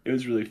 it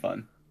was really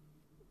fun.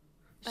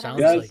 Sounds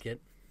like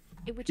it.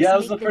 It would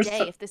just make the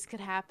day if this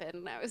could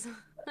happen. I was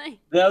like...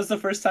 That was the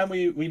first time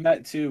we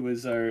met too.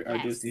 Was our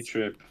Yes. Disney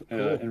trip Cool.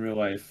 in real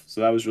life.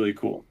 So that was really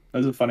cool. That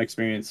was a fun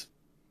experience.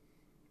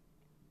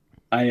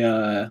 We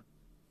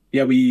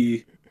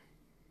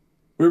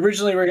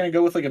originally were gonna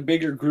go with like a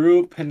bigger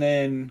group, and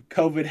then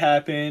COVID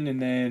happened,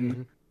 and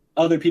then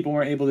other people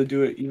weren't able to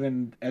do it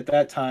even at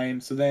that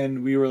time. So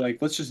then we were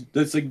like,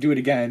 let's like do it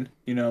again,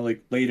 you know,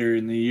 like later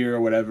in the year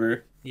or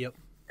whatever. Yep.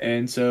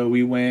 And so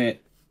we went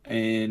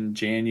in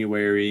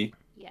January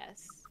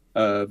Yes.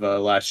 of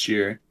last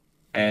year,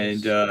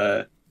 and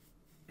yeah,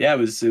 it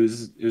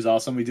was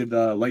awesome. We did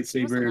the It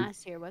wasn't lightsaber.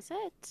 last year, was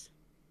it?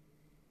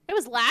 It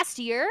was last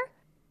year?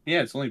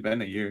 Yeah, it's only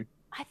been a year.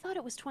 I thought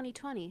it was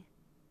 2020.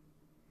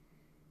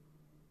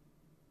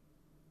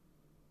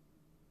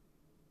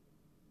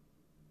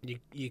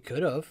 You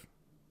could have.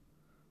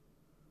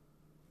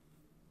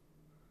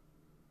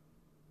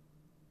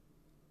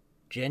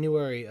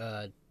 January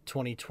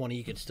 2020,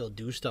 you could still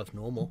do stuff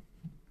normal.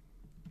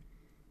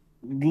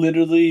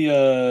 Literally,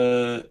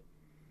 oh,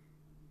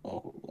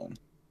 hold on.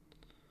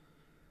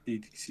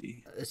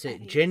 DTC. Let's I say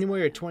think it's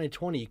January of fine.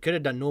 2020. You could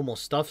have done normal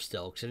stuff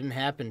still, because it didn't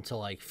happen until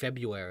like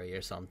February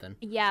or something.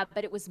 Yeah,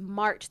 but it was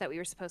March that we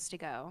were supposed to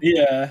go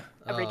Yeah.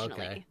 Oh,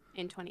 originally okay.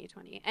 in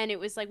 2020. And it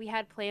was like we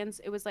had plans.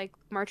 It was like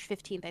March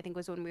 15th, I think,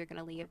 was when we were going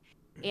to leave.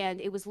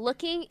 And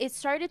it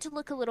started to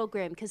look a little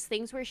grim because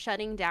things were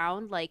shutting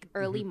down like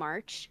early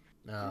March.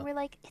 And Oh, we're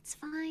like, it's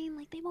fine.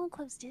 Like, they won't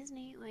close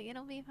Disney. Like,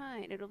 it'll be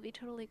fine. It'll be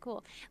totally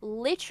cool.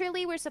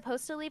 Literally, we're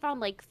supposed to leave on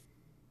like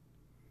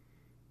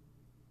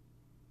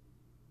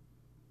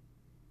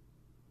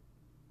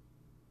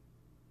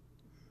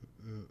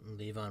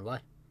leave on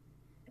what?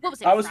 what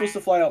was it? I was supposed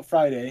to fly out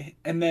Friday,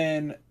 and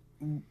then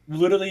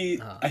literally,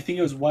 Oh. I think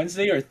it was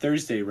Wednesday or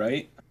Thursday,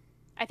 right?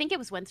 I think it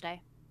was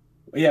Wednesday.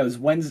 Yeah, it was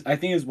Wednesday. I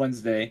think it was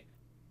Wednesday.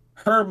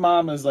 Her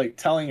mom was like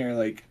telling her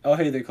like, "Oh,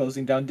 hey, they're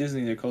closing down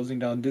Disney. They're closing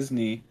down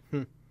Disney,"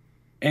 Hmm.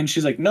 and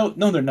she's like, "No,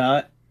 no, they're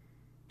not."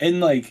 And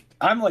like,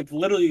 I'm like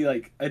literally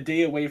like a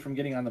day away from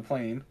getting on the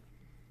plane,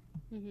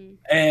 Hmm.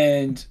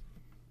 and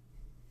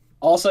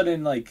all of a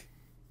sudden like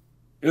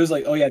it was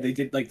like, oh yeah, they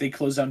did, like they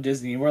closed down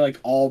Disney, and we're like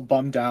all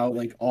bummed out,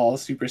 like all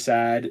super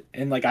sad,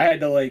 and like I had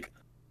to like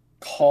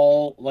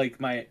call like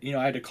my,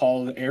 I had to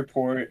call the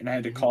airport, and I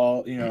had to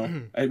call, we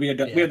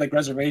had like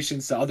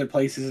reservations to other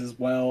places as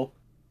well.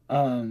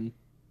 Um,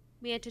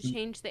 We had to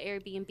change the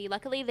Airbnb.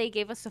 Luckily, they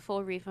gave us a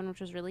full refund, which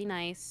was really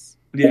nice.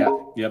 yeah,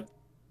 yep.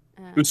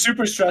 It was Um,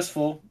 super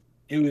stressful.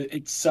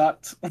 It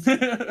sucked.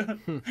 I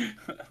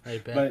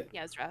bet. But yeah,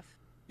 it was rough.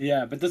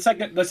 yeah, but the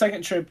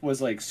second trip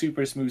was like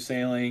super smooth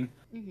sailing.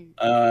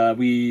 Hmm.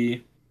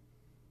 We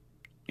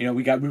we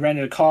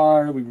rented a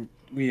car. We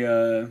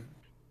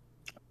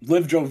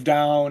Liv drove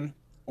down.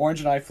 Orange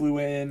and I flew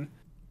in,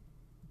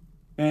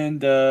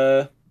 and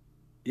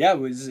yeah, it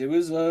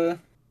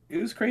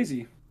was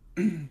crazy.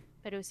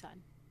 But it was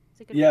fun.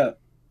 It's a good Yeah,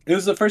 it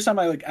was the first time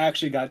I like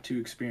actually got to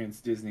experience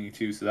Disney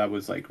too, so that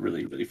was like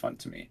really really fun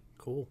to me.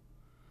 Cool.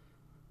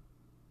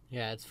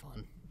 Yeah, it's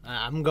fun.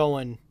 I'm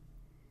going.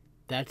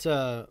 That's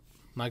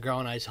my girl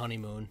and I's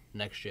honeymoon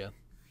next year.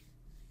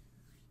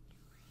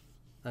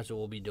 That's what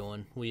we'll be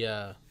doing. We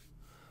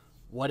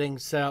wedding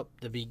set up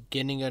the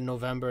beginning of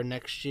November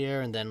next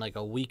year, and then like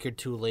a week or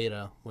two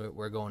later,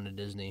 we're going to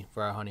Disney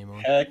for our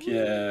honeymoon. Heck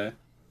yeah!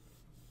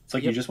 It's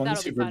like you Yep. just won the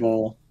That'll be Super fun.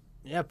 Bowl.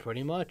 Yeah,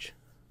 pretty much.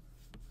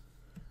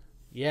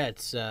 Yeah,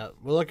 it's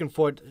we're looking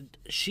forward.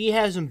 She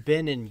hasn't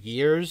been in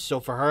years, so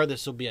for her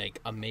this will be like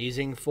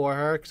amazing for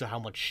her because of how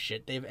much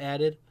shit they've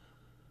added.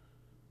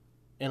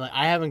 And like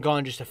I haven't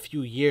gone just a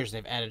few years,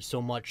 and they've added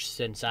so much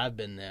since I've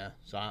been there,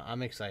 so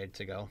I'm excited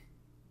to go.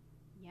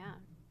 Yeah,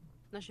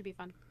 that should be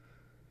fun.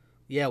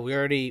 Yeah,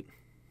 we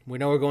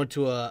know we're going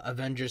to a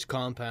Avengers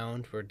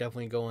compound. We're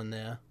definitely going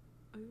there.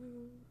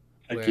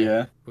 Heck Where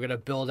yeah! We're gonna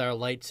build our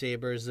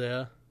lightsabers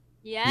there.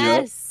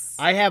 Yes.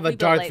 I have a We built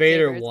Darth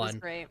Vader lightsabers, it was one.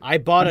 great. I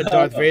bought a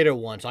Darth Vader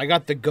one, so I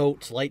got the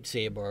goat's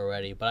lightsaber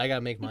already, but I gotta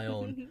make my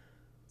own.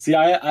 See,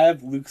 I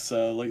have Luke's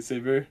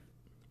lightsaber.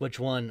 Which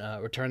one?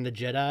 Return of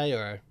the Jedi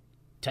or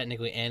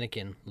technically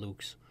Anakin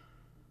Luke's?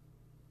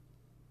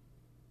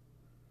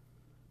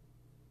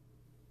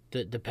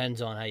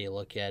 Depends on how you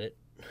look at it.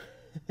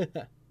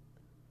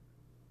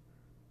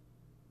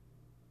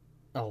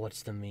 Oh,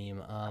 what's the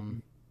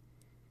meme?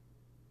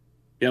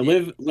 Yeah,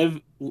 Liv.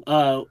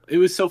 It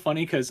was so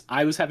funny because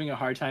I was having a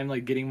hard time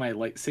like getting my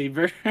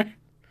lightsaber.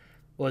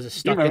 Was it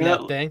stuck in remember that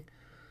that? thing?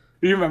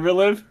 Do you remember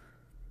Liv?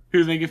 He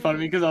was making fun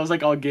of me because I was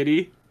like all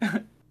giddy.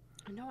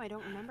 No, I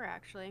don't remember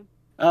actually.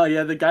 Oh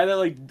yeah, the guy that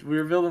like we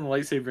were building the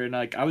lightsaber, and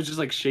like I was just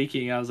like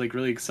shaking. I was like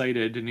really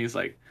excited, and he's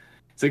like,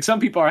 "It's like some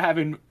people are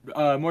having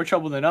more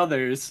trouble than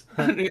others."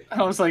 I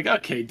was like,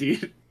 "Okay,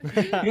 dude,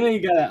 you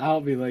ain't gotta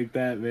out me like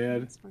that,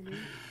 man." That's funny.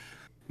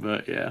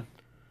 But yeah,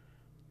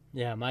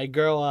 Yeah, my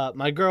girl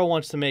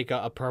wants to make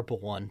a purple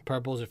one.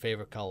 Purple's her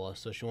favorite color,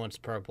 so she wants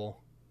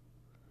purple.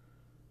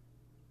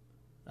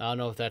 I don't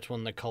know if that's one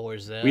of the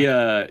colors there. we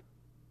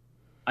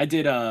I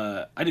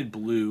did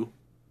blue.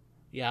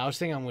 Yeah, I was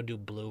thinking I'm gonna do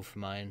blue for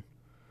mine.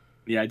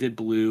 Yeah, I did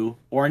blue.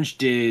 Orange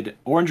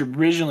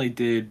originally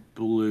did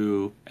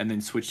blue, and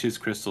then switched his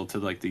crystal to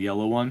like the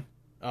yellow one.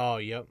 Oh,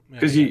 yep. Yeah,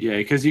 Because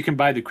yeah. you can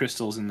buy the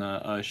crystals in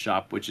the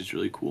shop, which is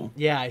really cool.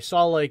 Yeah, I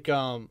saw like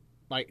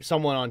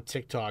someone on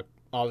TikTok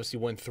obviously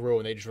went through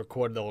and they just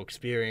recorded the whole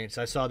experience.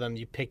 I saw them.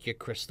 You pick your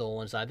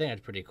crystal, and so I think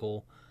that's pretty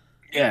cool.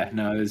 Yeah,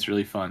 no, it was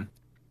really fun.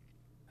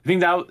 I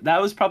think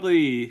that was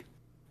probably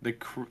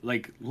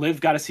like Liv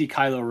got to see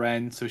Kylo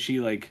Ren, so she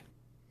like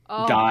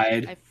Oh,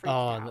 died. I freaked Oh,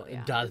 out.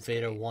 Yeah, Darth that's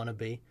Vader great.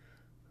 wannabe.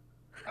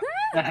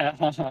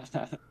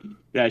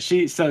 Yeah,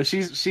 she's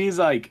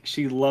like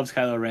she loves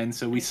Kylo Ren,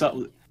 so we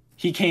saw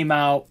he came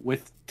out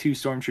with 2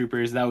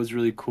 stormtroopers. That was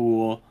really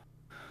cool.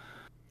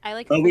 I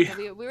like Oh, we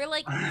were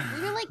like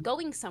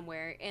going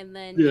somewhere, and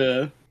then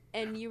Yeah.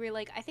 and you were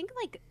like, I think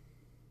like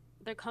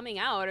they're coming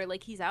out, or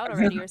like he's out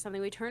already or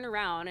something. We turn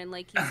around and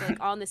like he's like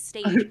on the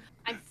stage.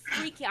 I'm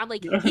freaking. I'm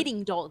like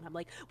hitting Dalton. I'm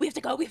like, we have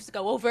to go. We have to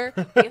go over.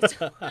 We have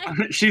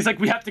to... She's like,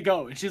 we have to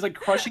go, and she's like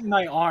crushing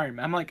my arm.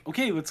 I'm like,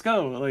 okay, let's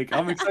go. Like,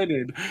 I'm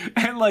excited,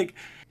 and like,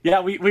 yeah,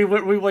 we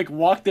like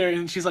walked there,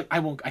 and she's like, I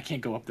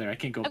can't go up there. I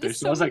can't go up there.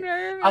 So I was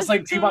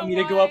like, do you want me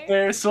to go up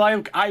there? So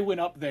I went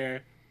up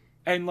there,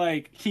 and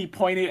like he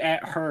pointed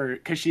at her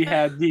because she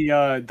had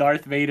the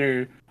Darth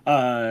Vader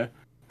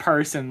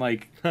purse and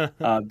like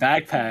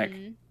backpack.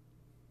 Mhm.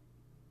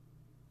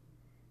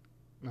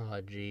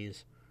 Oh,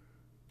 jeez.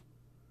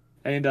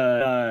 And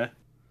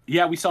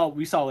yeah, we saw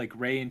like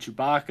Rey and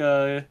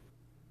Chewbacca.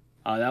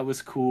 That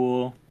was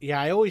cool.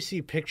 Yeah, I always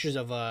see pictures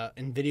of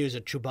and videos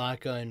of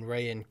Chewbacca and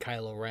Rey and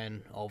Kylo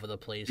Ren all over the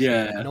place.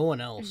 Yeah. No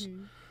one else.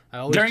 Mhm. I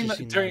always just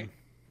seen them.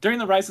 During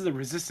the Rise of the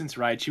Resistance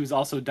ride, she was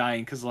also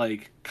dying because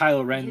like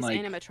Kylo Ren His like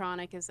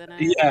animatronic is in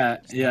it. yeah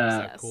Just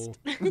yeah obsessed. Cool.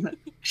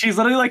 she's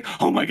literally like,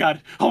 oh my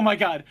god.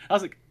 I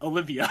was like,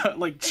 Olivia,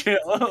 like chill.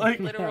 Like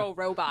Literal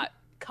robot.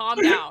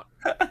 Calm down.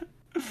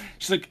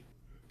 she's like,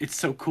 it's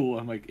so cool.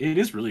 I'm like, it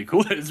is really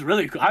cool. It's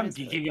really cool. I'm is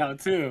really geeking cool. out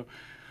too.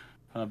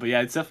 But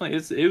yeah, it's definitely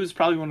it was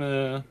probably one of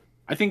the,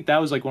 I think that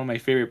was like one of my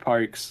favorite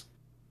parks.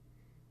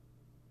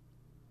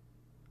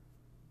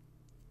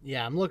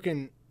 Yeah, I'm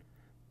looking.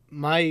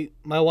 My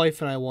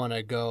wife and I want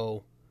to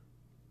go.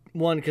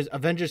 One, because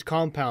Avengers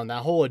Compound,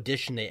 that whole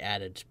edition they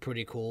added is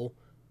pretty cool.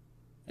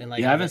 And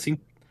like, Yeah, I haven't seen.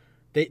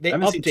 they I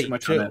haven't seen too update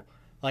much on too. it.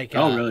 Like,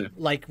 Oh, really?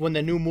 Like when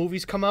the new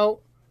movies come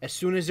out, as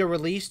soon as they're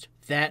released,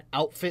 that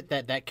outfit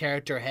that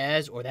character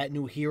has, or that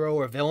new hero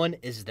or villain,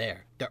 is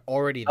there. They're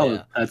already there.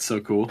 Oh, that's so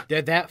cool.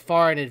 They're that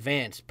far in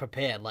advance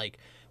prepared. Like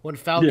when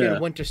Falcon Yeah.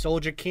 and Winter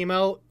Soldier came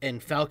out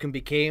and Falcon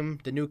became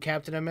the new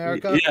Captain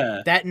America,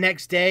 Yeah. that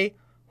next day,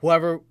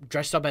 whoever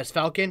dressed up as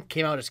Falcon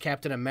came out as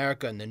Captain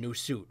America in the new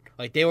suit.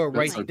 Like they were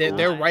right, That's so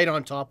they're cool. right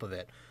on top of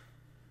it.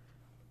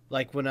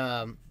 Like when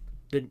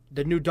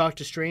the new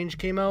Doctor Strange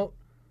came out,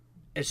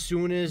 as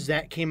soon as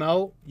that came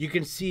out, you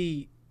can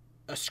see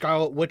a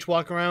Scarlet Witch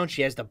walk around.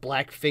 She has the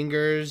black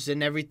fingers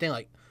and everything,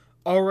 like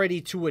already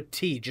to a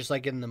T, just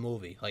like in the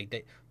movie. Like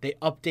they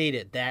update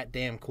it that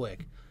damn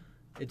quick.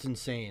 It's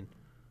insane.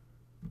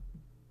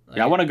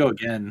 Yeah, I want to go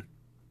again.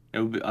 It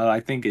would be,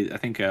 I think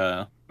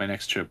my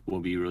next trip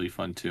will be really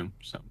fun too.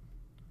 So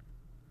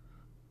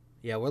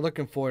Yeah, we're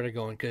looking forward to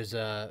going because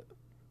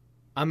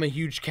I'm a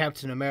huge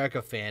Captain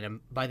America fan, and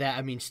by that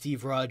I mean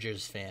Steve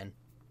Rogers fan.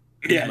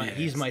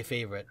 He's my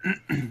favorite.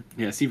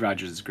 Yeah, Steve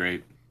Rogers is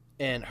great.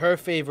 And her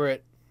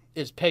favorite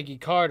is Peggy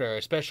Carter,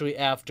 especially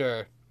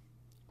after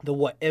the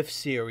What If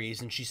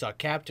series, and she saw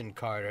Captain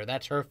Carter.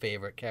 That's her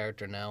favorite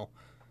character now,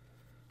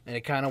 and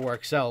it kind of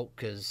works out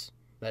because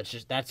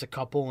that's a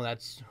couple, and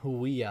that's who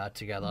we are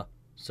together.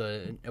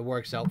 So it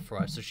works out for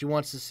us. So she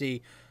wants to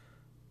see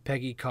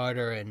Peggy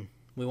Carter, and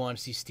we want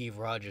to see Steve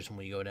Rogers when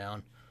we go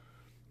down.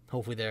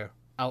 Hopefully they're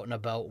out and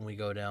about when we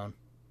go down.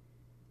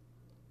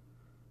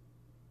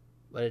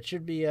 But it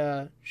should be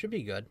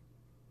good.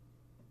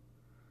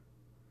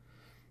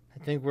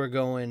 I think we're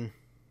going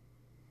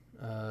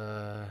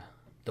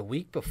the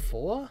week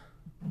before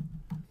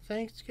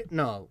Thanksgiving.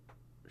 No,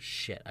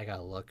 shit, I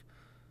gotta look.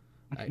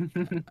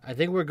 I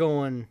think we're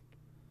going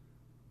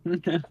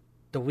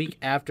the week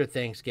after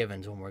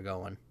Thanksgiving's when we're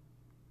going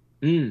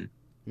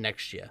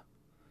next year.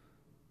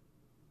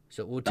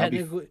 So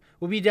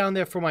we'll be down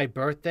there for my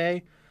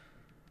birthday.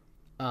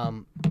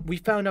 We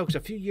found out because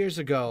a few years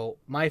ago,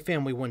 my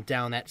family went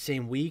down that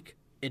same week.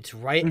 It's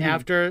right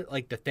after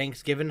like the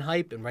Thanksgiving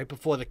hype and right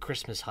before the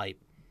Christmas hype.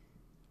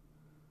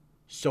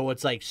 So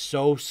it's like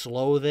so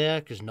slow there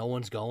because no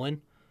one's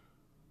going.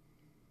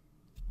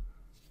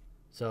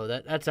 So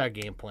that's our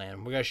game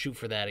plan. We're gonna shoot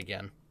for that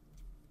again.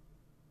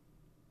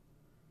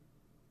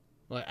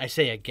 Well, I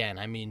say again.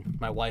 I mean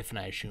my wife and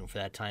I are shooting for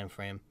that time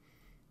frame.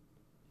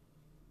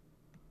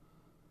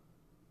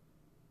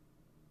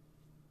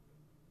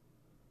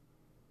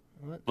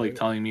 What? Like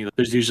telling me that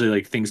there's usually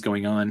like things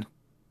going on.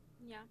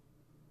 Yeah.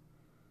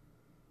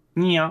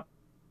 Yeah.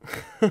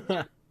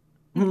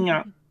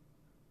 Yeah.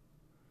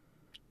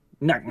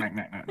 Knock, knock,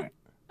 knock, knock, knock.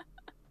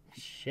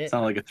 Shit.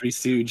 Sound like a Three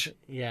Stooge.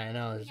 Yeah, I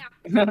know.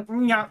 Yeah.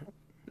 Yeah.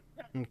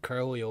 I'm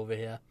curly over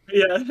here.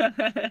 Yeah.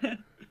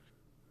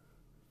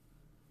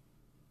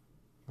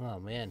 Oh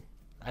man,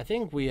 I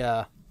think we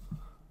ran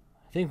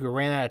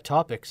out of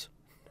topics.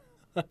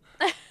 Oh,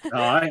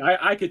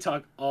 I could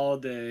talk all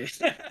day.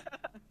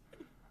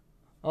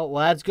 Oh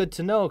well, that's good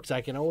to know because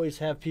I can always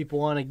have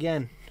people on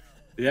again.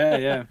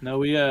 Yeah. No,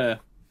 we yeah,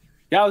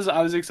 I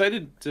was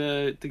excited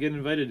to get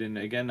invited, and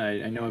again,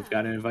 I know I've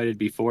gotten invited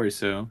before,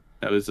 so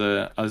that was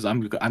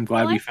I'm glad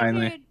Well, we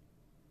finally.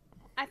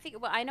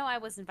 Well, I know I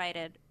was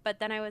invited, but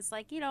then I was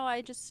like,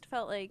 I just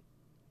felt like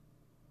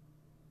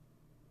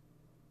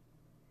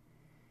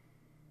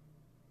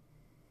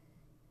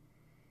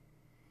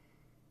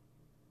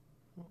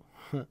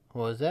What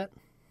was that?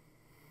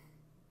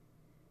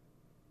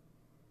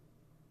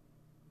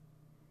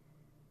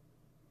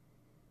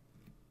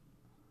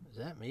 Is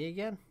that me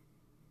again?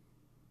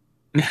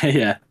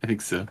 Yeah, I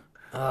think so.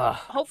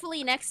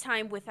 hopefully next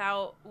time with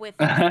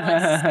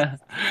less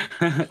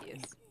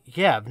issues.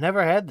 Yeah, I've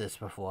never had this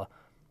before.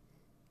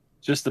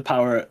 Just the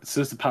power. It's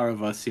just the power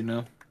of us, you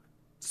know.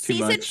 It's too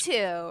Season much.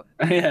 2,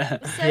 Yeah.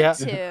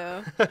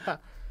 episode 2.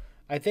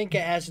 I think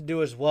it has to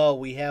do as well.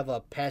 We have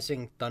a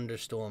passing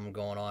thunderstorm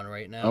going on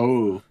right now.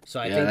 Oh. So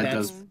I yeah, think that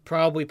that's does-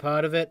 probably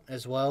part of it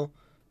as well.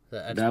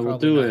 That's That will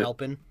probably do not it.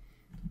 helping.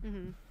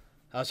 Mm-hmm.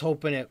 I was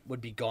hoping it would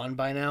be gone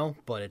by now,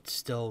 but it's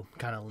still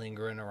kind of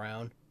lingering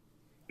around.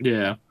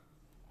 Yeah.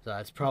 So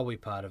that's probably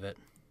part of it.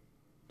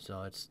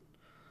 So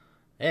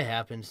it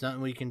happens.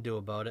 Nothing we can do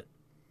about it.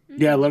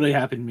 Yeah, it literally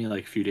happened to me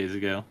like a few days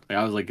ago. Like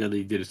I was like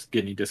literally just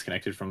getting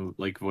disconnected from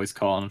like voice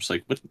call, and I'm just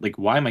like, what? Like,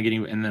 why am I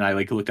getting? And then I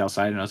like looked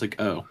outside, and I was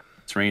like, oh,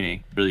 it's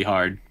raining really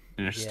hard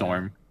in a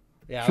storm.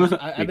 Yeah,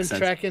 I've been Makes sense.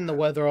 tracking the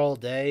weather all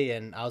day,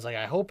 and I was like,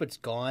 I hope it's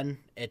gone.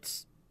 It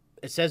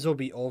says it'll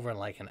be over in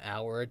like an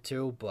hour or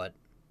two, but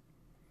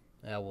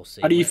yeah, we'll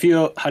see. How do you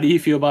feel? How do you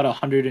feel about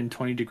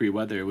 120-degree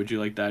weather? Would you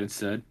like that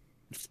instead?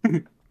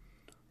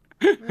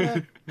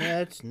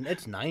 Yeah,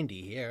 it's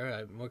 90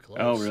 here. We're close.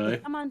 Oh, really?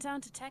 Come on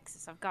down to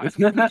Texas. I've got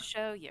something to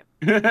show you.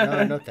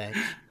 No, thanks.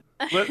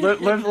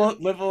 Liv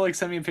will like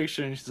send me a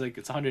picture, and she's like,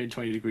 it's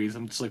 120 degrees.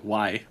 I'm just like,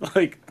 why?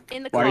 Like,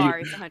 In the why are you- car,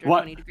 it's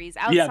 120 degrees.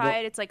 Outside, Yeah,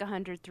 but- it's like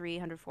 103,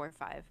 104,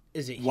 5.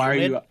 Is it why are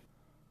humid?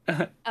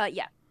 you?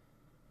 Yeah,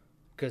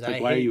 Because like,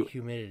 I why are hate you-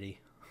 humidity.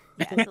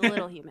 it's a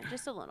little humid,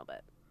 just a little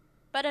bit,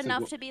 but like,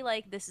 enough wh- to be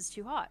like, this is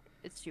too hot.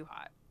 It's too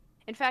hot.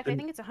 In fact, I Then-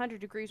 think it's 100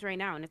 degrees right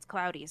now, and it's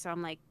cloudy. So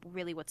I'm like,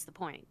 really, what's the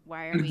point?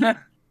 Why are we? Yeah,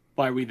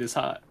 Why are we this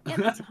hot?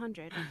 that's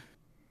 100.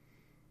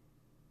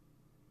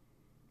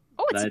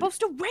 Oh, it's That- supposed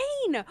to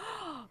rain.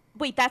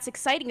 Wait, that's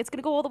exciting. It's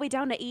gonna go all the way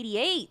down to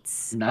 88.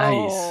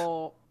 Nice.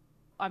 Oh,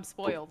 I'm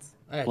spoiled.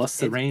 Plus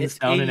the rain's it's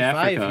down in 85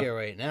 Africa. here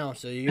right now,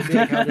 so you'll be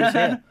like, how this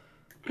here?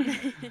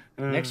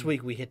 Mm. Next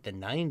week we hit the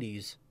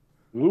 90s.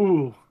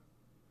 Ooh.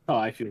 Oh,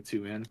 I feel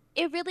too, man.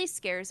 It really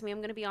scares me.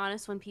 I'm gonna be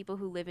honest. When people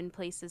who live in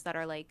places that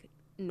are like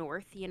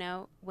north, you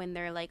know, when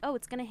they're like, oh,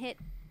 it's gonna hit,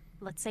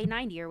 let's say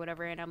 90 or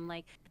whatever, and I'm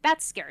like,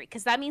 that's scary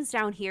because that means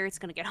down here it's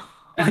gonna get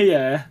hot.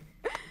 Yeah.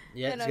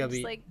 Yeah, And it's I'm gonna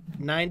just be like,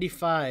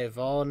 95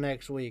 all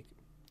next week.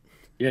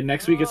 Yeah,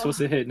 next week it's Oh. supposed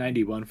to hit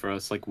 91 for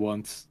us, like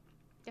once.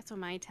 that's what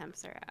my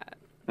temps are at.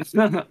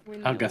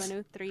 I'll guess.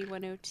 103,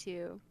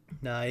 102.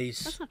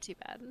 Nice. That's not too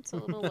bad. It's a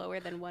little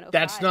lower than 105.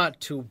 That's not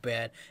too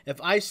bad.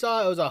 If I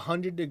saw it was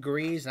 100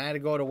 degrees and I had to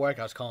go to work,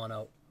 I was calling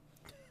out.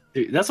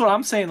 Dude, that's what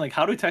I'm saying. Like,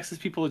 how do Texas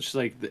people just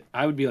like?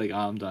 I would be like, oh,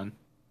 I'm done.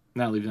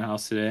 Not leaving the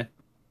house today.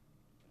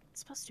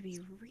 It's supposed to be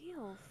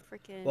real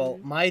freaking. Well,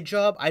 my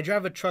job, I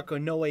drive a truck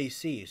with no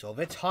AC, so if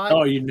it's hot,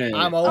 Oh, you know.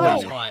 I'm oh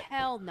always no. hot.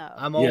 hell no.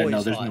 I'm Yeah, always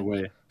no, there's hot. no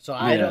way. So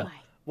I Yeah. don't.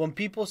 When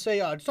people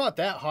say, "Oh, it's not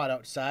that hot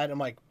outside," I'm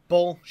like,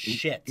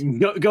 bullshit.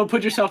 Go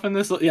put yourself in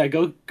this. Yeah,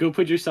 go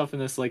put yourself in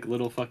this like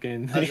little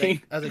fucking I was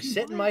thing. like,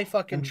 sit in my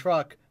fucking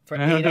truck for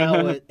 8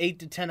 hours, 8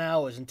 to 10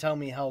 hours, and tell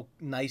me how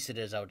nice it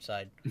is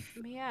outside.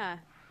 Yeah.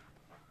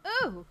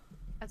 Ooh,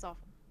 that's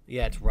awful.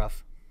 Yeah, it's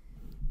rough.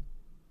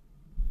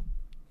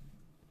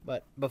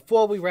 But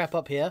before we wrap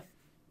up here,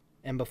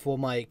 and before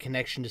my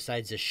connection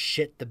decides to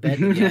shit the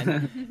bed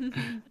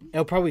again,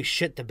 it'll probably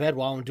shit the bed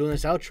while I'm doing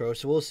this outro,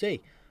 so we'll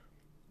see.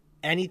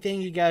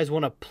 Anything you guys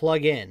want to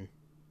plug in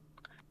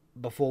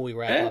before we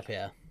wrap up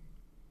here?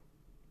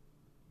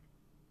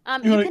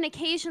 You can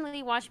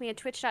occasionally watch me at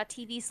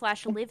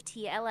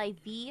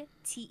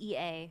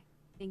twitch.tv/livtea.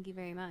 Thank you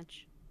very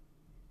much.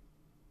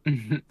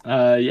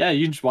 Yeah,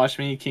 you can just watch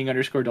me,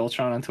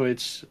 King_Daltron on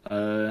Twitch.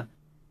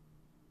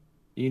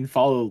 You can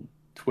follow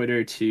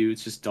Twitter too.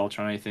 It's just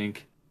Daltron, I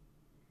think.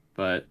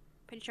 But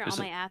Pretty sure all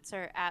my ats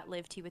are at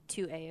livt with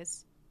 2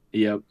 A's.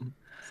 yep,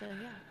 So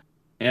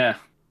yeah,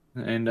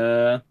 yeah. and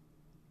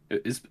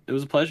it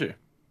was a pleasure.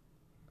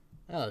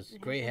 Oh, it's It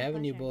has great been a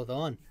having you pleasure. both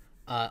on.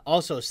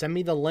 Also, send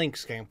me the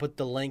links. I can put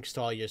the links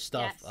to all your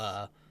stuff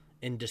Yes.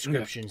 in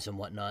descriptions and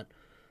whatnot.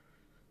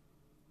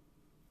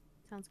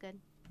 Sounds good.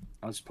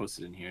 I'll just post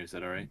it in here. Is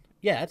that all right?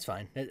 Yeah, that's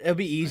fine. It'll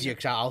be easier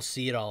because I'll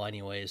see it all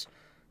anyways.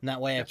 And that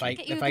way, Gotcha.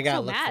 Get you if I look gotta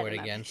so look mad for it in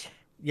that again, picture.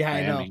 yeah, I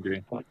am know.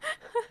 angry.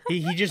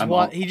 He just I'm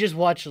all- he just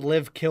watched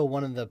Liv kill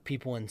one of the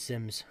people in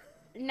Sims.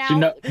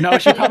 Now,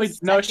 She probably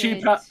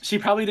second. she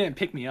probably didn't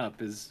pick me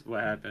up. Is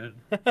what happened.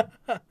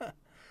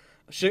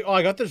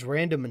 I got this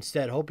random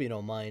instead. Hope you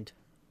don't mind.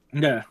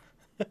 Yeah.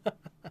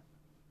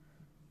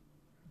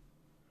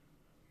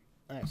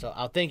 All right, so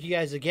I'll thank you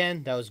guys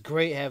again. That was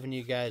great having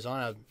you guys on.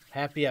 I'm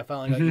happy I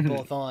finally got you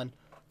both on.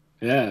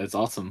 Yeah, it's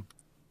awesome.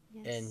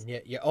 Yes.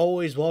 And you're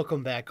always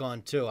welcome back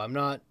on too. I'm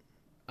not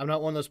one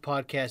of those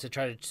podcasts that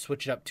try to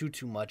switch it up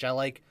too much. I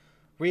like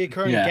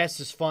reoccurring Yeah. guests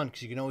is fun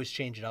because you can always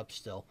change it up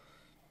still.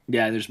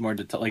 Yeah, there's more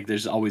to like.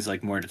 There's always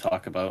like more to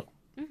talk about.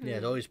 Mhm. Yeah,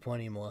 there's always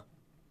plenty more.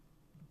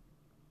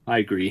 I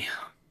agree.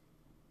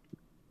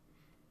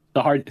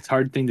 It's a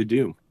hard thing to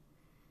do.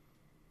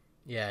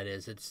 Yeah, it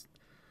is.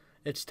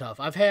 It's tough.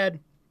 I've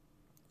had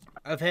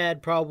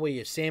probably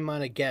the same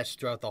amount of guests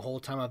throughout the whole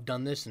time I've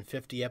done this in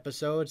 50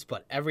 episodes,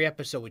 but every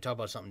episode we talk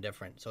about something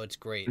different, so it's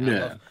great.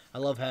 Yeah. I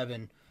love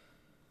having,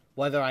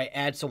 whether I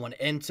add someone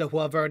into who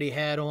I've already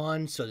had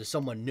on, so there's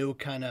someone new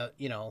kind of,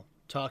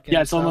 talking. Yeah,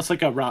 and it's stuff. almost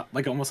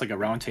like a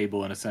round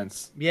table in a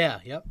sense. Yeah,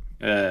 yep.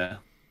 Yeah.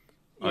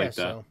 I like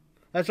that.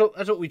 So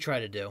that's what we try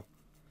to do.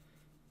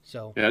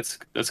 So Yeah,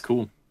 that's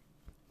cool.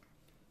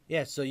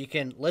 yeah, so you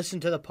can listen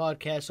to the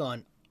podcast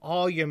on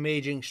all your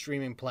major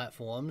streaming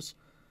platforms.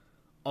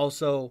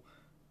 Also,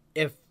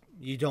 if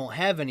you don't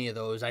have any of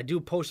those, I do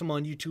post them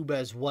on YouTube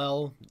as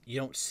well. You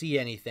don't see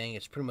anything;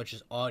 it's pretty much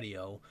just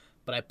audio.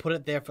 But I put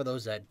it there for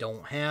those that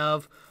don't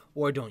have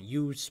or don't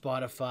use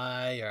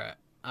Spotify or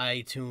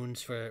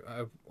iTunes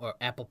or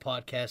Apple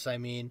Podcasts. I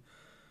mean,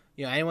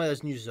 anyone that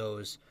doesn't use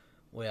those,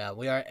 we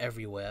are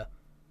everywhere.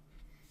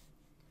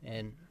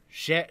 And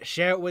share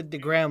it with the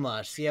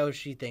grandma. See how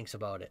she thinks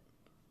about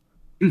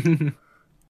it.